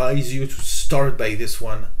would advise you to start by this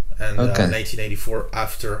one, and 1984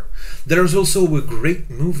 after. There's also a great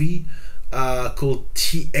movie called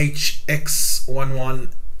THX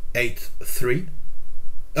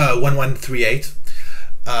 1138,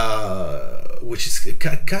 which is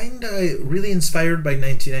kind of really inspired by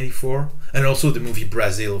 1984, and also the movie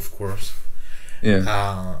Brazil, of course.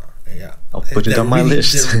 I'll put it on my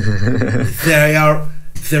list.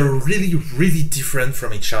 They're really, really different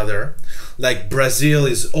from each other. Like Brazil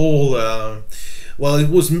is all it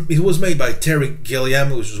was made by Terry Gilliam,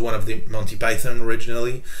 who was one of the Monty Python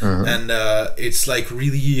originally, and it's like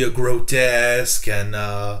really grotesque and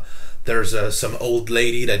there's some old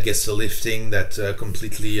lady that gets a lifting that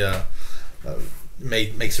completely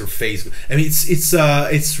makes her face. I mean,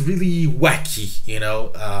 it's really wacky, you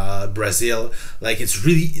know. Brazil, like it's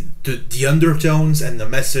really the undertones and the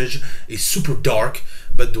message is super dark,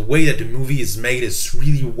 but the way that the movie is made is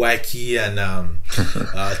really wacky and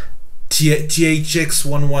THX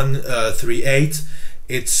 1138.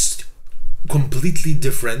 It's completely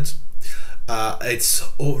different. It's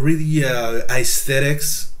really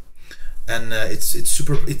aesthetics, and it's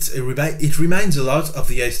super. It reminds a lot of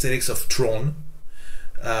the aesthetics of Tron.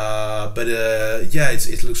 But yeah,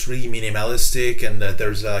 it looks really minimalistic, and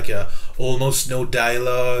there's like almost no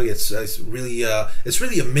dialogue. It's really a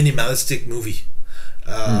minimalistic movie,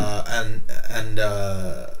 and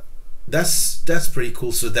that's pretty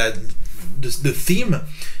cool. So that the theme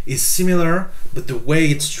is similar, but the way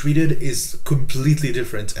it's treated is completely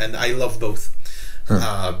different, and I love both.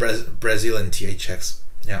 Brazil and THX.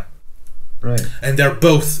 Yeah, right. And they're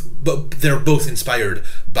both inspired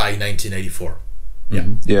by 1984. Yeah,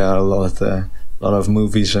 yeah. A lot of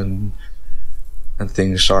movies and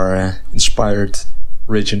things are inspired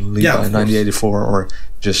originally by 1984, or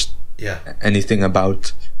just anything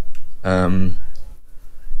about,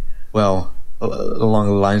 well, along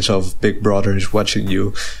the lines of Big Brother is watching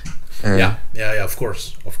you. Yeah. Of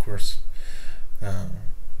course.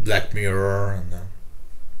 Black Mirror,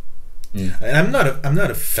 and I'm not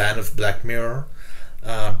a fan of Black Mirror,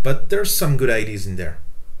 but there's some good ideas in there.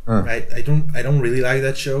 I don't really like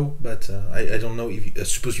that show, but I don't know if I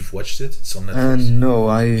suppose you've watched it. It's on Netflix. No,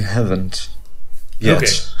 I haven't yet.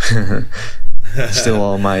 Okay. Still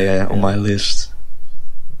on my list.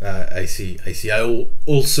 I see. I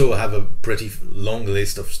also have a pretty long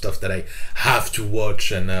list of stuff that I have to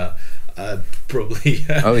watch, and probably.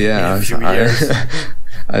 Oh yeah, in a few years.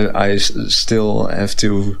 I still have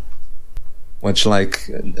to watch like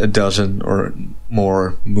a dozen or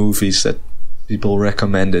more movies that people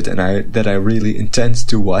recommended, and I really intend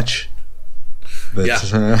to watch,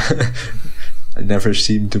 but I never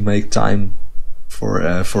seem to make time for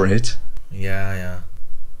it. Yeah.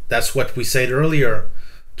 That's what we said earlier.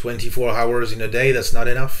 24 hours in a day, that's not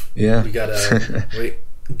enough. Yeah, we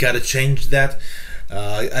gotta change that.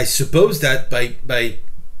 I suppose that by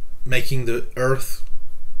making the Earth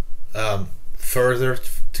further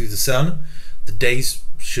to the sun, the days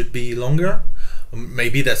should be longer.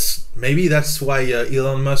 Maybe that's why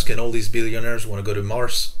Elon Musk and all these billionaires want to go to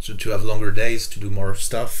Mars, to have longer days, to do more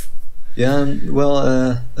stuff. Yeah, well,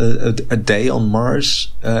 a day on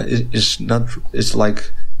Mars is not. It's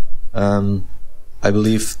like, I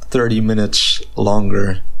believe 30 minutes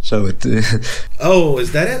longer. So it. Oh,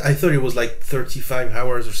 is that it? I thought it was like 35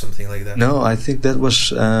 hours or something like that. No, I think that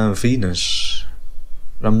was Venus.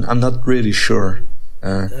 I'm not really sure.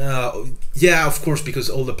 Yeah, of course, because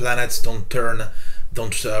all the planets don't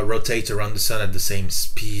rotate around the sun at the same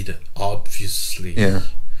speed, obviously. Yeah.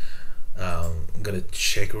 I'm gonna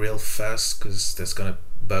check real fast because that's gonna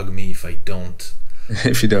bug me if I don't.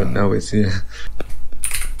 If you don't know it, yeah.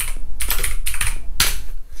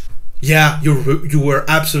 Yeah, you were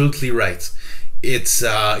absolutely right. It's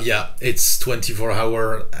it's 24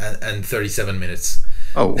 hours and 37 minutes.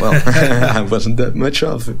 Oh well, I wasn't that much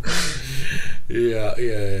off.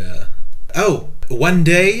 Yeah. Oh, 1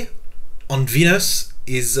 day on Venus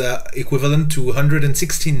is equivalent to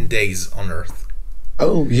 116 days on Earth.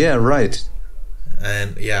 Oh yeah, right.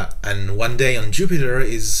 And 1 day on Jupiter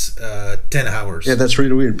is 10 hours. Yeah, that's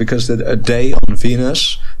really weird because a day on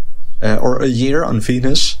Venus, or a year on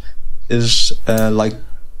Venus, is like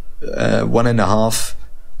 1.5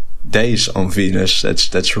 days on Venus.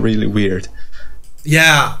 That's really weird.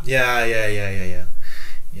 Yeah. Yeah,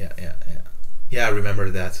 I remember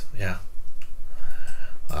that. Yeah.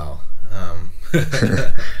 Wow.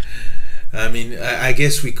 I mean, I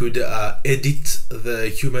guess we could edit the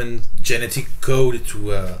human genetic code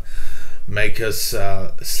to make us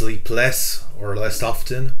sleep less or less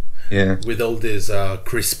often. Yeah. With all these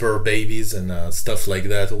CRISPR babies and stuff like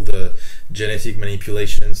that, all the genetic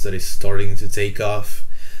manipulations that is starting to take off.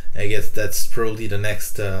 I guess that's probably the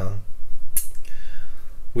next.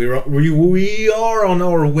 We are on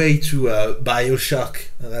our way to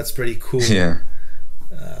Bioshock. That's pretty cool. Yeah.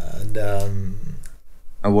 And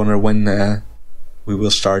I wonder when we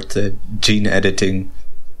will start gene editing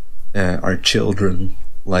our children.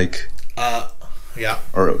 Like. Yeah.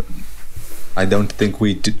 Or I don't think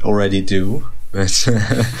we already do. But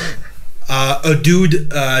a dude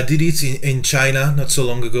did it in China not so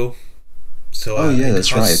long ago. So. Oh yeah,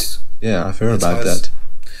 that's right. Yeah, I've heard about that.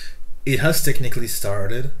 It has technically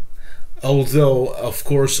started, although of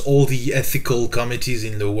course all the ethical committees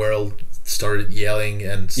in the world started yelling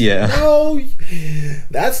and said, Yeah. no,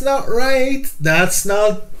 that's not right. That's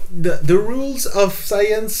not the rules of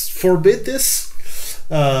science forbid this.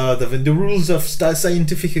 The rules of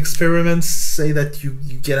scientific experiments say that you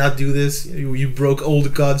cannot do this. You broke all the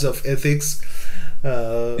codes of ethics.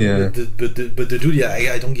 Yeah. But the dude, yeah,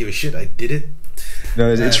 I don't give a shit. I did it.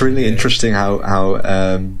 No, it's really interesting how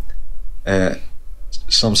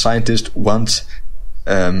some scientists want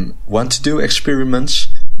to do experiments,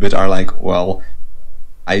 but are like, well,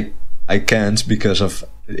 I can't because of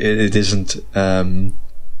it isn't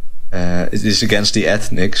it is against the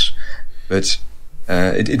ethics, but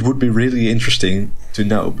it would be really interesting to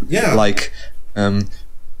know. Yeah. Like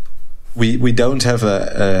we don't have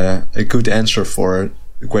a good answer for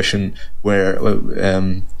the question where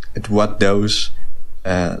at what dose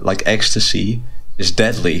like ecstasy is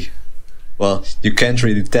deadly. Well, you can't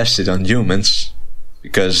really test it on humans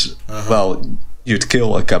because well, you'd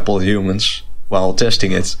kill a couple of humans while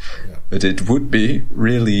testing it. Yeah. But it would be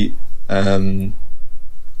really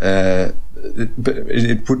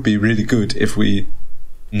it would be really good if we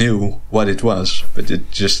knew what it was. But you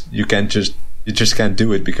just can't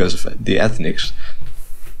do it because of the ethics.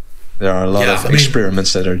 There are a lot of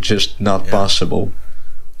experiments that are just not possible.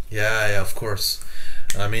 Yeah, of course.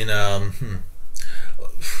 I mean,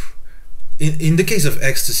 in the case of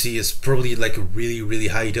ecstasy, it's probably like a really, really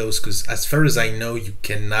high dose, because as far as I know, you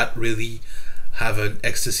cannot really have an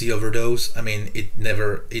ecstasy overdose. I mean, it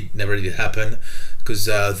never did happen, because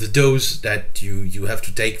the dose that you have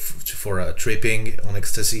to take for tripping on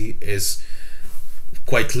ecstasy is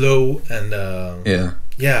quite low, and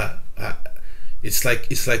it's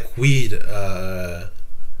like weed.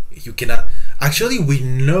 You cannot actually, we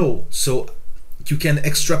know, so you can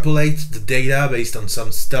extrapolate the data based on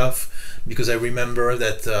some stuff, because I remember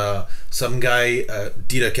that some guy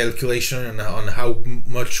did a calculation on how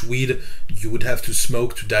much weed you would have to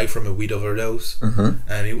smoke to die from a weed overdose,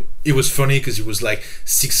 and it was funny because it was like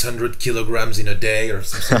 600 kilograms in a day or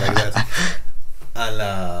something like that. And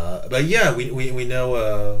but yeah, we know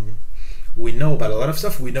about a lot of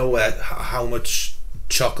stuff. We know how much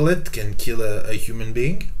chocolate can kill a human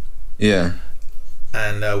being. Yeah.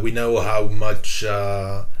 And we know how much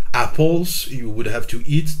apples you would have to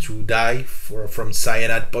eat to die from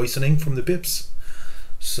cyanide poisoning from the pips.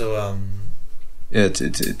 So yeah,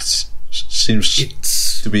 it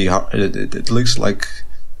seems to be hard. It looks like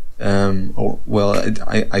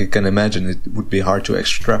I can imagine it would be hard to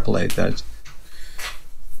extrapolate that.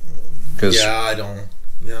 Because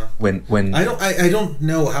when I don't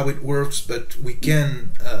know how it works, but we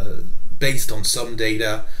can based on some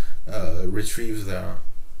data retrieve the.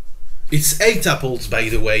 It's 8 apples, by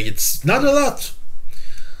the way. It's not a lot.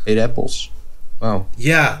 8 apples. Wow.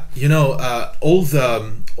 Yeah, all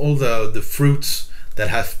the fruits that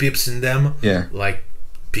have pips in them. Yeah. Like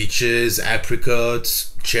peaches,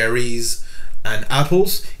 apricots, cherries, and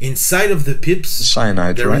apples. Inside of the pips,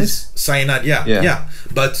 cyanide, there right? is cyanide. Yeah.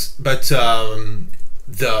 But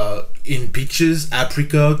in peaches,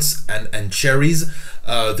 apricots, and cherries,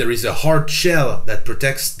 there is a hard shell that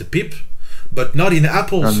protects the pip, but not in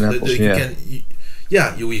apples. You can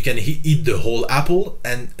eat the whole apple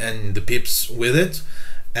and the pips with it,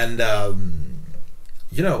 and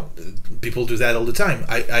people do that all the time.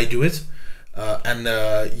 I do it, and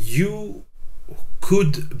you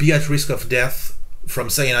could be at risk of death from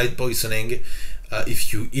cyanide poisoning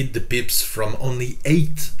if you eat the pips from only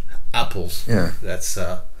 8 apples. Yeah, that's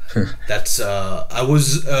I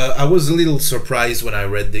was a little surprised when I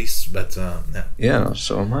read this, but yeah,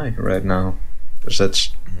 so am I right now, because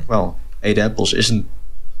that's 8 apples isn't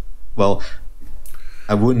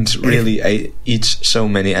I wouldn't really eat so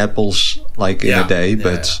many apples like in a day,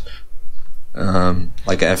 but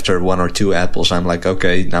like after 1 or 2 apples, I'm like,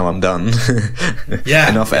 okay, now I'm done.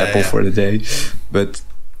 Enough apple for the day. But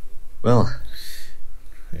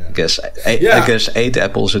I guess I guess 8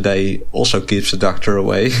 apples a day also keeps the doctor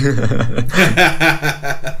away.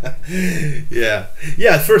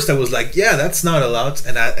 At first I was like, that's not a lot,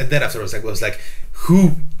 and then afterwards I was like,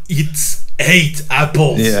 who eats 8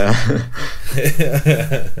 apples? Yeah.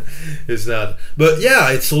 It's not, but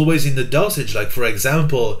it's always in the dosage. Like, for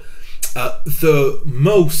example, the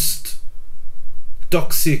most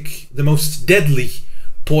toxic, the most deadly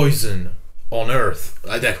poison on Earth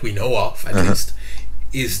that we know of, at least,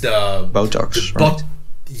 is the Botox, right?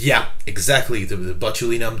 Yeah, exactly. The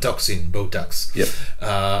botulinum toxin, Botox. Yep.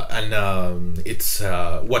 And it's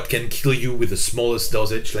what can kill you with the smallest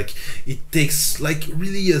dosage. Like, it takes like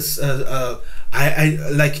really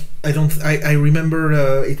I remember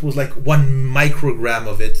it was like 1 microgram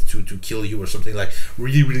of it to kill you, or something like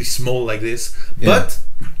really, really small like this. Yeah. But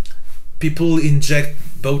people inject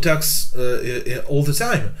Botox all the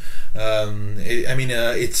time.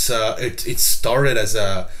 It started as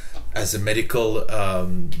a medical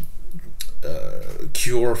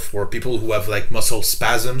cure for people who have like muscle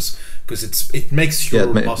spasms, because it makes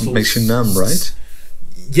your muscles, makes you numb, right?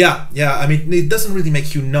 Yeah. I mean, it doesn't really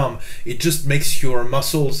make you numb. It just makes your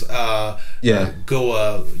muscles go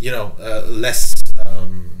less.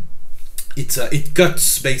 It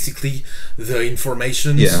cuts basically the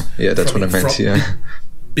information. Yeah, that's what I meant. Yeah,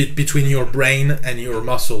 between your brain and your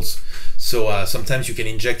muscles. So sometimes you can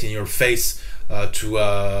inject in your face to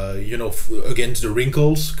against the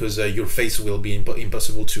wrinkles, because your face will be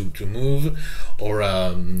impossible to move, or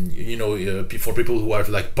for people who have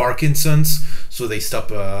like Parkinson's, so they stop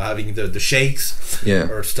having the shakes,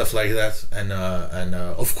 or stuff like that. And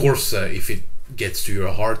of course, if it gets to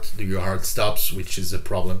your heart stops, which is a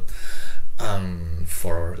problem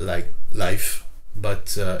for like life,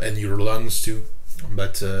 but and your lungs too.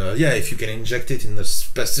 But if you can inject it in a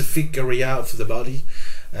specific area of the body,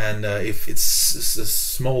 and if it's a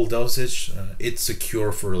small dosage, it's a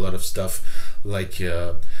cure for a lot of stuff, like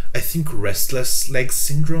I think restless leg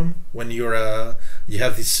syndrome. When you have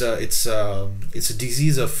this, it's a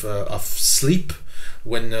disease of sleep.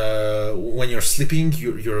 When you're sleeping,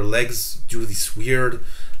 your legs do this weird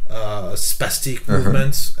spastic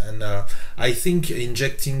movements, and I think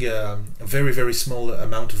injecting a very, very small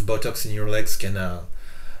amount of Botox in your legs can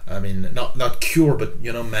not cure, but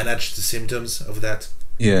manage the symptoms of that.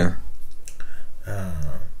 I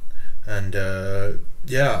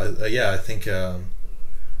think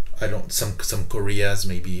some Koreas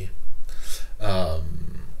maybe, but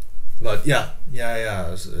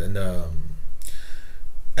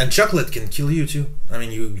and chocolate can kill you too. I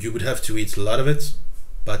mean, you would have to eat a lot of it,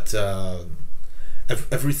 but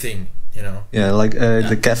everything,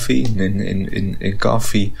 the caffeine in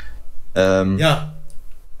coffee.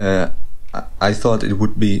 I thought it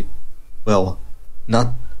would be, well,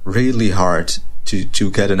 not really hard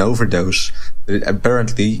to get an overdose, but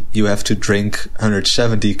apparently you have to drink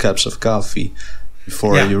 170 cups of coffee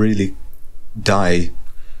before you really die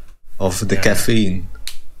of the caffeine.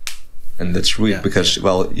 And that's weird because,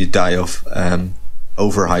 well, you die of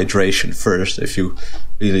overhydration first if you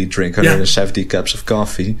really drink 170 cups of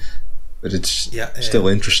coffee, but it's still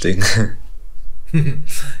interesting.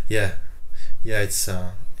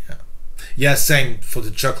 Same for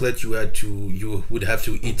the chocolate. You would have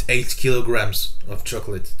to eat 8 kilograms of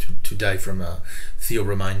chocolate to die from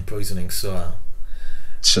theobromine poisoning. So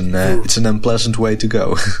it's an unpleasant way to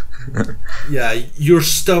go. Your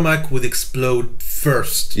stomach would explode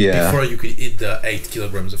first before you could eat the 8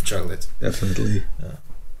 kilograms of chocolate. Definitely.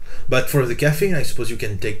 But for the caffeine, I suppose you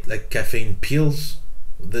can take like caffeine pills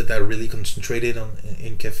that are really concentrated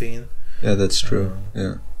in caffeine. Yeah, that's true.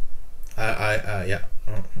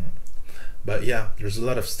 But there's a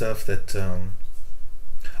lot of stuff that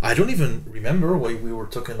I don't even remember why we were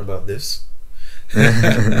talking about this.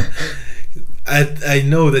 I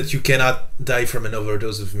know that you cannot die from an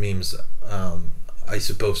overdose of memes, I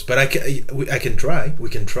suppose, but I can try. We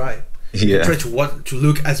can try. Try to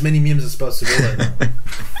look as many memes as possible. And,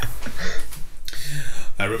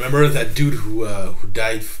 I remember that dude who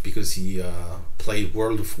died because he played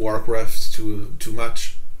World of Warcraft too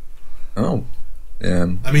much. Oh. I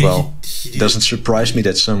mean, he doesn't surprise me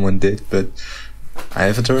that someone did, but I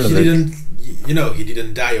haven't heard of it. He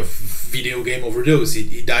didn't die of video game overdose.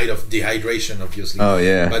 He died of dehydration, obviously. Oh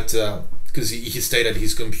yeah. But because he stayed at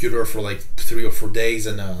his computer for like 3 or 4 days,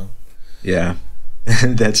 and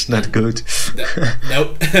that's not good.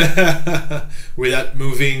 Nope. Without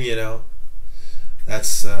moving,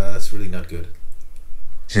 that's really not good.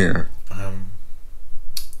 Yeah.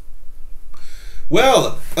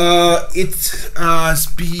 Well, it has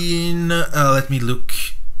been, let me look,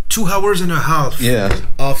 2 hours and a half.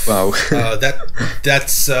 Of, wow.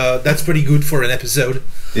 That's pretty good for an episode.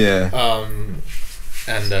 Let's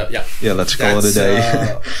call it a day.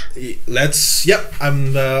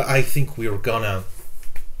 I think we're gonna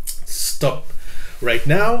stop right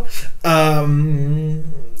now.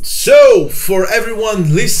 So for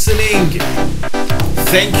everyone listening,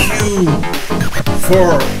 thank you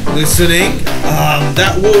for listening.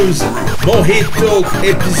 That was Mojito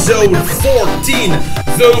episode 14,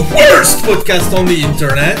 the worst podcast on the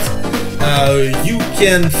internet. You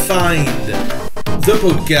can find the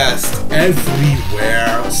podcast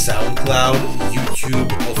everywhere: SoundCloud,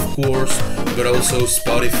 YouTube, of course, but also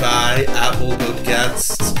Spotify, Apple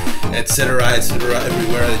Podcasts, etc.,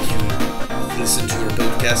 everywhere that you listen to your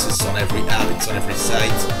podcasts. It's on every app, it's on every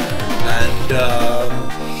site. And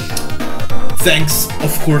Thanks,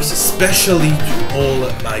 of course, especially to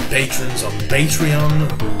all my patrons on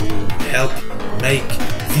Patreon who help make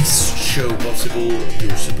this show possible.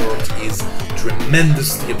 Your support is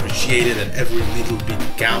tremendously appreciated and every little bit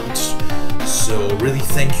counts. So really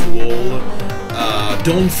thank you all.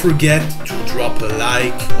 Don't forget to drop a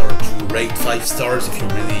like or to rate 5 stars if you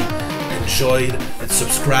really enjoyed, and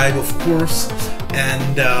subscribe, of course.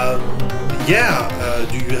 And do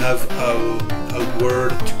you have a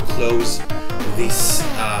word to close this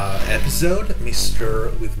episode,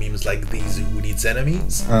 Mr. with memes like these who needs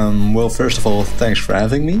enemies? Well, first of all, thanks for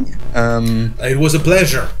having me. It was a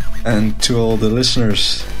pleasure. And to all the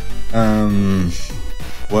listeners,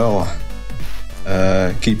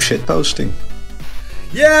 keep shitposting.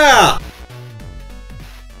 Yeah!